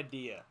have an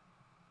idea.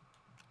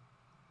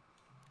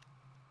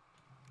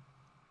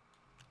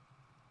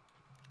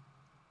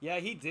 Yeah,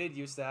 he did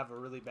used to have a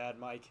really bad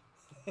mic.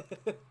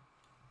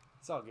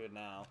 It's all good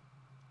now.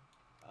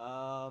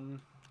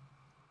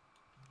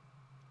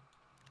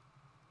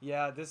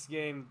 Yeah, this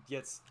game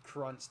gets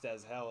crunched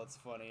as hell. It's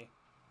funny.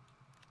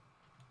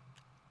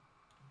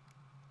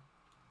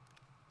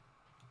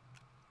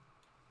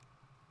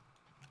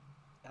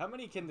 How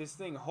many can this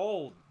thing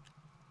hold?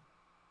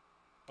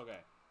 Okay.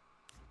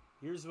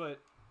 Here's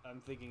what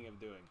I'm thinking of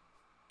doing.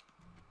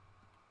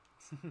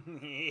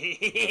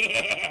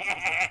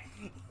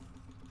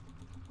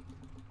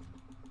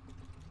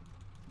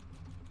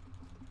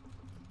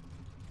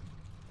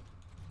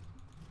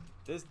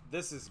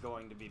 This is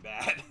going to be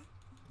bad.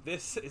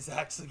 This is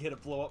actually gonna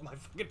blow up my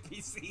fucking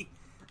PC.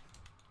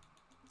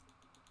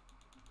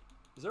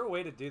 Is there a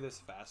way to do this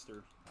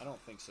faster? I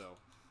don't think so.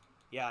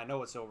 Yeah, I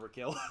know it's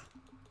overkill.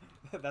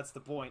 That's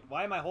the point.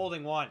 Why am I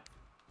holding one?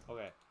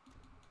 Okay.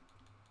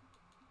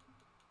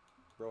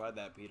 Bro had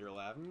that Peter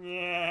laugh.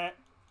 Yeah.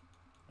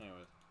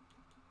 Anyways.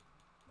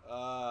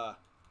 All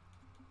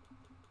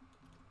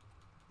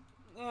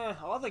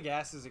the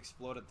gases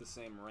explode at the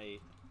same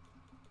rate.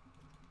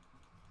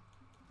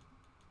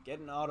 Get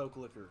an auto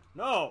clicker.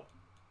 No!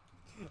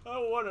 I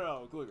don't want an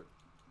auto clicker.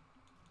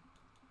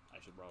 I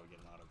should probably get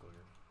an auto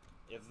clicker.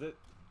 If the...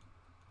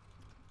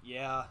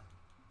 Yeah.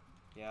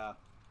 Yeah.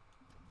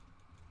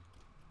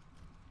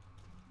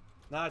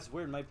 Nah, it's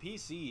weird. My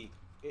PC,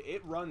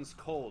 it runs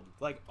cold.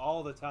 Like,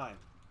 all the time.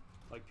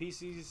 Like,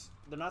 PCs,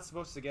 they're not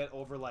supposed to get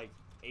over, like,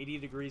 80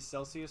 degrees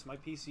Celsius. My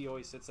PC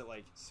always sits at,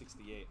 like,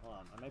 68. Hold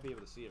on. I might be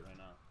able to see it right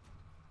now.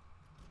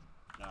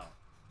 No.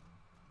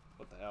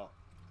 What the hell?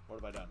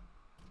 What have I done?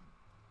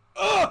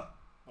 Ugh!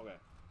 Okay.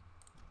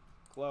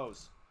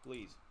 Close.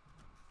 Please.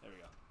 There we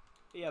go.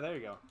 Yeah, there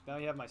you go. Now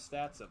you have my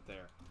stats up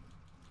there.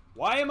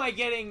 Why am I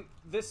getting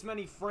this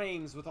many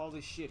frames with all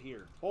this shit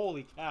here?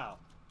 Holy cow.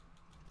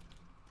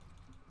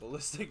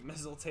 Ballistic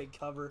missile take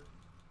cover.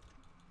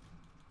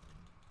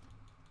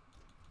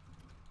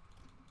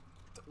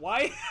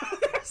 Why?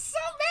 There's so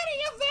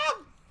many of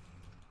them!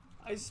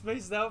 I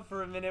spaced out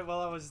for a minute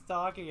while I was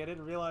talking. I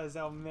didn't realize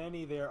how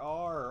many there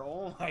are.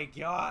 Oh my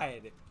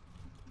god.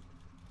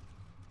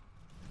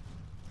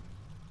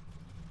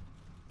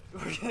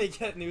 We're gonna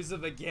get news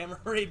of a gamma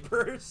ray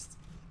burst?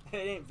 It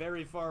ain't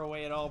very far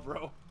away at all,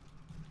 bro.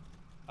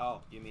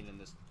 Oh, you mean in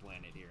this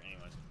planet here.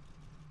 Anyways.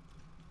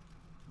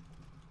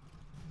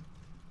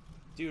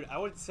 Dude, I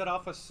would set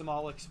off a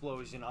small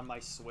explosion on my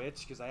Switch,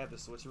 because I had the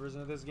Switch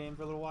version of this game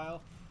for a little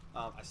while.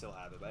 I still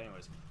have it, but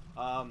anyways.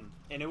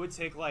 And it would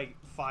take like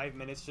 5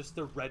 minutes just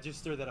to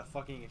register that a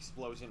fucking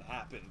explosion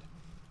happened.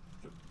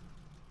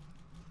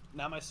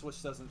 Now my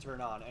Switch doesn't turn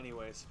on,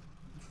 anyways.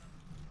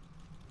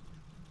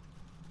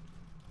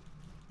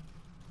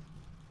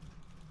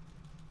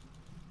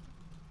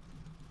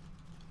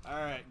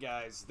 Alright,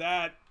 guys.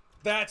 That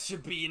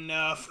should be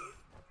enough.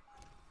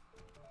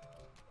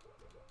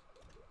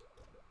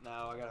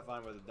 Now I gotta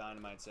find where the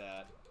dynamite's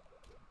at.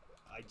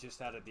 I just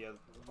had it the other...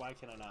 Why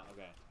can I not?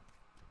 Okay.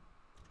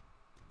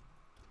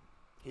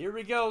 Here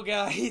we go,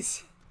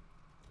 guys.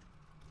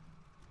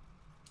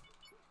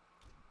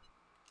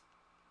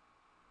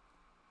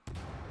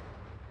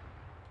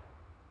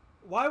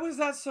 Why was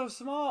that so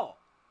small?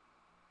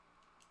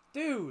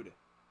 Dude.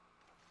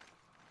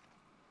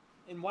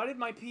 And why did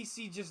my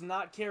PC just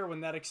not care when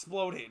that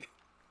exploded?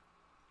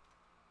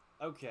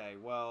 Okay,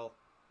 well...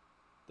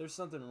 There's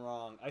something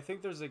wrong. I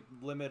think there's a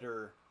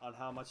limiter on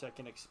how much I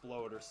can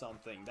explode or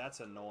something.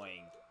 That's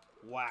annoying.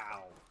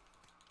 Wow.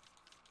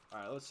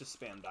 Alright, let's just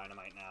spam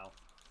dynamite now.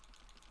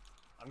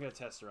 I'm gonna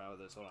test around with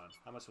this. Hold on.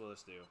 How much will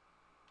this do?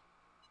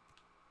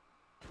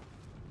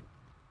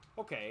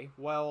 Okay,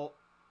 well...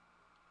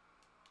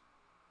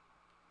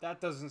 That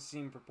doesn't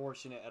seem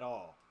proportionate at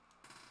all.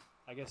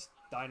 I guess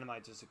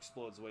dynamite just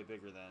explodes way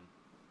bigger then.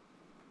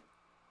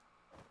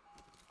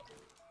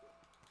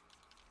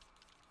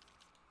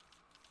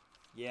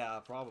 Yeah,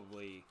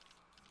 probably.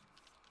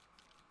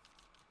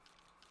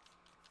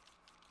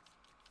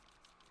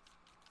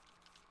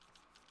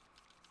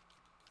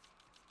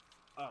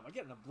 Oh, am I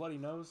getting a bloody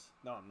nose?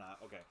 No, I'm not.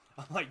 Okay.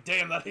 I'm like,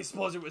 damn, that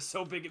explosion was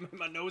so big it made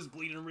my nose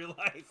bleed in real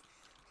life.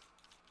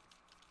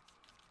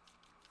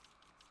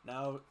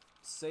 Now,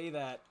 say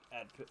that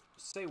at...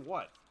 Say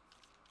what?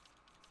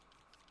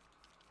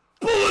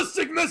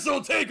 Ballistic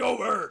missile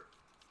takeover!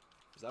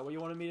 Is that what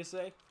you wanted me to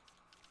say?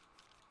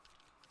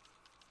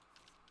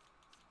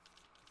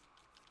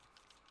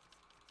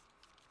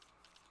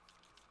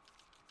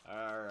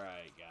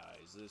 Alright,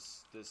 guys.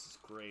 This is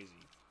crazy.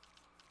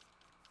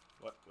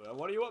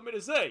 What do you want me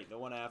to say? No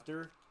one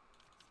after?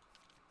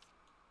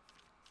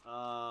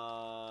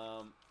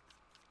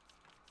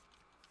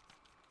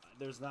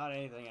 There's not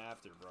anything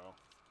after, bro.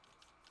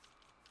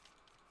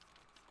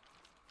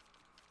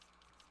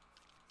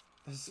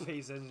 The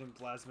space engine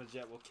plasma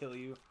jet will kill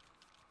you.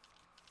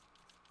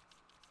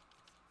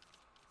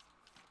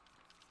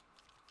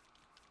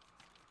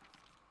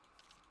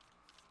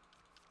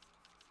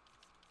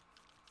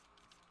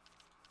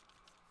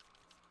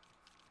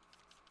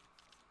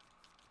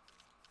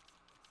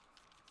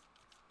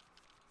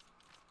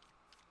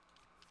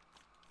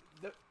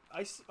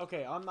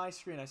 Okay, on my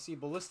screen I see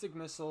ballistic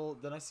missile,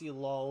 then I see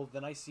lull,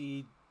 then I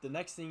see the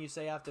next thing you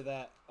say after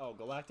that. Oh,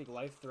 galactic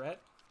life threat.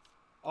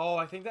 Oh,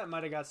 I think that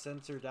might have got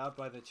censored out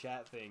by the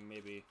chat thing,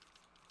 maybe,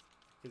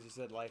 because you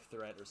said life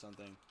threat or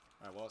something.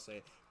 All right, well, I'll say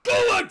it.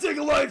 Galactic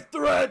life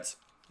threat.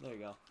 There you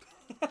go.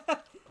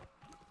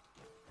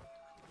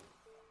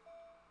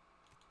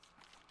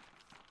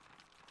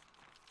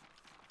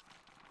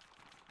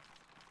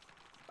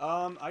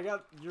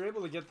 You're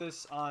able to get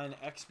this on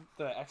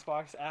the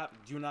Xbox app.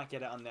 Do not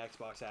get it on the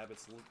Xbox app.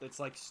 It's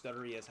like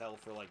stuttery as hell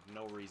for like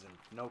no reason.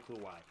 No clue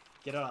why.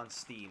 Get it on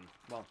Steam.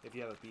 Well, if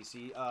you have a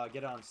PC,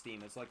 get it on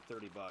Steam. It's like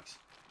 $30.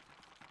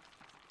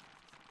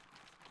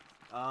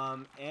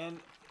 And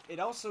it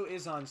also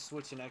is on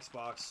Switch and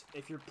Xbox.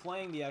 If you're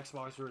playing the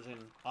Xbox version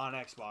on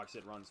Xbox,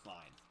 it runs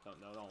fine.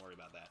 Don't worry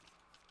about that.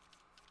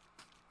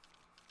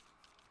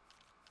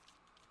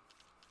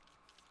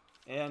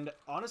 And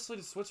honestly,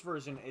 the Switch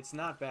version, it's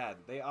not bad.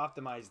 They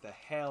optimized the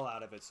hell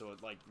out of it so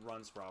it like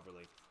runs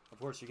properly. Of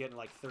course, you're getting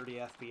like 30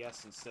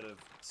 FPS instead of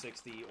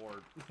 60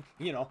 or,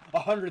 you know,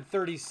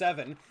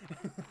 137.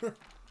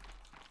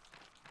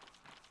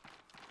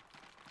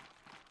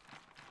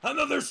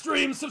 Another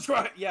stream,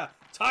 subscribe. Yeah,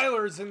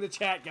 Tyler's in the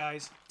chat,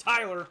 guys.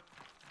 Tyler,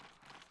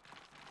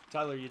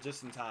 you're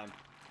just in time.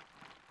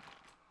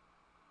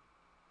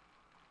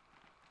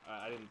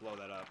 I didn't blow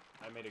that up.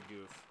 I made a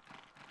goof.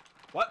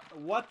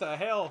 What the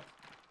hell?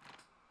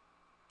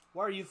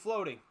 Why are you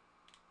floating?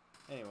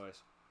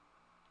 Anyways.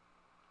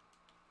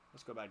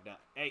 Let's go back down.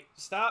 Hey,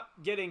 stop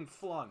getting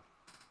flung.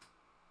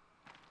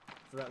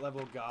 Threat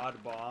level God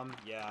bomb.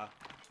 Yeah.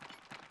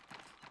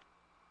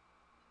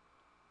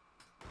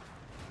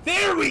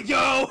 There we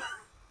go!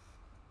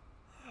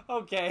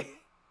 Okay.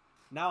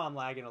 Now I'm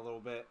lagging a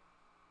little bit.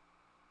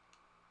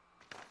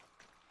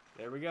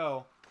 There we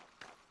go.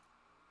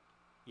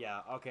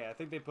 Yeah, okay, I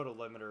think they put a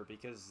limiter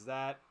because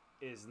that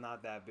is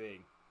not that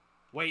big.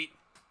 Wait,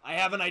 I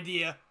have an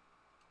idea.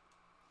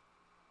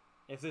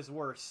 If this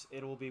works,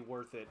 it will be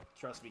worth it.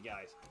 Trust me,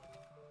 guys.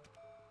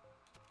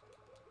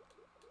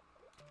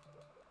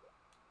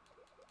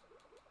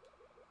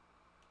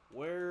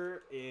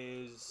 Where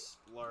is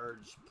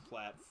large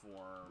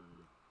platform?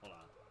 Hold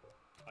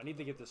on. I need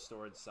to get the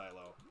storage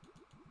silo.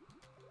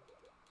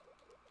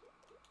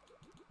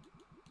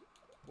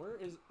 Where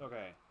is...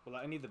 Okay. Well,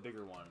 I need the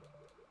bigger one.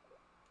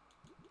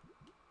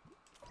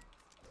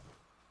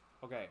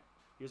 Okay.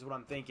 Here's what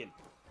I'm thinking.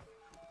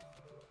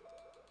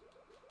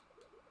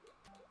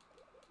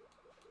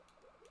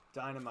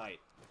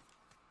 Dynamite.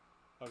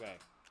 Okay.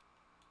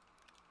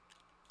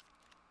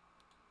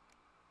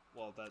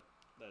 Well, that's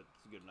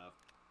good enough.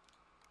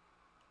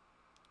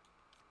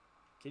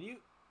 Can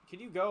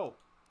you go?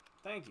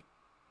 Thank you.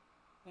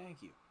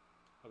 Thank you.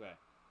 Okay.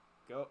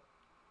 Go.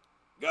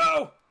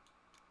 Go!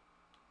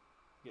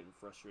 Getting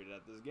frustrated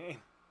at this game.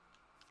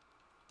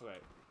 Okay.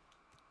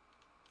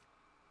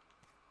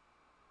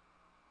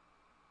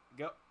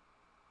 Go.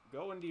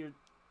 Go into your...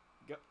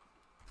 Go.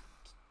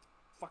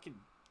 Fucking...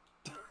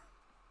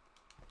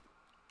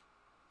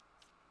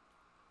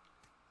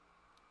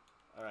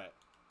 Alright.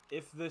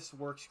 If this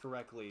works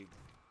correctly...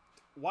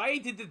 Why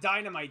did the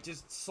dynamite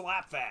just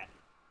slap that?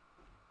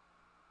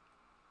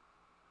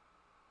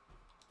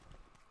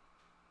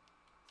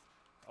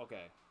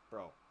 Okay,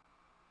 bro.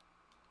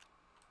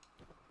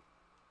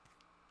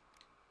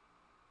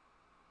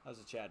 How's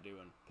the chat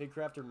doing?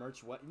 Pigcrafter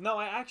merch what? No,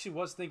 I actually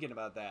was thinking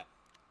about that.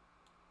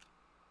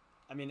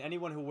 I mean,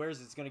 anyone who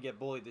wears it's gonna get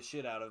bullied the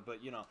shit out of,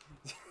 but you know.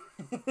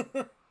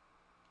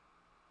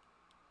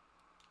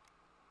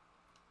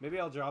 Maybe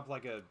I'll drop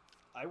like a...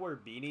 I wear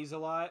beanies a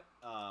lot.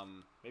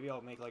 Maybe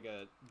I'll make like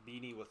a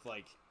beanie with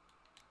like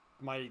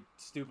my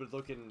stupid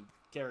looking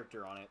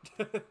character on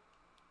it.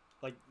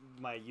 Like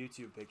my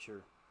YouTube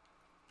picture.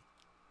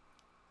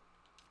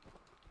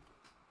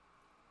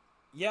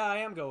 Yeah, I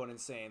am going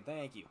insane.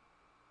 Thank you.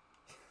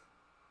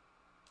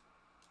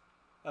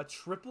 A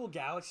triple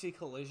galaxy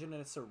collision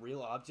and it's a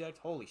real object?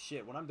 Holy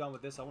shit. When I'm done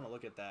with this, I want to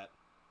look at that.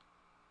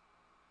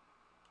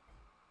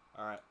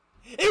 Alright.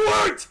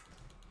 It worked!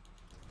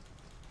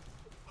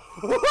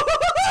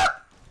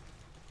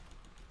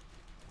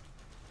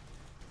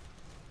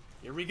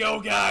 Here we go,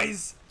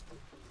 guys!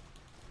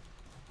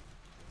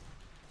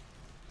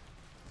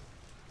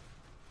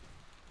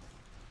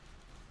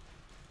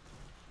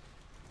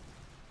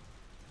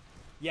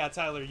 Yeah,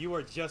 Tyler, you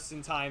are just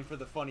in time for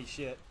the funny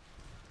shit.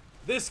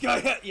 This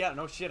guy yeah,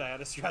 no shit, I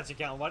had a scratch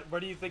account. Where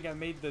do you think I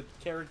made the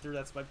character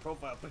that's my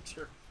profile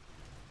picture?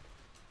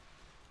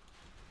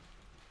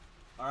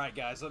 Alright,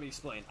 guys, let me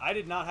explain. I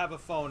did not have a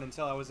phone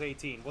until I was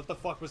 18. What the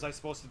fuck was I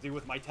supposed to do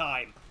with my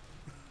time?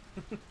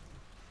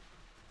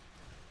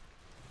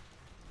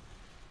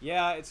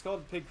 Yeah, it's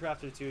called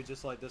Pigcrafter 2,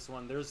 just like this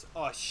one. There's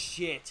a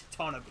shit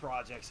ton of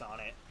projects on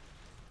it.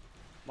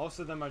 Most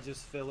of them are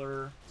just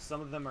filler.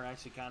 Some of them are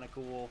actually kind of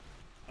cool.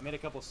 I made a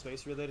couple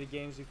space-related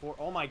games before.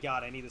 Oh my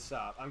god, I need to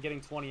stop. I'm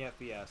getting 20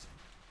 FPS.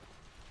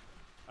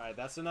 Alright,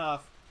 that's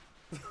enough.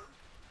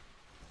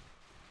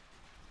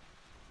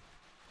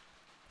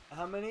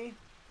 How many?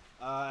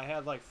 I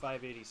had like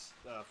 580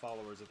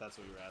 followers, if that's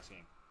what you were asking.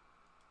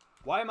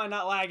 Why am I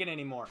not lagging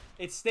anymore?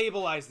 It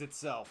stabilized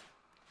itself.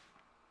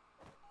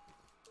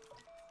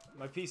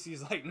 My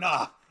PC's like,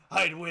 nah,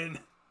 I'd win.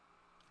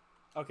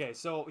 Okay,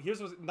 so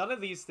here's what... None of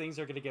these things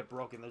are going to get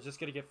broken. They're just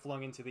going to get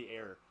flung into the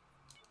air.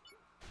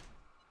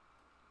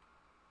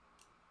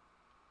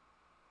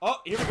 Oh,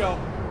 here we go.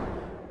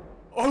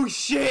 Oh,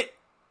 shit!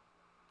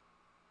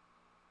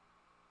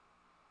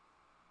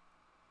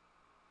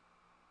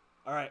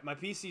 Alright, my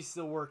PC's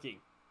still working.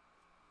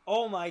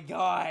 Oh my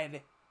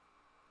god!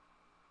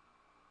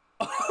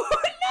 Oh,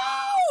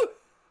 no!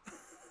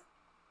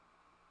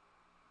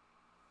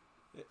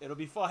 It'll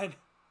be fine.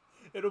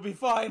 It'll be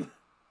fine.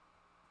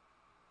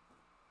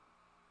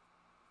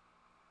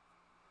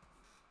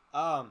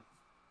 I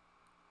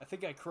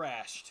think I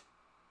crashed.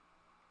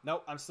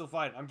 Nope, I'm still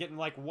fine. I'm getting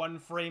like 1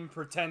 frame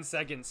per 10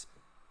 seconds.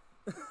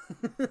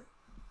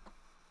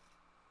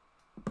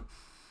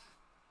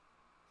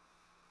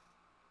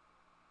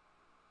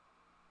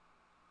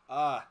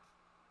 Alright.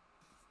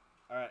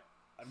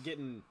 I'm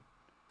getting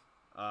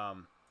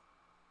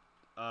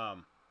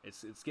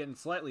it's getting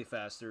slightly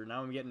faster.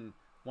 Now I'm getting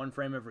 1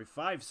 frame every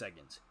 5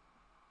 seconds.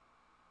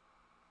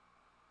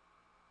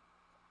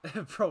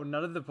 Bro,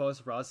 none of the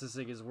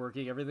post-processing is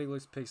working. Everything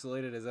looks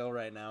pixelated as hell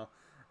right now.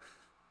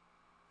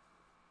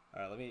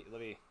 Alright,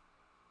 let me...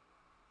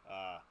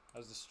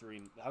 how's the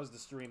stream? How's the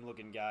stream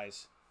looking,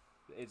 guys?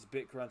 It's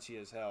bit crunchy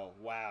as hell.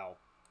 Wow.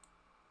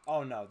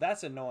 Oh, no.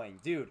 That's annoying.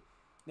 Dude,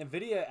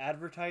 NVIDIA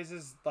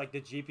advertises, like, the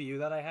GPU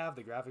that I have,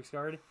 the graphics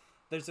card.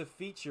 There's a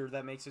feature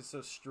that makes it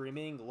so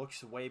streaming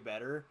looks way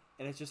better,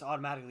 and it's just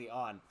automatically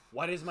on.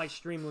 Why does my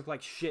stream look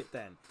like shit,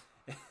 then?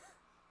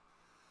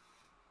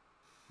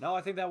 No,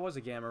 I think that was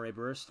a gamma ray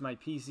burst. My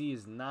PC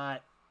is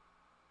not...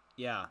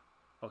 Yeah.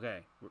 Okay.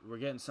 We're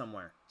getting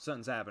somewhere.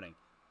 Something's happening.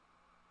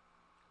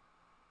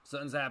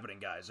 Something's happening,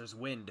 guys. There's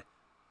wind.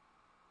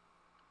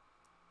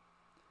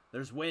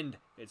 There's wind.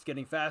 It's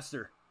getting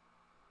faster.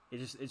 It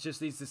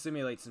just needs to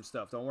simulate some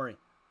stuff. Don't worry.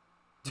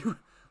 Dude,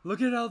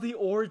 look at all the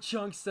ore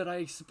chunks that I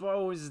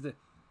exposed.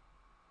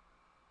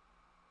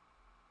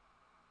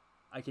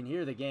 I can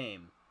hear the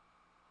game.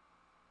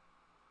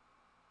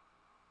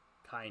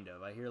 Kind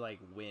of. I hear, like,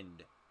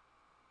 wind.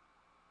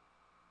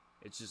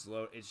 It's just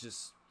low. It's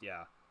just,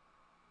 yeah.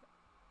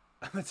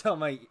 I'm gonna tell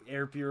my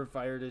air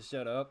purifier to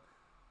shut up.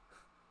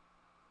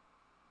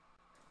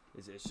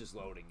 It's just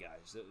loading,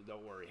 guys.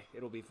 Don't worry.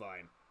 It'll be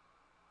fine.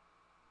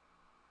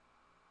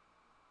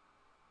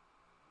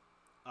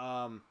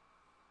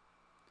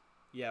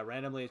 Yeah,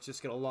 randomly it's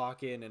just gonna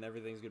lock in and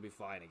everything's gonna be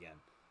fine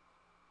again.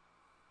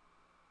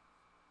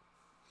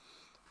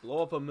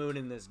 Blow up a moon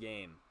in this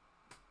game.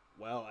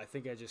 Well, I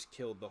think I just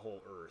killed the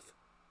whole Earth.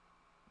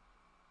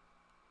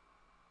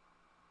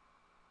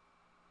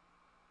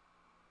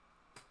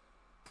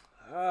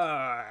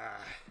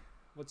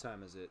 What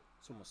time is it?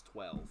 It's almost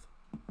 12.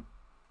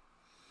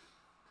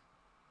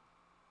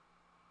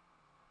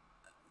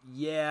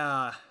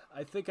 Yeah,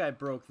 I think I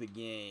broke the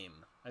game.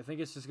 I think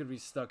it's just gonna be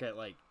stuck at,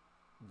 like,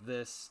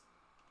 this.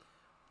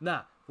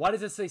 Nah, why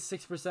does it say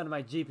 6% of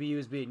my GPU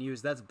is being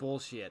used? That's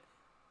bullshit.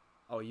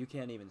 Oh, you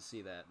can't even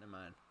see that. Never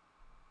mind.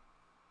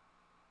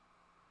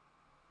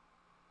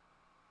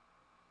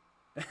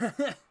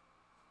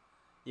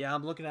 Yeah,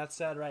 I'm looking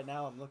outside right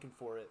now. I'm looking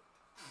for it.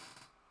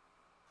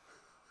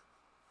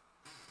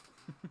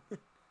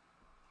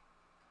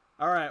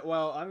 Alright,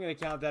 well, I'm going to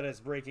count that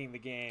as breaking the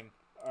game.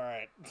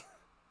 Alright.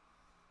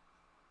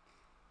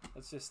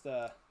 Let's just,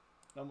 no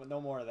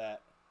more of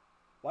that.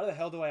 Why the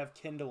hell do I have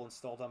Kindle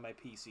installed on my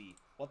PC?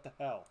 What the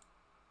hell?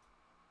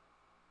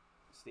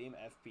 Steam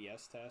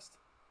FPS test?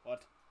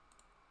 What?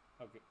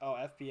 Okay. Oh,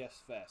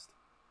 FPS Fest.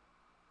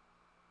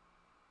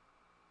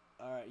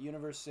 Alright,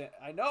 Universe...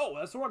 I know!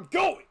 That's where I'm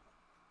going!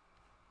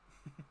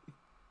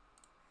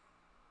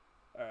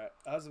 Alright,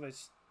 how's my...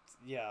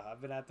 Yeah,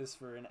 I've been at this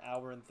for an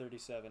hour and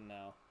 37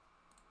 now.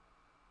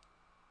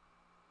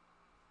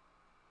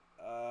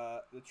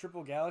 The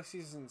Triple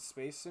Galaxies in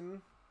Space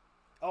Sim?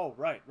 Oh,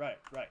 right. Alright,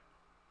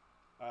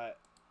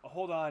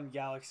 hold on,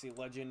 Galaxy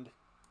Legend.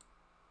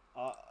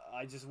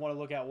 I just want to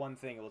look at one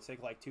thing. It will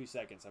take like 2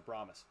 seconds, I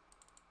promise.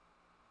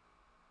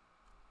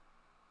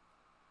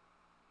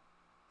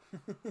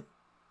 You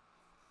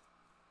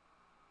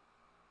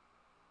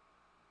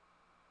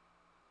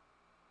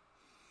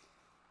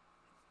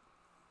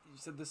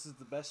said this is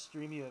the best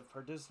stream you have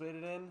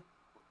participated in?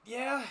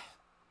 Yeah,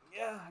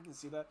 I can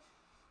see that.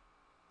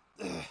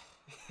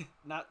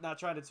 Not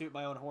trying to toot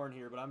my own horn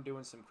here, but I'm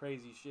doing some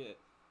crazy shit.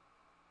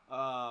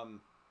 I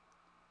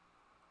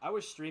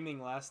was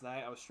streaming last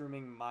night. I was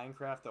streaming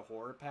Minecraft the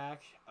Horror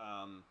Pack.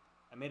 I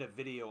made a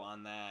video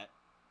on that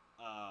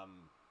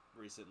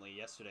recently.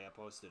 Yesterday I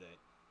posted it.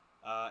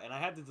 And I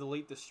had to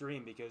delete the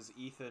stream because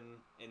Ethan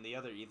and the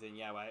other Ethan,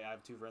 yeah, I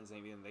have two friends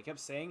named Ethan, they kept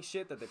saying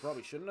shit that they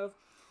probably shouldn't have.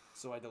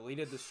 So I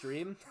deleted the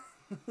stream.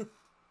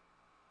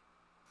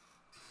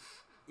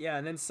 Yeah,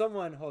 and then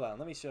someone... Hold on,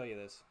 let me show you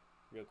this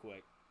real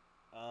quick.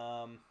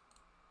 Let me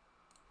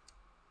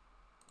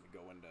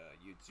go into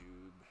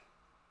YouTube.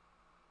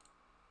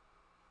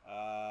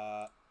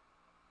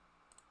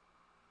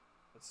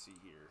 Let's see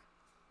here.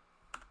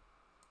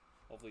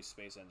 Hopefully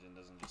Space Engine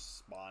doesn't just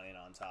spawn in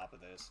on top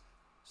of this.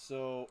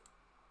 So,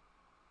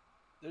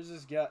 there's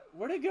this guy...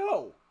 Where'd it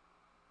go?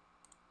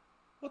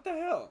 What the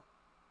hell?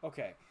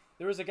 Okay.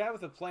 There was a guy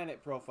with a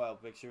planet profile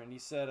picture, and he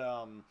said,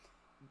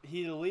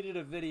 he deleted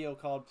a video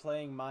called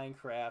Playing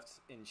Minecraft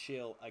in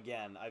Chill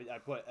Again. I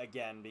put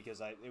again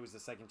because it was the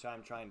second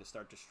time trying to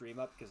start to stream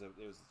up because it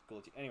was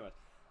glitchy. Anyways,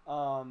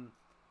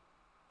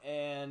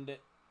 and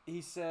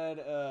he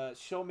said,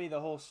 show me the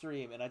whole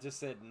stream, and I just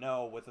said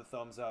no with a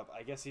thumbs up.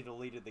 I guess he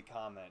deleted the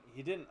comment.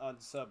 He didn't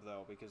unsub,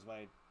 though, because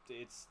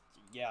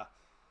yeah.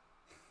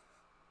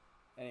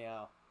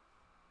 Anyhow.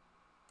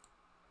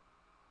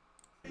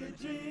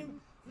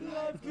 Dream.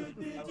 Life could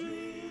be a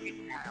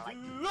dream.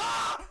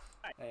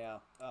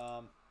 Anyhow,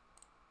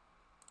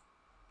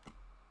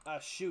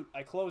 shoot,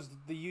 I closed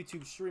the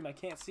YouTube stream. I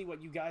can't see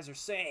what you guys are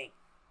saying.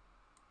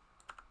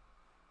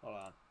 Hold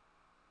on.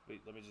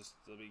 Wait, let me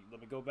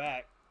go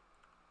back.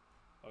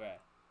 Okay.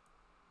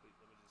 Wait,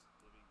 let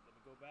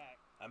me go back.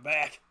 I'm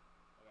back.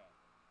 Okay.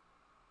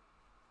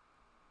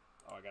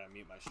 Oh, I gotta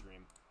mute my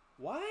stream.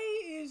 Why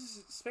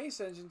is Space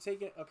Engine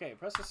taking... Okay,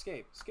 press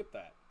escape. Skip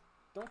that.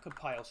 Don't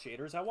compile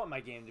shaders. I want my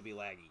game to be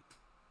laggy.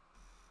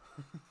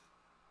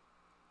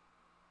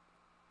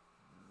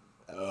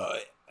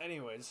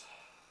 Anyways.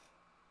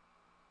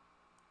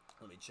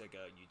 Let me check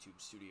out YouTube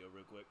Studio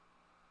real quick.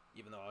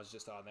 Even though I was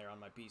just on there on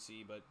my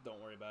PC, but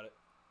don't worry about it.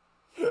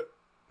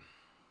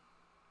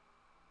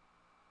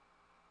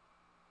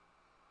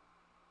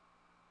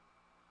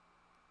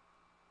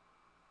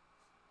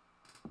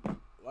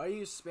 Why are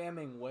you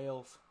spamming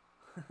whales?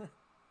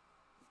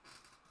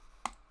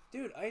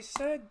 Dude, I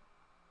said...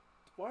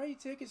 Why are you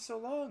taking so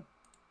long?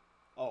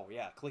 Oh,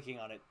 yeah, clicking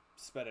on it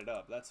sped it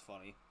up. That's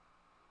funny.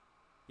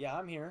 Yeah,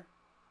 I'm here.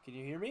 Can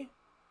you hear me?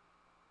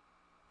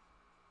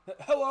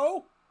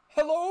 Hello?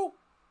 Hello?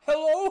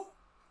 Hello?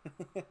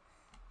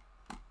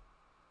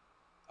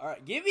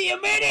 Alright, give me a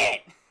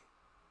minute!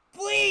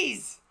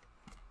 Please!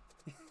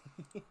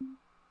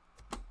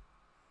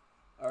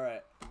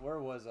 Alright, where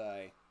was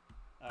I?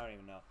 I don't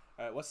even know.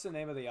 Alright, what's the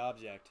name of the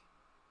object?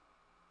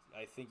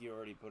 I think you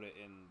already put it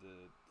in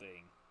the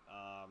thing.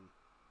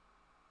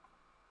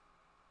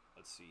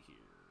 Let's see here.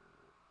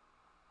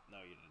 No,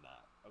 you did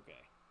not. Okay.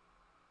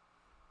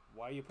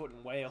 Why are you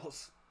putting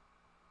whales?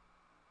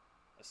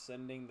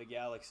 Ascending the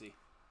galaxy.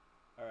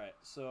 Alright,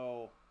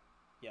 so...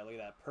 Yeah, look at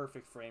that.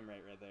 Perfect frame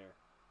rate right there.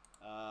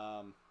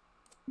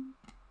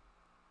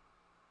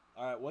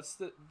 Alright, what's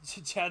the...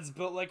 Chad's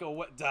built like a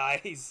what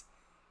dies.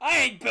 I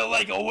ain't built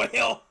like a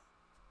whale!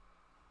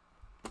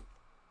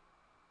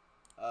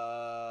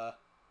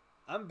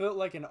 I'm built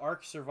like an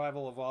Ark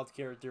Survival Evolved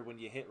character when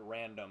you hit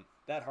random.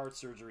 That heart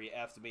surgery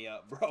effed me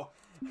up, bro.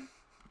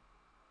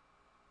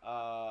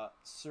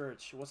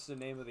 Search. What's the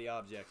name of the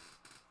object?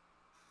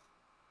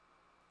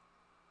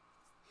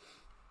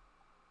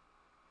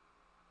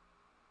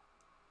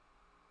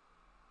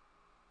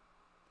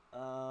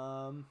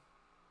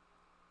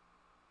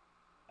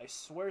 I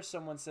swear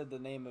someone said the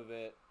name of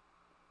it.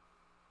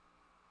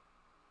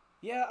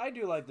 Yeah, I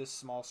do like this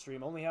small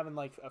stream. Only having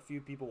like a few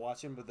people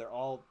watching, but they're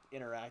all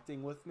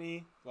interacting with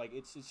me. Like,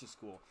 it's just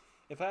cool.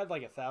 If I had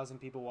like 1,000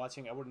 people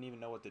watching, I wouldn't even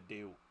know what to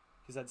do.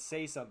 Because I'd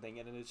say something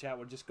and then the chat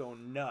would just go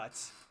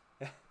nuts.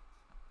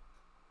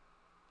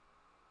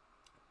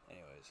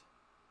 Anyways.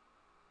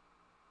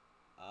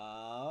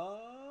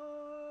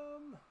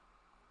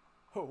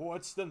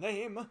 What's the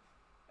name?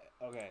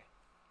 Okay.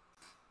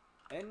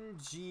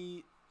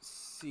 NGC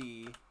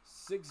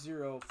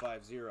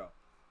 6050.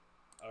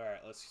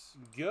 Alright, let's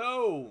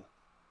go!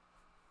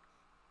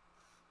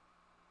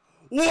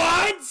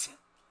 What?!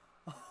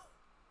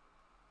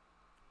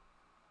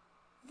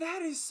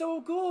 That is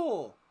so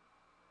cool!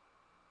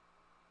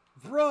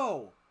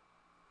 Bro!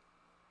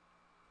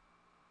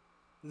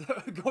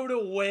 Go to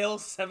whale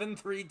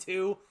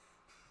 732.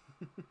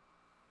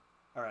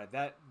 Alright,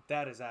 that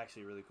is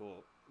actually really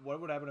cool. What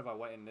would happen if I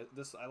went in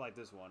this? I like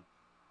this one.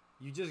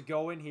 You just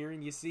go in here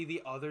and you see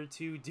the other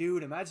two.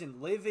 Dude, imagine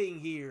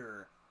living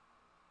here.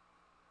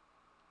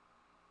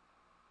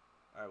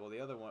 Alright, well, the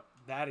other one...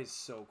 That is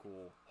so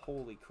cool.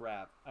 Holy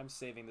crap. I'm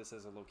saving this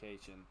as a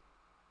location.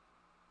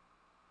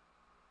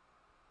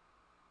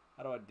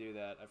 How do I do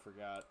that? I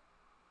forgot.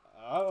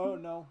 Oh,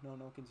 no.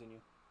 No, continue.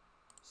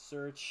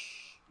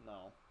 Search...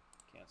 No.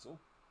 Cancel.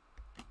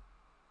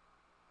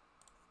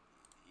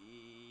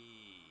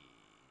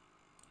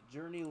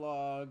 Journey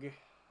log.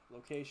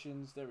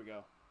 Locations. There we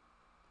go.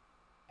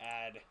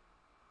 Add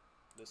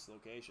this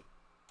location.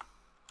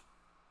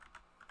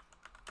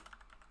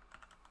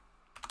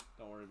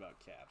 Don't worry about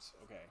caps.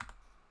 Okay.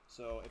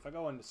 So, if I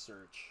go into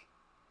search...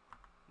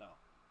 No.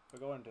 If I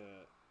go into...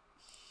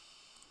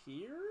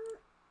 Here?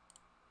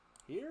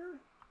 Here?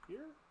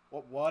 Here?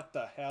 What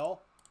the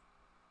hell?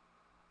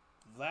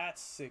 That's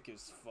sick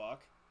as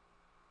fuck.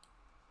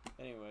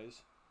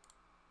 Anyways.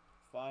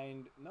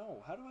 Find...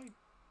 No, how do I...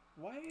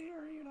 Why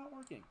are you not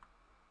working?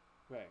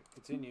 Okay,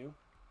 continue.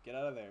 Get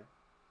out of there.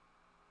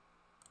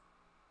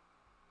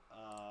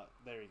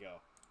 There you go.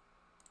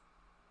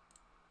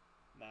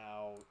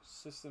 Now,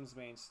 systems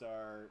main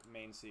star,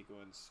 main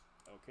sequence.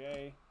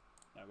 Okay.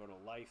 Now go to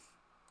life.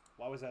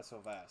 Why was that so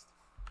fast?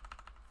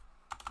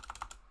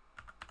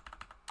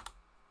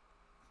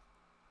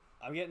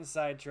 I'm getting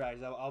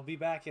sidetracked. I'll be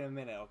back in a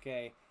minute,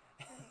 okay?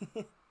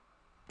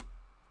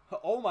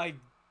 Oh my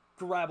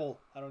grabble.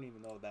 I don't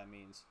even know what that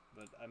means.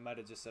 But I might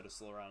have just said a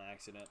slur on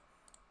accident.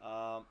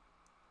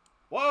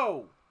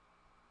 Whoa!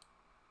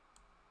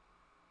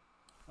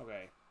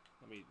 Okay.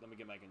 Let me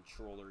get my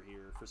controller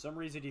here. For some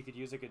reason you could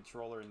use a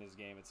controller in this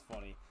game. It's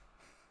funny.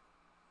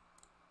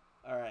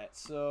 Alright,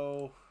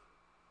 so...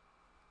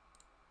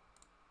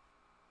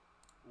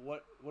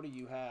 What do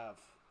you have?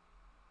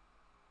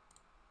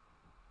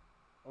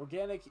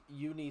 Organic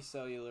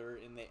unicellular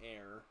in the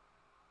air.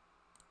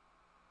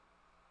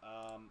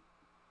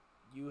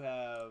 You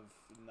have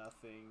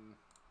nothing.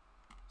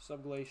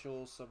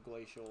 Subglacial.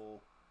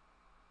 Well,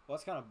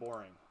 that's kind of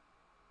boring,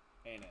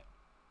 ain't it?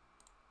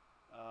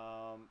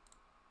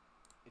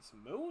 Its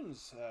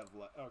moons have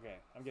okay,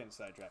 I'm getting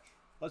sidetracked.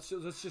 Let's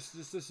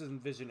just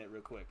envision it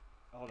real quick.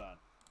 Hold on.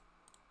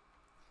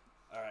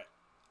 All right.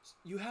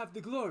 You have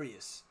the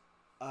glorious.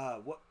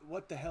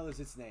 What the hell is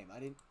its name? I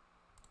didn't.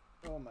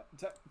 Oh my.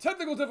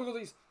 Technical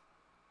difficulties!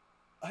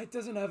 It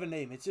doesn't have a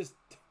name. It's just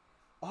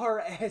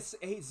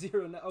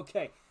RS809.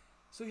 Okay.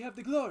 So you have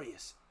the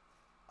glorious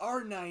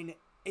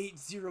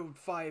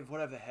R9805,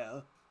 whatever the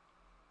hell.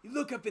 You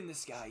look up in the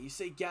sky. You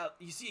say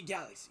you see a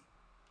galaxy.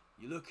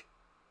 You look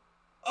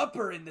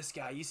upper in the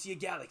sky. You see a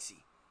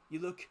galaxy. You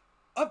look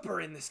upper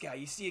in the sky.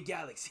 You see a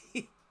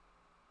galaxy.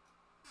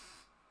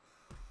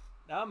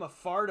 Now I'm a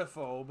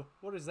fartophobe.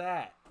 What is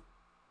that?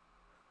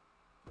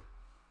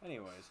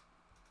 Anyways.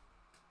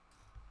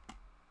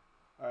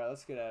 Alright,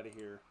 let's get out of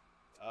here.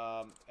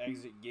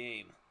 Exit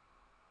game.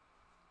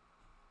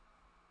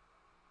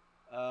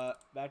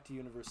 Back to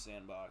Universe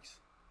Sandbox.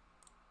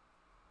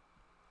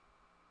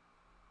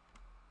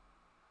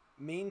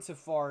 Mean to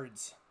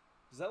Fards.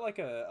 Is that like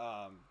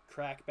a,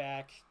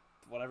 crackback,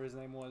 whatever his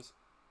name was?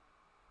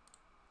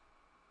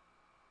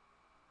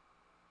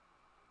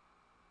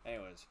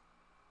 Anyways.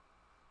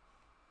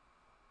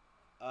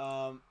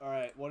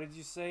 Alright, what did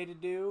you say to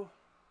do?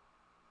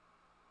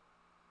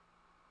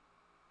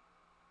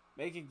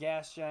 Make a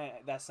gas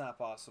giant. That's not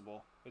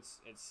possible. It's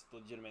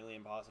legitimately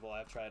impossible.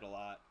 I've tried a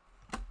lot.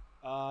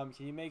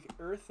 Can you make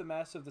Earth the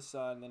mass of the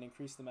Sun, then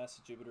increase the mass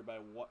of Jupiter by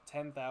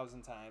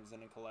 10,000 times,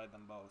 and then collide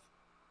them both?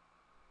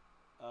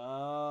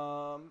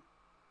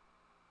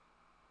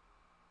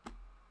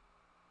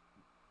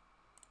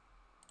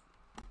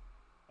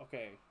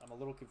 Okay, I'm a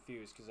little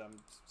confused because I'm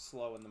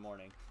slow in the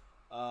morning.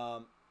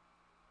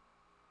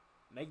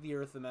 Make the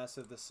Earth the mass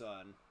of the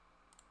Sun.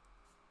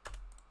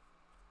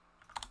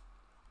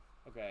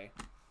 Okay.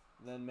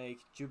 Then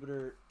make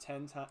Jupiter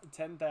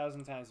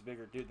 10,000 times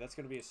bigger. Dude, that's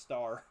going to be a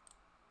star.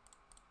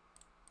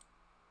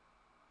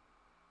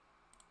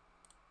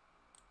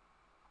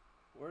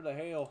 Where the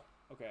hell?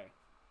 Okay.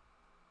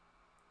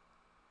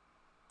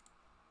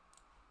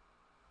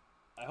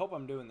 I hope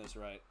I'm doing this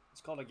right.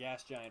 It's called a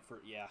gas giant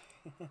for... Yeah.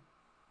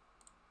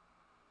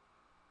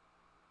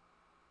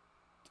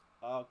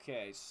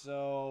 Okay,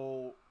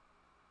 so...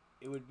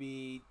 It would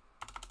be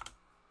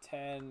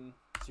 10,000.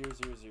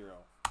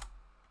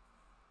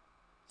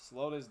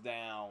 Slow this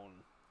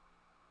down.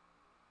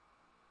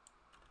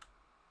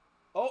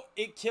 Oh,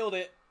 it killed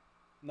it.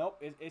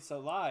 Nope, it's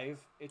alive.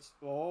 It's...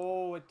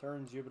 Oh, it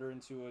turned Jupiter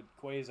into a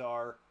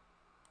quasar.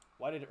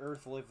 Why did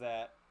Earth live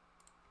that?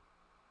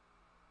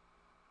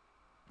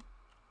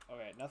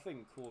 Okay,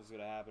 nothing cool is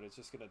gonna happen. It's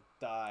just gonna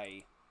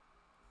die.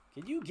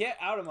 Can you get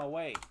out of my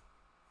way?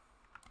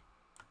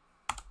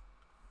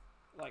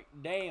 Like,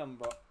 damn,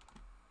 bro.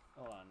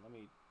 Hold on, let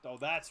me... Oh,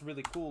 that's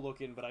really cool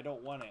looking, but I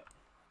don't want it.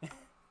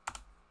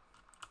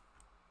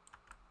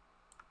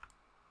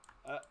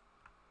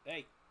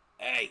 Hey!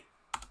 Hey!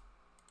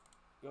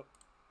 Go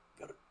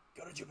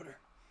to Jupiter.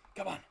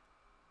 Come on.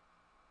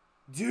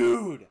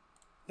 Dude!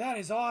 That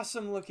is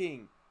awesome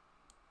looking!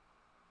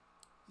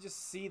 You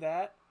just see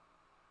that?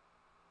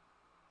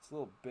 It's a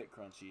little bit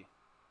crunchy.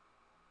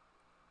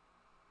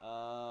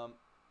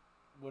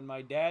 When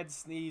my dad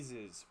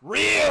sneezes.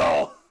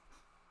 Real!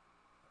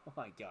 Oh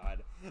my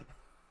god.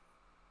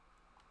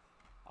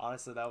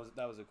 Honestly,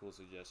 that was a cool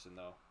suggestion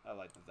though. I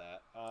liked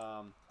that.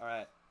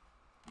 Alright.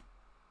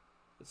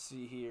 Let's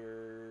see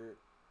here.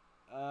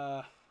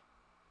 You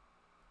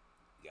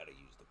gotta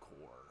use the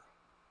core.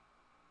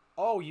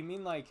 Oh, you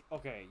mean like,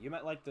 okay, you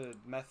meant like the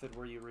method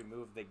where you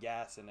remove the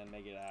gas and then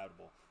make it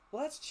habitable.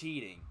 Well, that's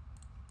cheating.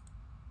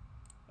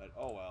 But,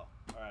 oh well.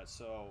 Alright,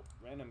 so,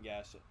 random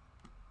gas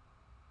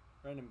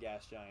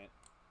giant.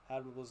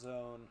 Habitable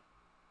zone.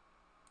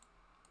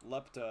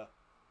 Lepta.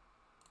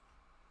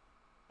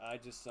 I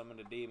just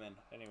summoned a demon.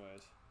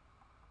 Anyways.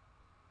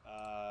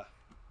 Now,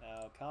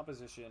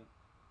 composition.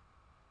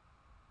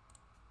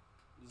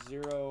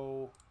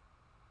 0.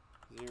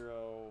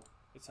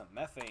 It's a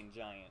methane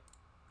giant.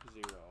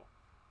 0.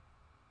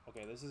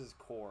 Okay, this is his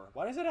core.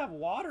 Why does it have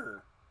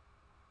water?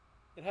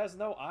 It has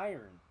no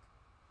iron.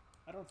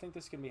 I don't think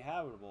this can be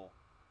habitable.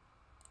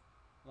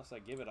 Unless I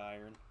give it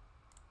iron.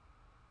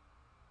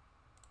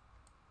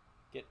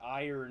 Get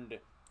ironed.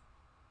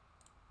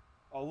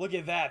 Oh, look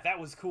at that. That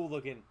was cool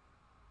looking.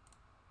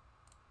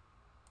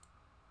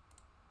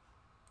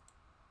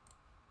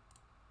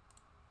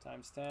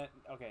 Times 10.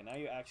 Okay, now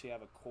you actually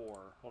have a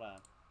core. Hold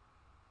on.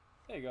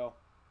 There you go.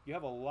 You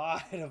have a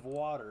lot of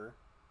water.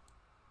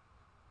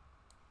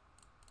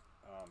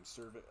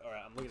 Serve it.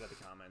 Alright, I'm looking at the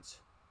comments.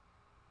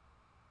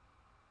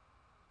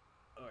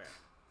 Okay.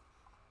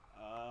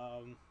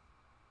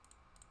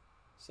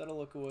 Settle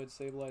liquid,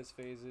 stabilize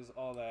phases,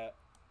 all that.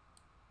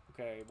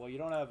 Okay, well, you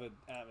don't have an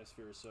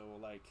atmosphere, so,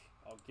 like,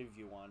 I'll give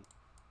you one.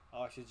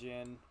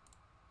 Oxygen.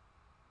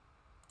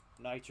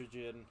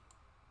 Nitrogen.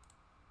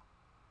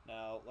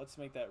 Now, let's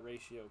make that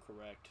ratio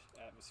correct.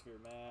 Atmosphere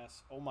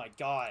mass. Oh my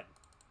god!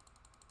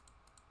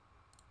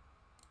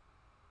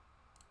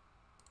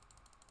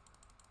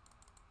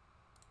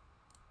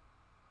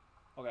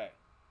 Okay.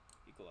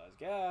 Equalize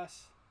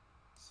gas.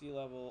 Sea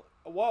level.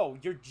 Oh, whoa!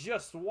 You're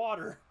just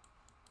water!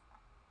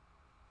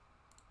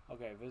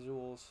 Okay,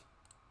 visuals.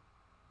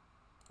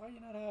 Why are you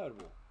not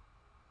habitable?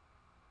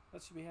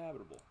 That should be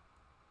habitable.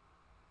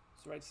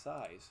 It's the right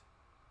size.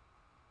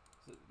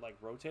 Is it, like,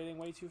 rotating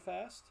way too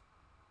fast?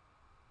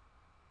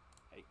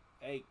 Hey,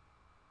 hey.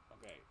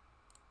 Okay.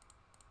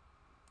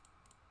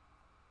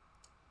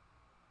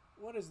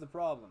 What is the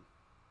problem?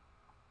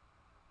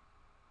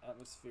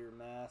 Atmosphere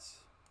mass.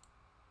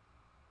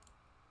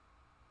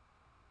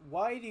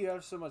 Why do you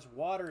have so much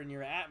water in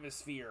your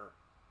atmosphere?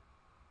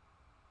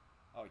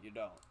 Oh, you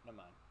don't. Never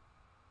mind.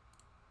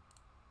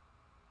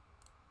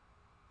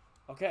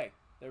 Okay,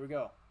 there we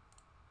go.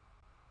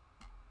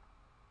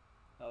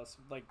 Now let's,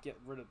 like, get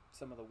rid of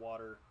some of the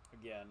water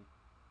again.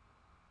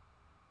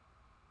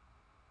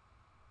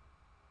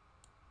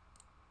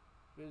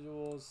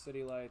 Visuals,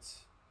 city lights.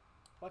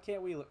 Why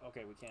can't we...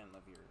 Okay, we can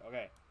live here.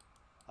 Okay.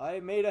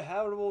 I made a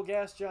habitable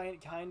gas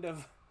giant, kind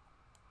of.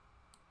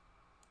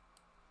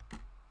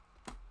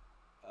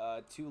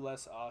 2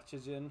 less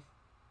oxygen.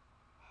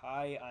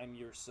 Hi, I'm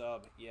your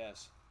sub.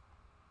 Yes.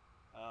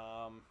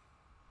 Alright,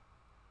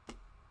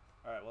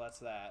 well, that's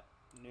that.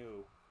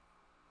 New.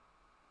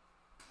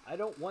 I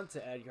don't want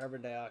to add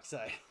carbon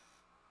dioxide.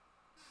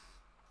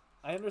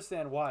 I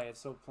understand why.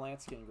 It's so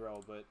plants can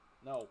grow, but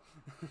no.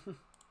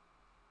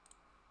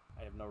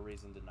 I have no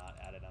reason to not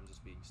add it. I'm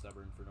just being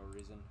stubborn for no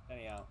reason.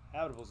 Anyhow,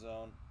 habitable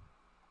zone.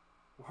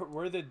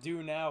 We're the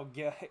do now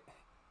guy.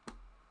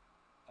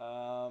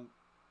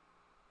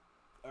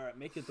 Alright,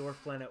 make a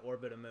dwarf planet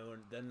orbit a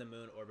moon, then the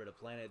moon orbit a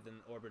planet, then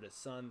orbit a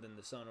sun, then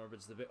the sun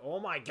orbits the... Oh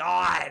my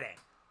god!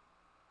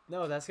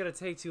 No, that's gonna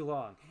take too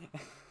long.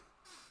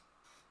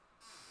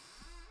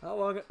 How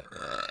long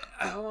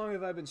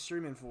have I been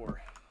streaming for?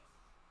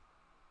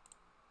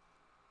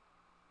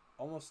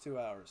 Almost 2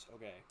 hours.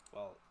 Okay,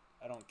 well,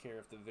 I don't care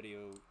if the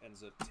video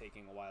ends up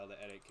taking a while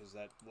to edit, because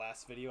that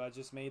last video I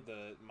just made,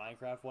 the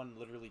Minecraft one,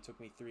 literally took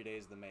me 3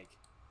 days to make.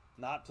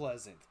 Not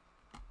pleasant.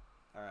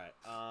 Alright,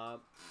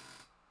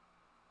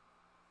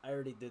 I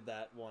already did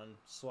that one.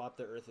 Swap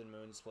the Earth and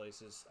Moon's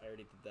places. I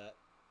already did that.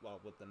 Well,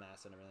 with the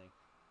mass and everything.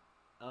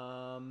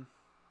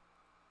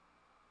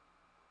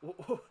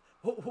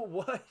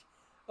 What?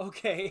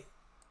 Okay.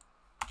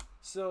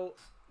 So,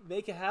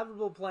 make a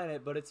habitable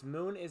planet, but its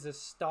moon is a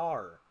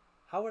star.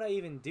 How would I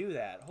even do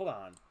that? Hold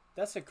on.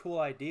 That's a cool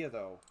idea,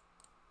 though.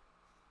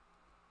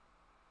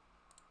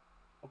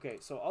 Okay,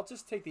 so I'll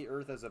just take the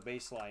Earth as a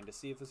baseline to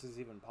see if this is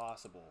even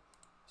possible.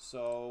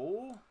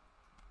 So...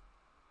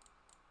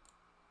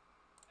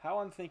 how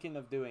I'm thinking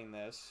of doing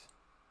this...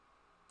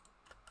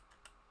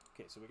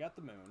 Okay, so we got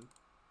the moon.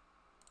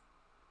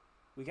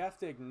 We have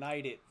to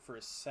ignite it for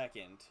a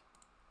second.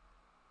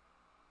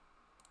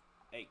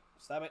 Hey,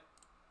 stop it.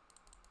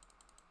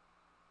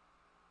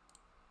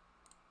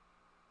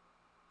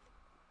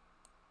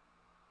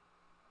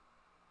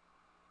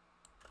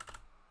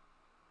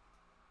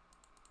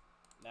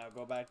 Now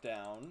go back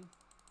down.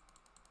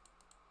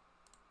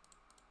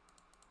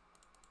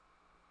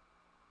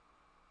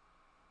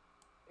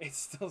 It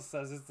still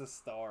says it's a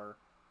star.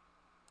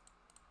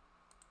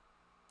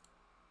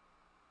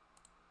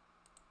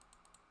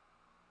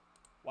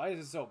 Why is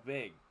it so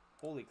big?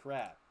 Holy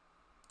crap.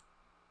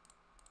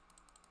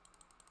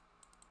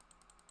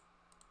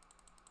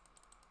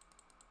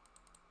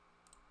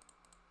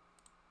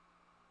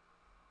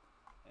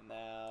 And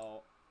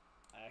now,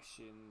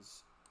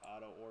 actions,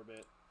 auto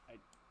orbit.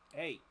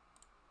 Hey!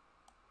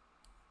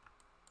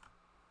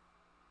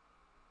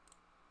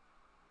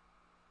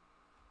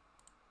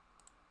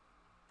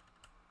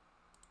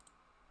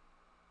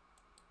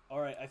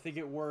 Alright, I think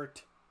it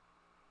worked.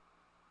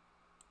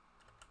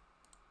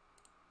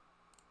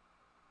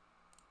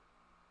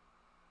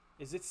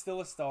 Is it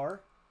still a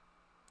star?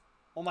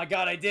 Oh my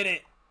god, I did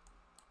it!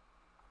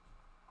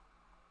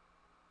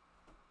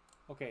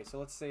 Okay, so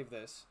let's save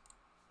this.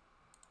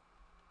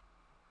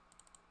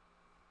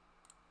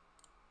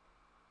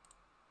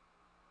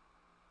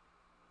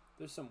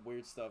 There's some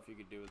weird stuff you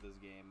could do with this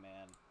game,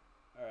 man.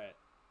 Alright.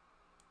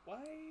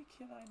 Why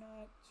can I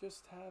not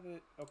just have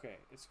it? Okay,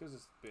 it's because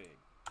it's big.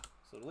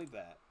 So delete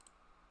that.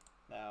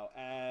 Now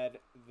add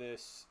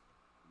this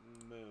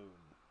moon.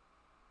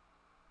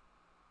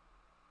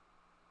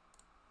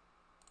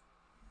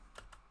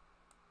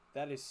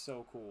 That is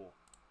so cool.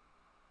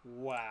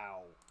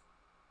 Wow.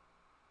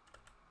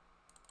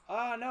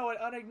 Ah, no, it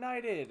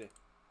unignited.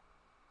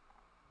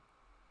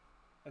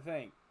 I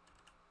think.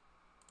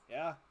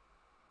 Yeah.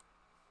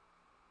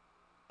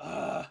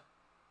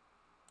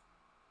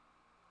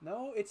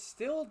 No, it's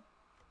still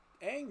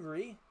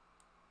angry.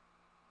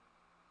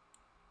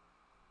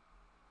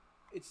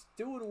 It's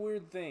doing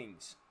weird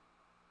things.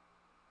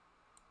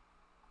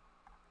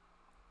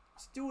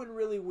 It's doing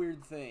really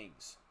weird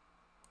things.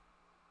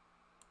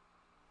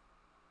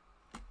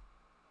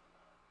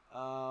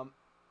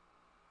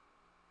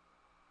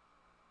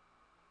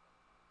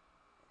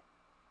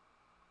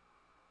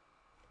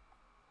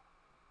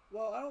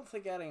 Well, I don't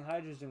think adding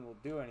hydrogen will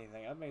do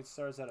anything. I've made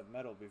stars out of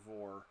metal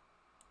before.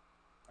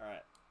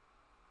 Alright.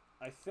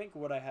 I think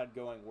what I had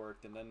going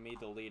worked, and then me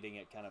deleting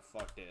it kind of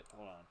fucked it.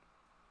 Hold on.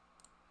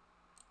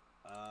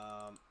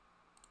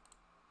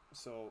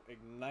 So,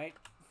 ignite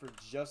for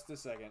just a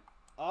second.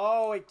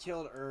 Oh, it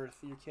killed Earth.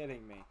 You're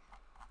kidding me.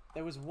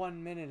 That was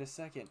 1 minute a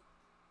second.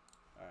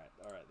 Alright,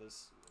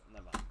 this...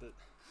 never mind.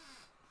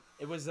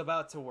 It was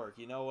about to work.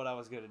 You know what I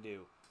was gonna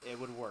do. It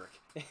would work.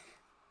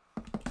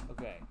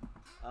 Okay.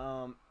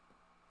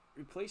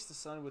 Replace the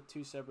sun with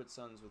 2 separate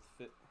suns with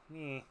fit.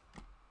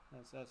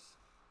 That's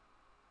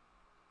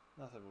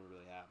nothing will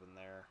really happen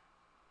there.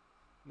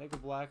 Make a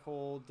black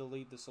hole.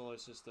 Delete the solar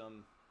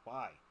system.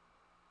 Why?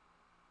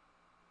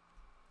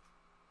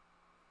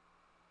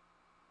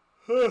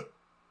 Alright.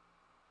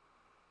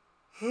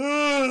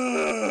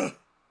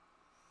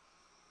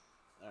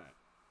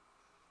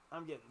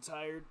 I'm getting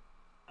tired.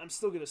 I'm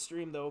still gonna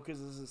stream though because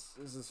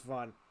this is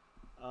fun.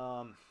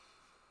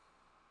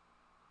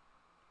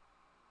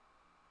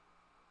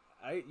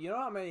 You know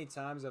how many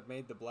times I've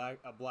made a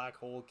black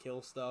hole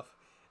kill stuff?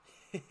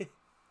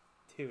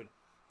 Dude.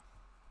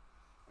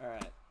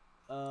 Alright.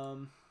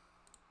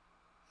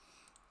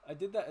 I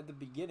did that at the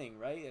beginning,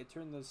 right? I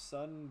turned the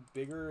sun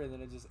bigger and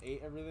then it just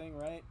ate everything,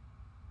 right?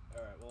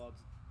 Alright, well,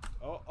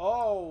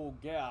 oh,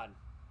 God.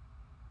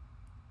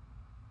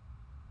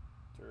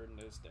 Turn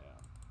this down.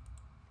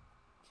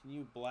 Can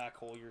you black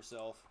hole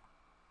yourself?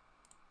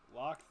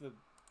 Lock the...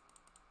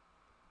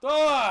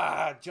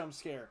 Ah! Jump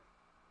scare.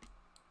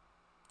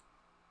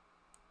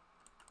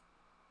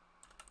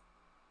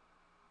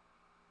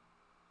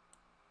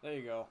 There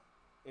you go.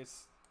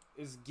 It's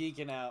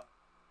geeking out.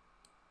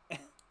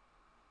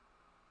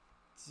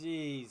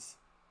 Jeez.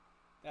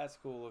 That's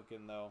cool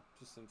looking, though.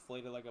 Just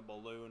inflated like a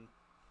balloon.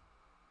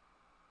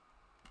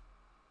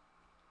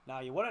 Now,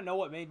 you want to know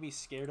what made me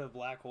scared of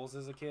black holes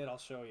as a kid? I'll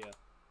show you.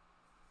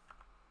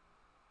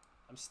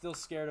 I'm still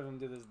scared of them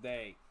to this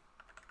day.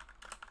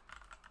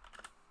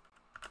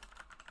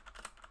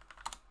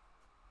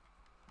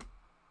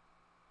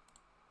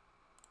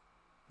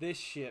 This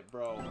shit,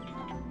 bro.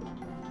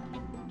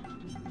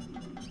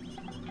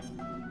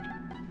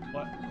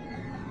 What?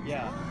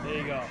 Yeah, there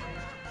you go.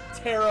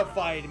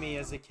 Terrified me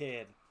as a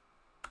kid.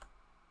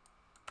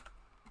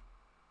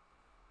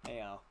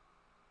 Anyhow.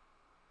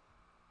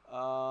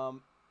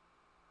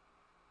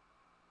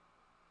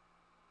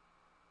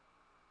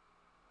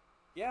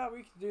 Yeah, we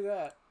can do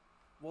that.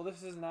 Well,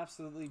 this is an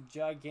absolutely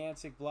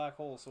gigantic black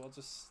hole, so I'll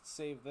just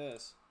save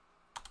this.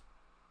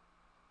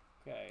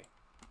 Okay.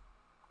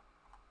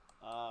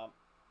 Well,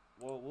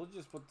 we'll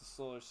just put the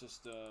solar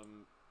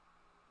system...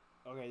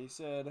 Okay, you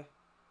said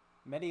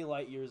many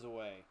light years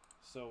away.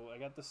 So, I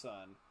got the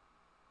sun.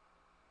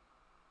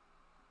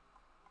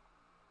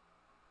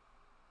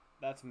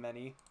 That's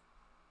many.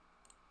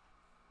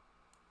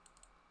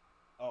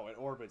 Oh, it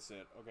orbits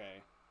it.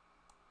 Okay.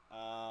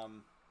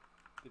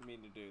 Didn't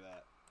mean to do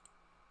that.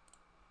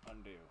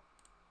 Undo.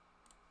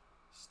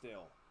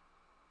 Still.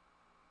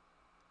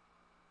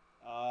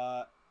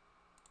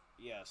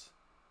 Yes.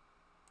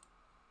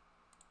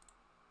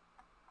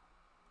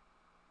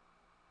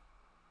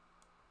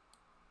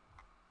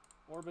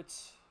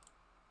 Orbits.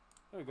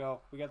 There we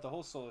go. We got the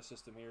whole solar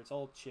system here. It's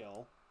all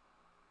chill.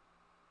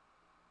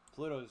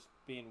 Pluto's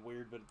being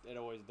weird, but it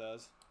always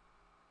does.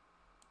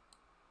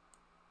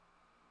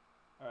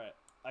 Alright.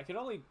 I can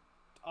only...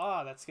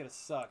 Ah, that's gonna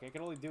suck. I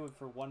can only do it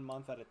for 1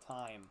 month at a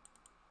time.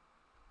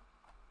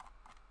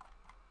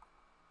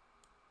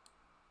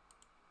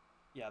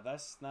 Yeah,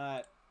 that's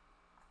not...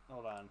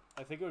 Hold on.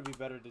 I think it would be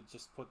better to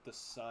just put the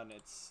sun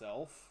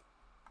itself.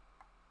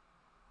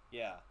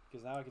 Yeah,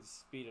 because now I can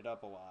speed it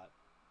up a lot.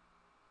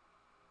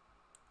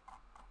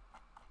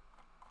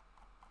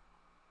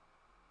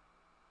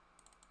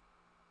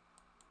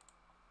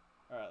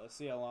 Alright, let's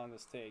see how long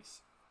this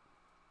takes.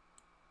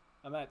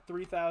 I'm at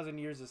 3,000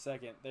 years a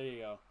second. There you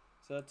go.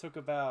 So that took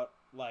about,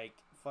 like,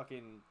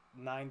 fucking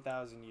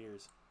 9,000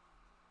 years.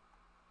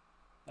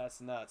 That's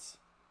nuts.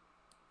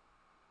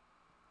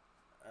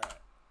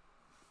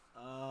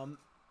 Alright.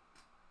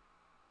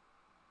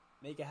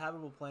 Make a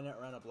habitable planet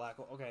around a black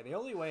hole. Okay, the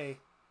only way...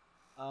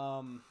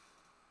 let's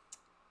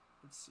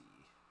see.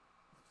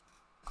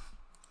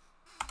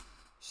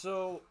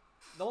 So,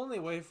 the only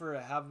way for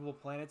a habitable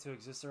planet to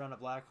exist around a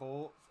black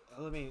hole...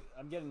 I'm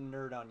getting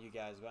nerd on you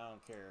guys, but I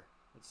don't care.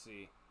 Let's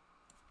see.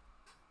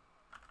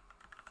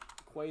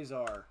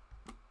 Quasar.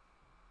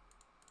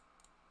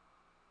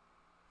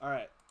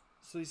 Alright.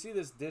 So you see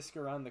this disk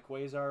around the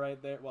quasar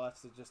right there? Well,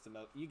 that's just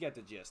another... You get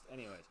the gist.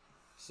 Anyways.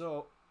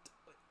 So,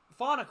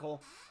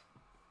 Faunicle.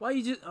 Why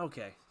you just...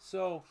 Okay.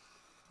 So,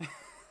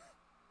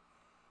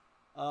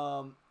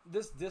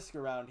 this disk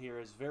around here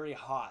is very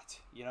hot,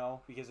 you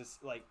know? Because it's,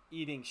 like,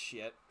 eating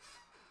shit.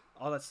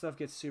 All that stuff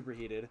gets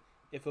superheated.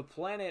 If a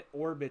planet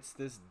orbits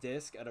this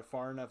disk at a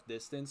far enough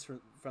distance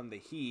from the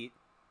heat,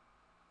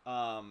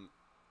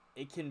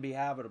 it can be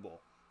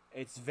habitable.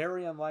 It's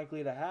very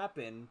unlikely to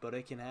happen, but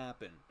it can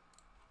happen.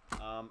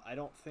 I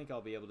don't think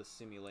I'll be able to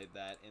simulate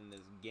that in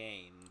this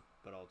game,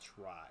 but I'll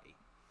try.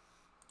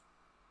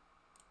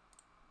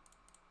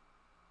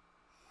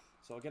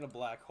 So I'll get a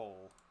black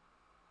hole.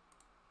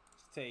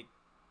 Let's take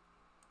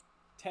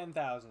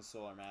 10,000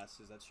 solar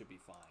masses. That should be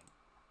fine.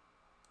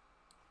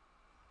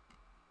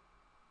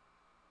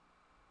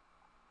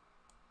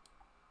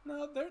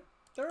 No,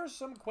 there are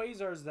some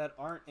quasars that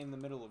aren't in the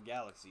middle of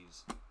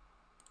galaxies.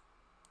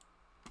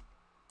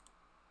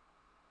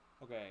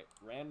 Okay,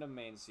 random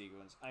main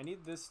sequence. I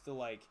need this to,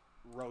 like,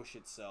 Roche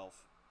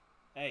itself.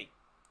 Hey.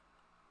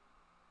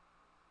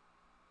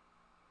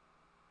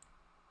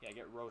 Yeah,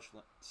 get Roche.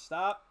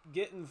 Stop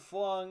getting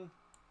flung.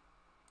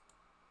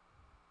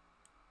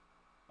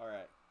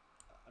 Alright.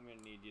 I'm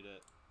gonna need you to...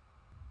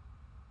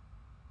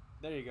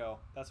 There you go.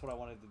 That's what I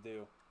wanted to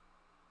do.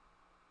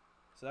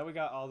 So now we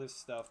got all this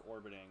stuff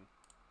orbiting.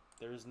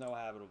 There is no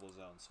habitable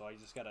zone, so I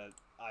just gotta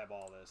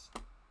eyeball this.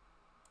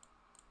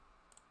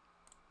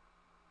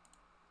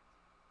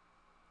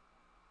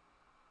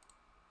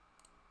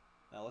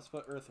 Now let's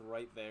put Earth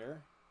right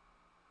there.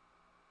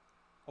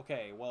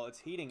 Okay, well, it's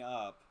heating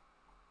up.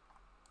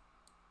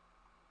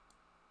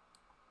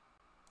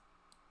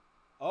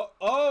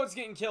 Oh, it's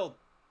getting killed.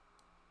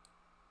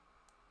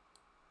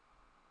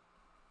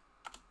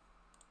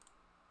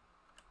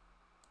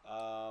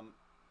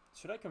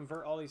 Should I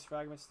convert all these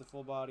fragments to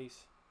full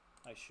bodies?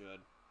 I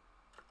should.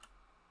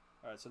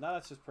 Alright, so now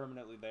that's just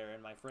permanently there,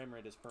 and my frame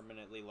rate is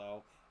permanently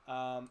low.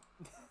 Let's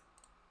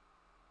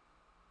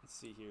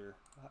see here.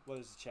 What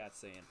is the chat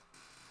saying?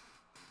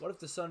 What if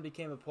the sun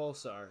became a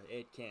pulsar?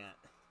 It can't.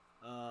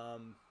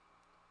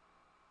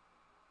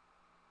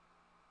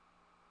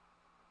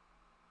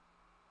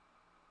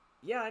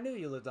 Yeah, I knew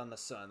you lived on the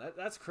sun.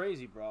 That's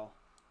crazy, bro.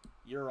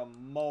 You're a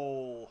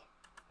mole.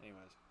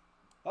 Anyways.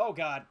 Oh,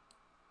 God.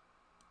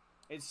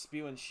 It's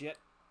spewing shit.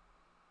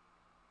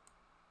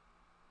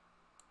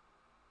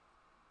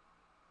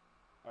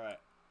 Alright.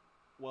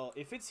 Well,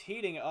 if it's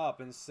heating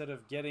up instead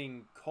of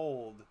getting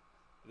cold,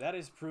 that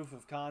is proof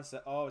of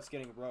concept. Oh, it's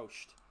getting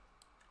roached.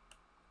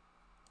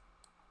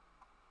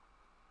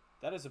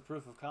 That is a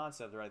proof of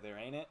concept right there,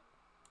 ain't it?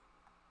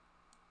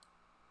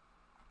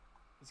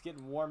 It's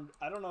getting warmed.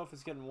 I don't know if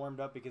it's getting warmed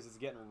up because it's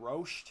getting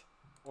roached,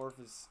 or if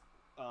it's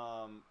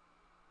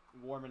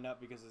warming up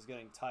because it's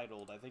getting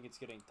tidaled. I think it's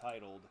getting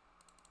tidaled.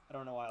 I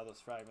don't know why all those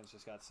fragments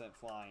just got sent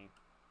flying.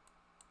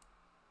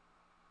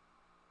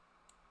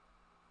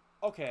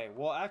 Okay,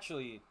 well,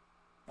 actually...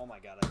 Oh my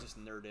god, I just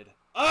nerded.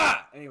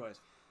 Ah! Anyways,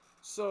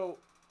 so,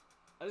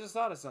 I just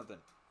thought of something.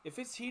 If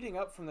it's heating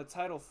up from the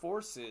tidal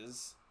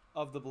forces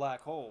of the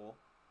black hole,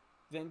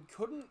 then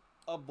couldn't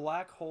a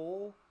black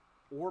hole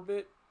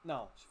orbit...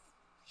 No,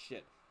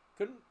 shit.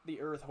 Couldn't the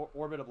Earth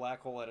orbit a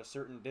black hole at a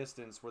certain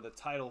distance where the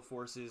tidal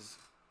forces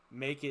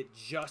make it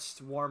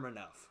just warm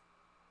enough?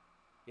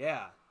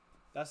 Yeah,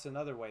 that's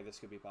another way this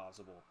could be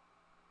possible.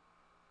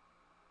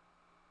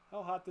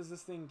 How hot does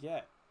this thing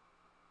get?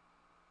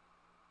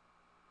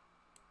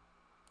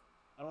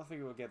 I don't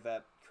think it will get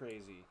that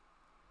crazy.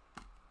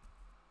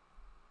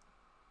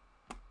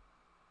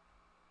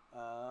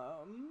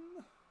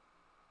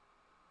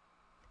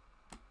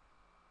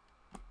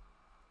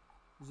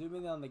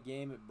 Zooming on the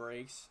game, it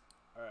breaks.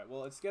 Alright,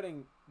 well, it's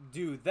getting...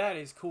 Dude, that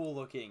is cool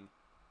looking.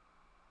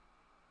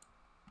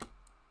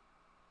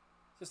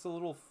 Just a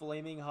little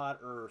flaming hot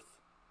Earth.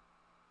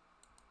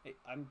 Hey,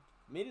 I'm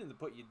meaning to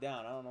put you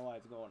down. I don't know why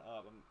it's going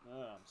up.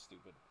 I'm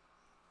stupid.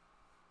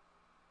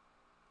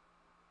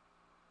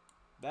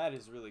 That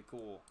is really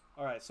cool.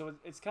 Alright, so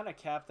it's kind of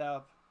capped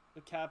off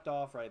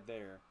right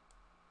there.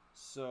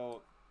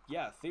 So,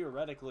 yeah,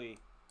 theoretically,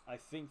 I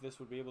think this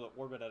would be able to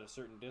orbit at a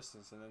certain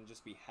distance and then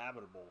just be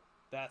habitable.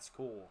 That's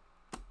cool.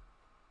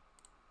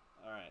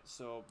 Alright,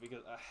 so,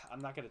 because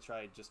I'm not going to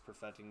try just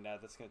perfecting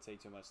that. That's going to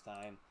take too much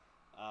time.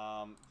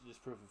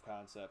 Just proof of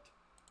concept.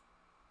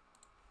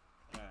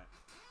 Alright.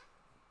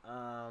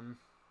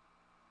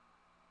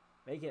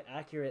 Make it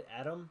accurate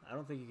atom? I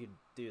don't think you could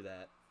do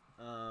that.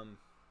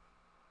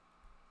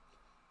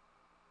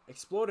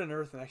 Explode an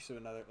Earth next to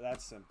another.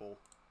 That's simple.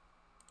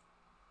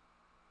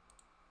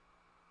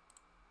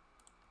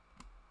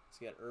 Let's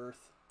get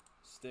Earth.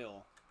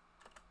 Still.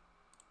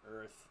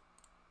 Earth.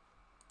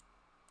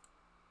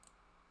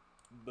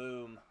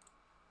 Boom.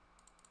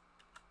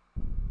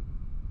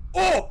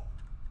 Oh!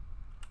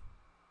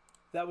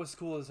 That was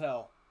cool as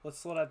hell. Let's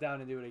slow that down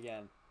and do it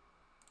again.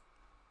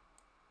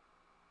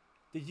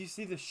 Did you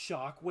see the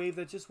shock wave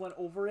that just went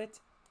over it?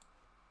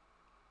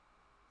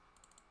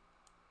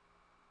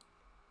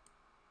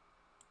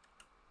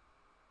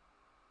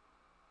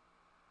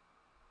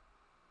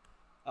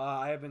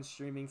 I have been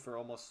streaming for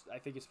almost, I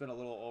think it's been a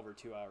little over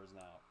 2 hours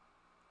now.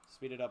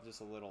 Speed it up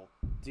just a little.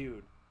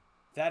 Dude,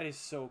 that is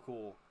so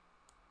cool.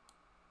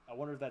 I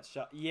wonder if that's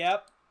shot.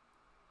 Yep.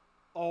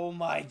 Oh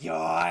my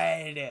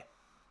god.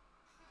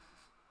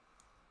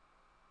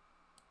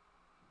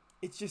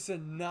 It just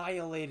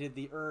annihilated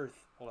the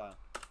Earth. Hold on.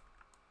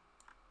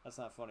 That's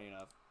not funny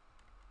enough.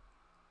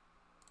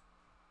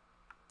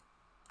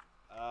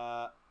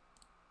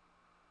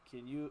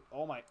 Can you...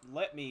 Oh my...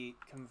 Let me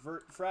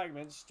convert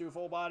fragments to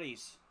full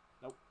bodies.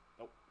 Nope.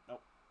 Nope.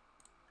 Nope.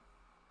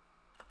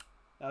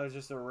 Now there's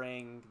just a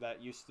ring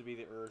that used to be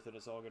the Earth, and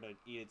it's all gonna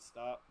eat its...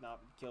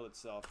 not kill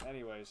itself.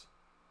 Anyways.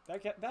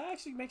 That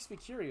actually makes me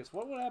curious.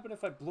 What would happen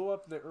if I blew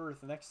up the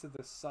Earth next to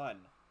the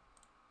sun?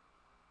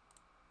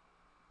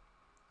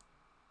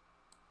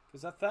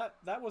 Because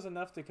that was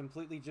enough to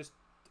completely just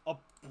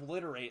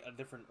obliterate a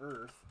different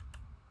Earth.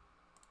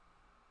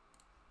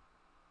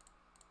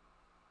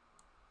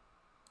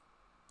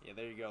 Yeah,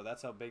 there you go.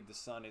 That's how big the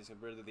sun is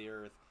compared to the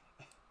Earth.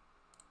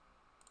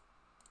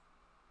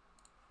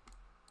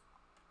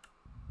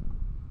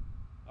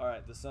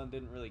 Alright, the sun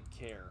didn't really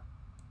care.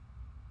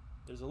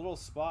 There's a little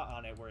spot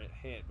on it where it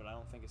hit, but I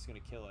don't think it's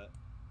going to kill it.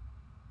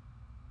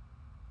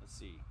 Let's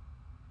see.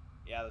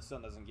 Yeah, the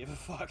sun doesn't give a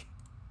fuck.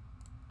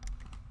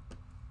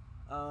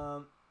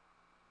 Let's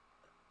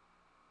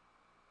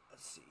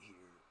see here.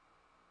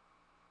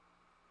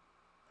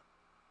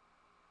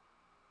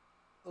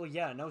 Oh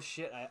yeah, no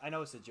shit. I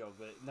know it's a joke,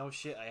 but no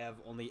shit. I have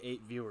only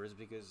 8 viewers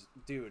because,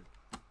 dude,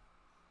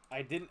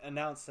 I didn't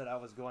announce that I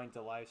was going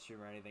to live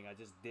stream or anything. I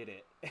just did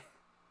it. All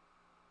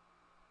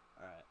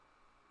right.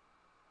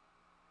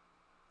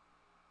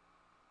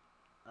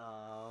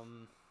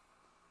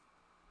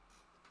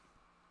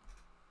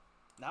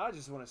 Now I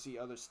just want to see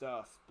other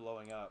stuff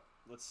blowing up.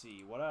 Let's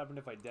see. What happened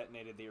if I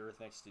detonated the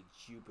Earth next to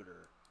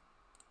Jupiter?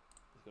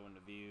 Let's go into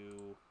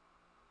view.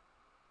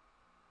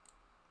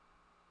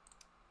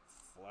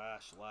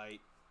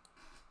 Flashlight.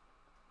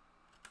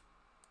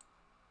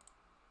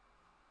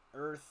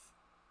 Earth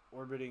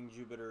orbiting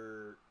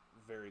Jupiter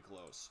very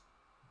close.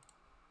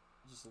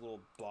 Just a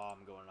little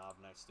bomb going off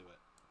next to it.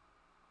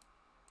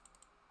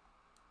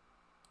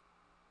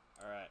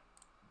 Alright.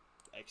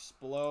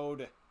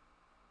 Explode.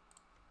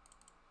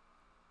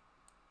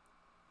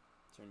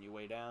 Turn you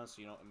way down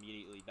so you don't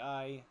immediately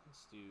die.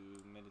 Let's do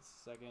minutes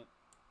a second.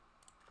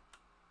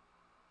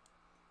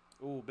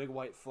 Ooh, big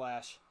white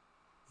flash.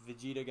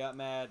 Vegeta got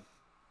mad.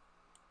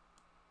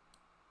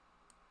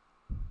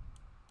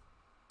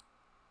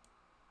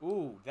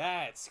 Ooh,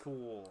 that's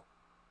cool.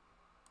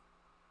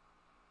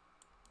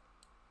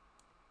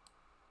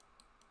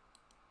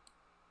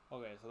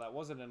 Okay, so that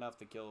wasn't enough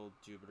to kill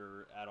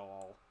Jupiter at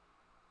all.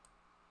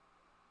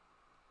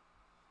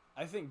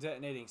 I think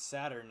detonating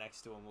Saturn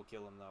next to him will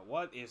kill him, though.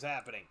 What is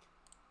happening?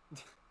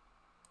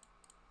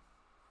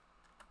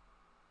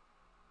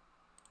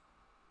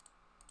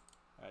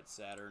 Alright,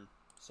 Saturn.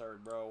 Sorry,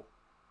 bro.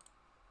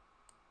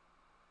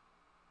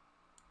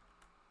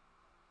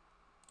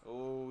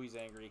 Oh, he's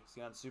angry. He's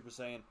gone Super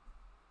Saiyan.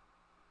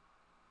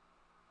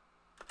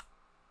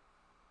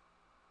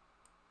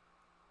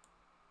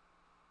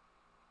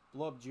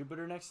 Blow up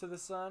Jupiter next to the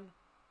sun?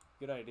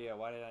 Good idea.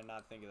 Why did I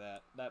not think of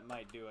that? That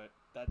might do it.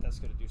 That's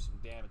going to do some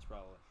damage,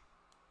 probably.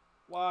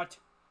 What?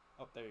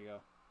 Oh, there you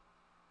go.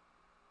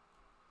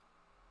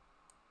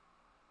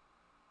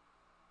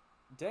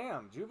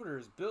 Damn, Jupiter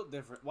is built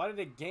different. Why did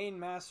it gain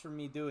mass from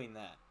me doing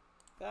that?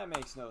 That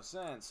makes no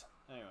sense.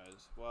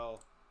 Anyways,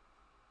 well,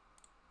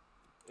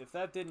 if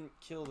that didn't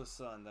kill the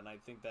sun, then I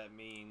think that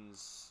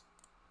means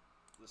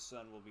the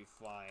sun will be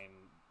fine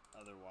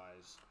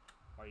otherwise.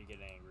 Why are you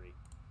getting angry?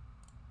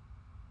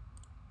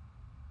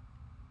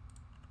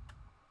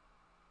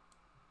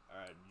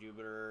 Alright,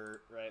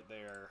 Jupiter right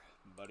there,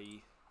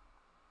 buddy.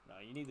 Now,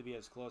 you need to be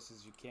as close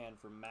as you can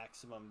for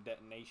maximum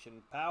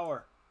detonation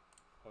power.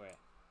 Okay.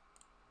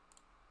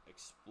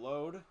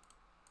 Explode.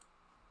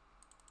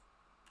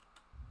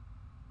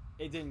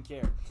 It didn't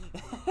care.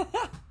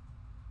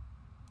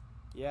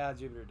 Yeah,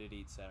 Jupiter did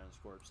eat Saturn's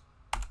corpse.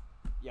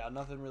 Yeah,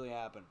 nothing really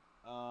happened.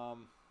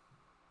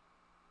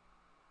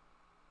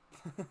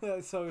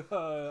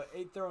 So,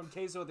 8 throwing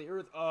queso at the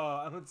Earth.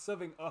 I'm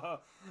subbing.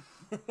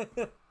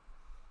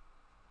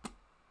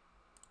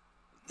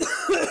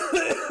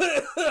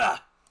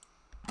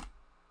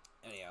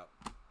 Anyhow,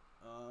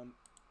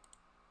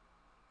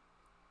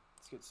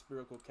 let's get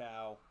Spherical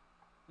Cow.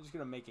 I'm just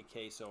gonna make a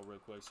queso real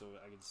quick so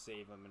I can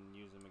save him and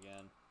use him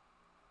again.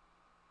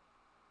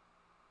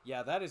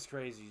 Yeah, that is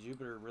crazy.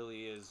 Jupiter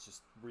really is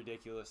just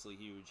ridiculously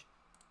huge.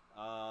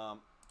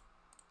 Alright,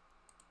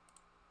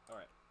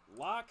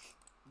 lock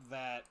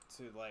that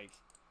to like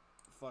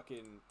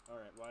fucking.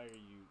 Alright, why are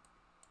you?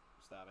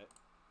 Stop it.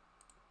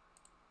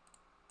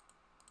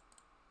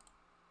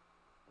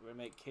 We're gonna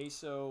make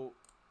queso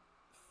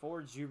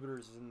 4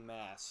 Jupiters in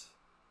mass.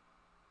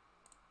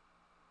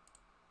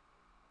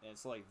 And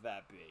it's like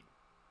that big.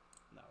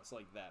 No, it's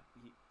like that.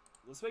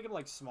 Let's make him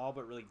like small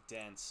but really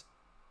dense.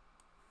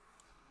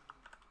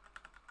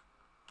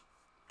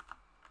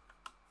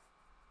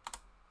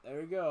 There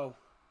we go.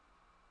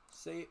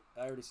 I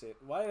already saved.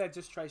 Why did I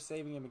just try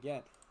saving him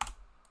again?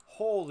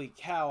 Holy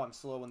cow, I'm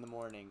slow in the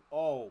morning.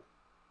 Oh.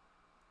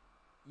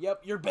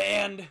 Yep, you're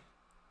banned.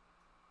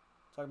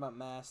 Talking about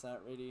mass,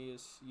 not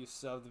radius. You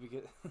subbed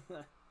because.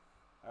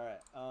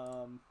 Alright,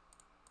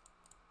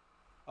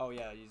 oh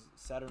yeah,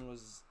 Saturn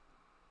was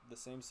the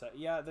same size.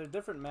 Yeah, they're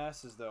different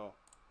masses though.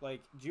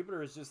 Like,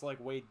 Jupiter is just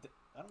like way.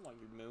 I don't want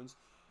your moons.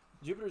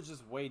 Jupiter is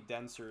just way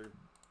denser.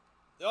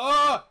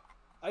 Oh!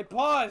 I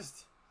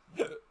paused!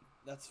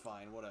 That's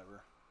fine,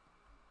 whatever.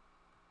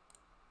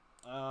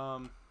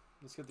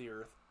 Let's get the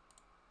Earth.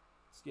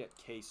 Let's get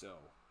queso.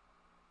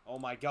 Oh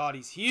my god,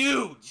 he's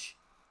huge!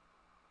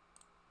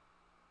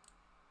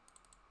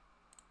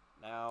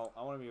 Now,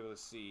 I want to be able to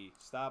see.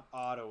 Stop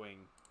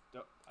autoing.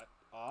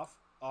 Off?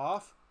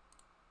 Off?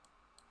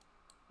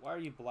 Why are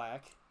you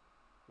black?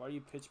 Why are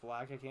you pitch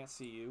black? I can't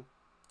see you.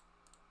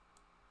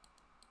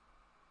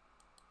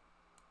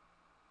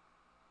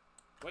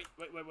 Wait.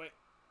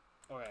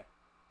 Okay.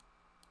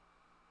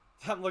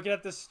 I'm looking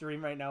at this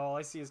stream right now. All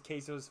I see is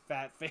Queso's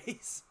fat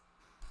face.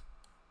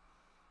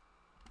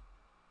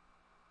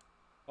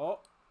 Oh.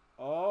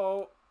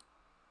 Oh.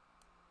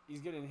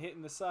 He's getting hit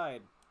in the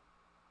side.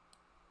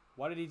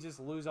 Why did he just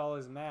lose all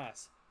his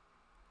mass?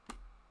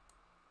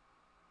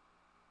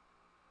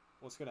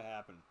 What's going to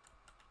happen?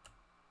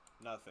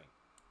 Nothing.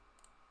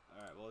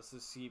 Alright, well, let's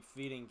just keep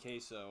feeding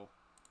Queso.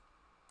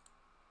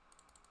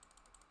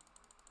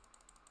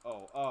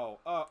 Oh, oh,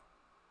 oh.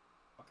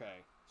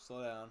 Okay,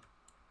 slow down.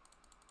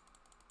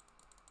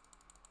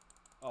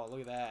 Oh,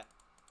 look at that.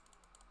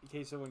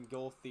 Queso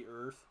engulfed the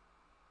earth.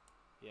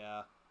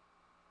 Yeah.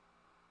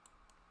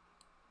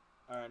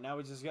 Alright, now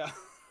we just got...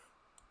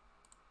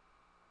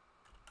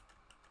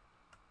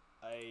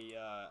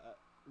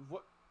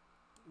 What?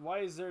 Why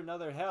is there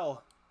another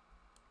hell?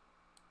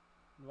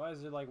 Why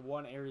is there, like,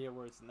 one area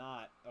where it's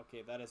not?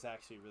 Okay, that is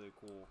actually really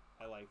cool.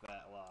 I like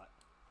that a lot.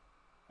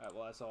 Alright,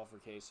 well, that's all for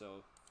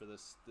Queso for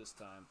this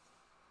time.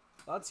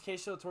 That's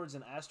Queso towards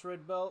an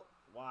asteroid belt?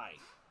 Why?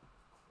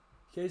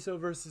 Queso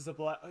versus a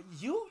black...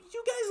 You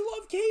guys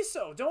love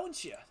Queso,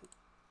 don't you?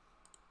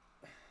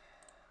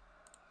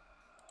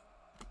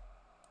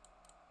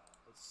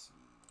 Let's see.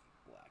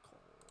 Black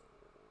hole.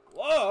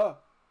 Whoa!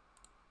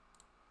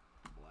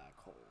 Black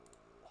hole.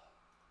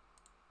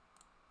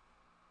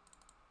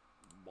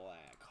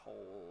 Black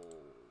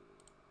hole.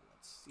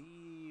 Let's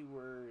see.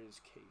 Where is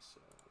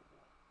Queso?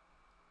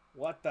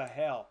 What the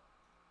hell?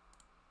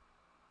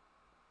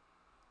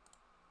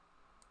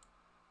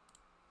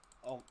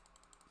 Oh,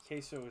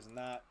 Queso is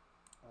not...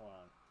 Hold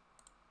on.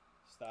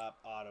 Stop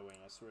autoing,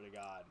 I swear to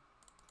God.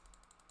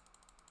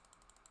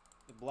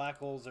 The black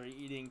holes are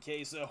eating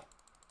Queso.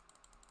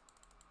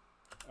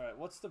 Alright,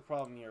 what's the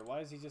problem here? Why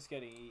is he just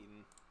getting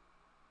eaten?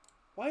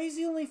 Why is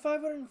he only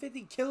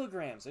 550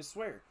 kilograms? I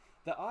swear.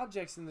 The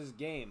objects in this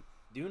game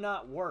do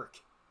not work.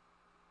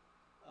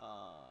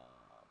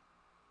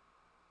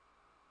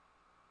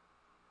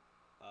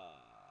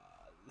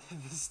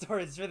 The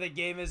storage for the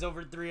game is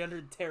over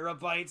 300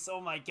 terabytes.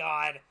 Oh my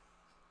god.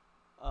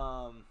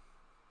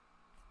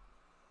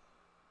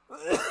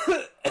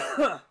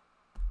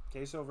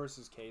 Queso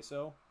versus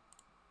Queso.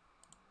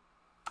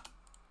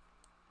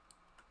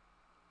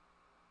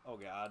 Oh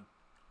god.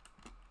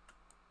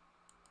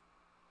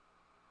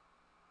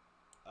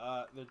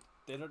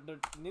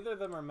 Neither of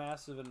them are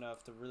massive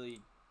enough to really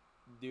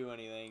do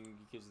anything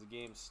because the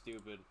game's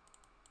stupid.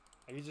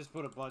 I could just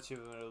put a bunch of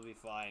them and it'll be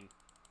fine.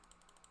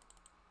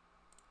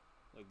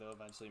 Like, they'll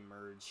eventually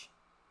merge.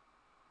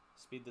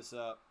 Speed this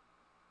up.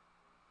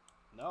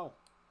 No.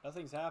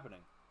 Nothing's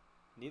happening.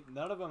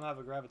 None of them have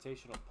a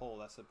gravitational pull.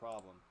 That's the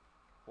problem.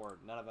 Or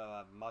none of them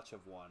have much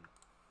of one.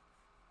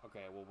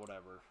 Okay, well,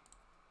 whatever.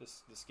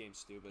 This game's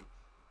stupid.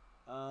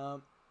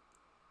 That's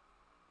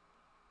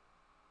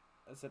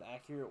an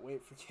accurate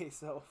weight for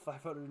Queso.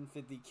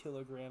 550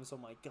 kilograms. Oh,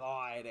 my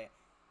God.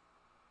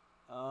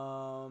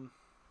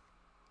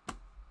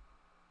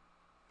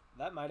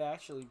 That might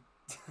actually...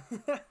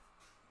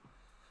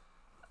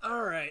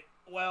 Alright,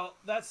 well,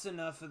 that's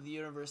enough of the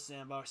Universe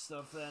Sandbox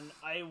stuff then.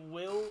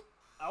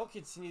 I'll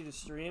continue to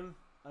stream.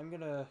 I'm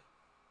gonna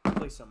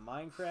play some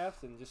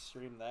Minecraft and just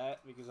stream that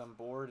because I'm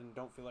bored and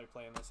don't feel like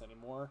playing this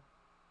anymore.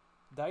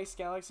 Dice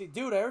Galaxy?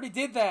 Dude, I already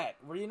did that!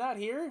 Were you not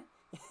here?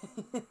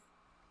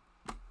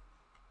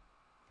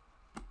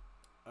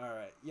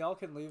 Alright, y'all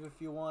can leave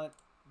if you want.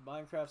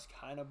 Minecraft's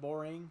kind of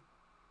boring.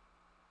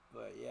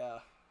 But yeah,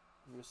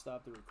 I'm gonna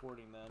stop the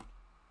recording then.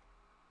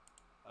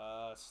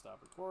 Stop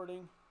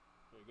recording.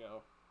 There you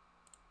go.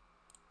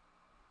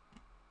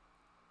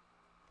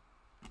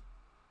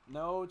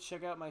 No,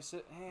 check out my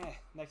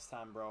next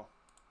time, bro.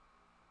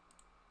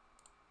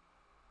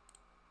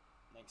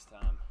 Next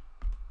time.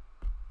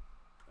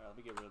 Alright, let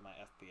me get rid of my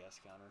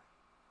FPS counter.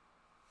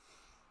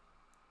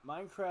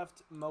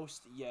 Minecraft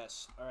most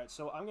yes. Alright,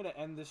 so I'm gonna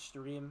end this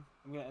stream.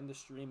 I'm gonna end the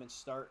stream and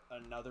start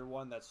another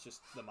one that's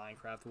just the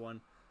Minecraft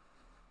one.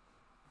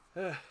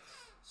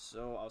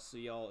 So I'll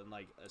see y'all in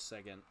like a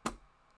second.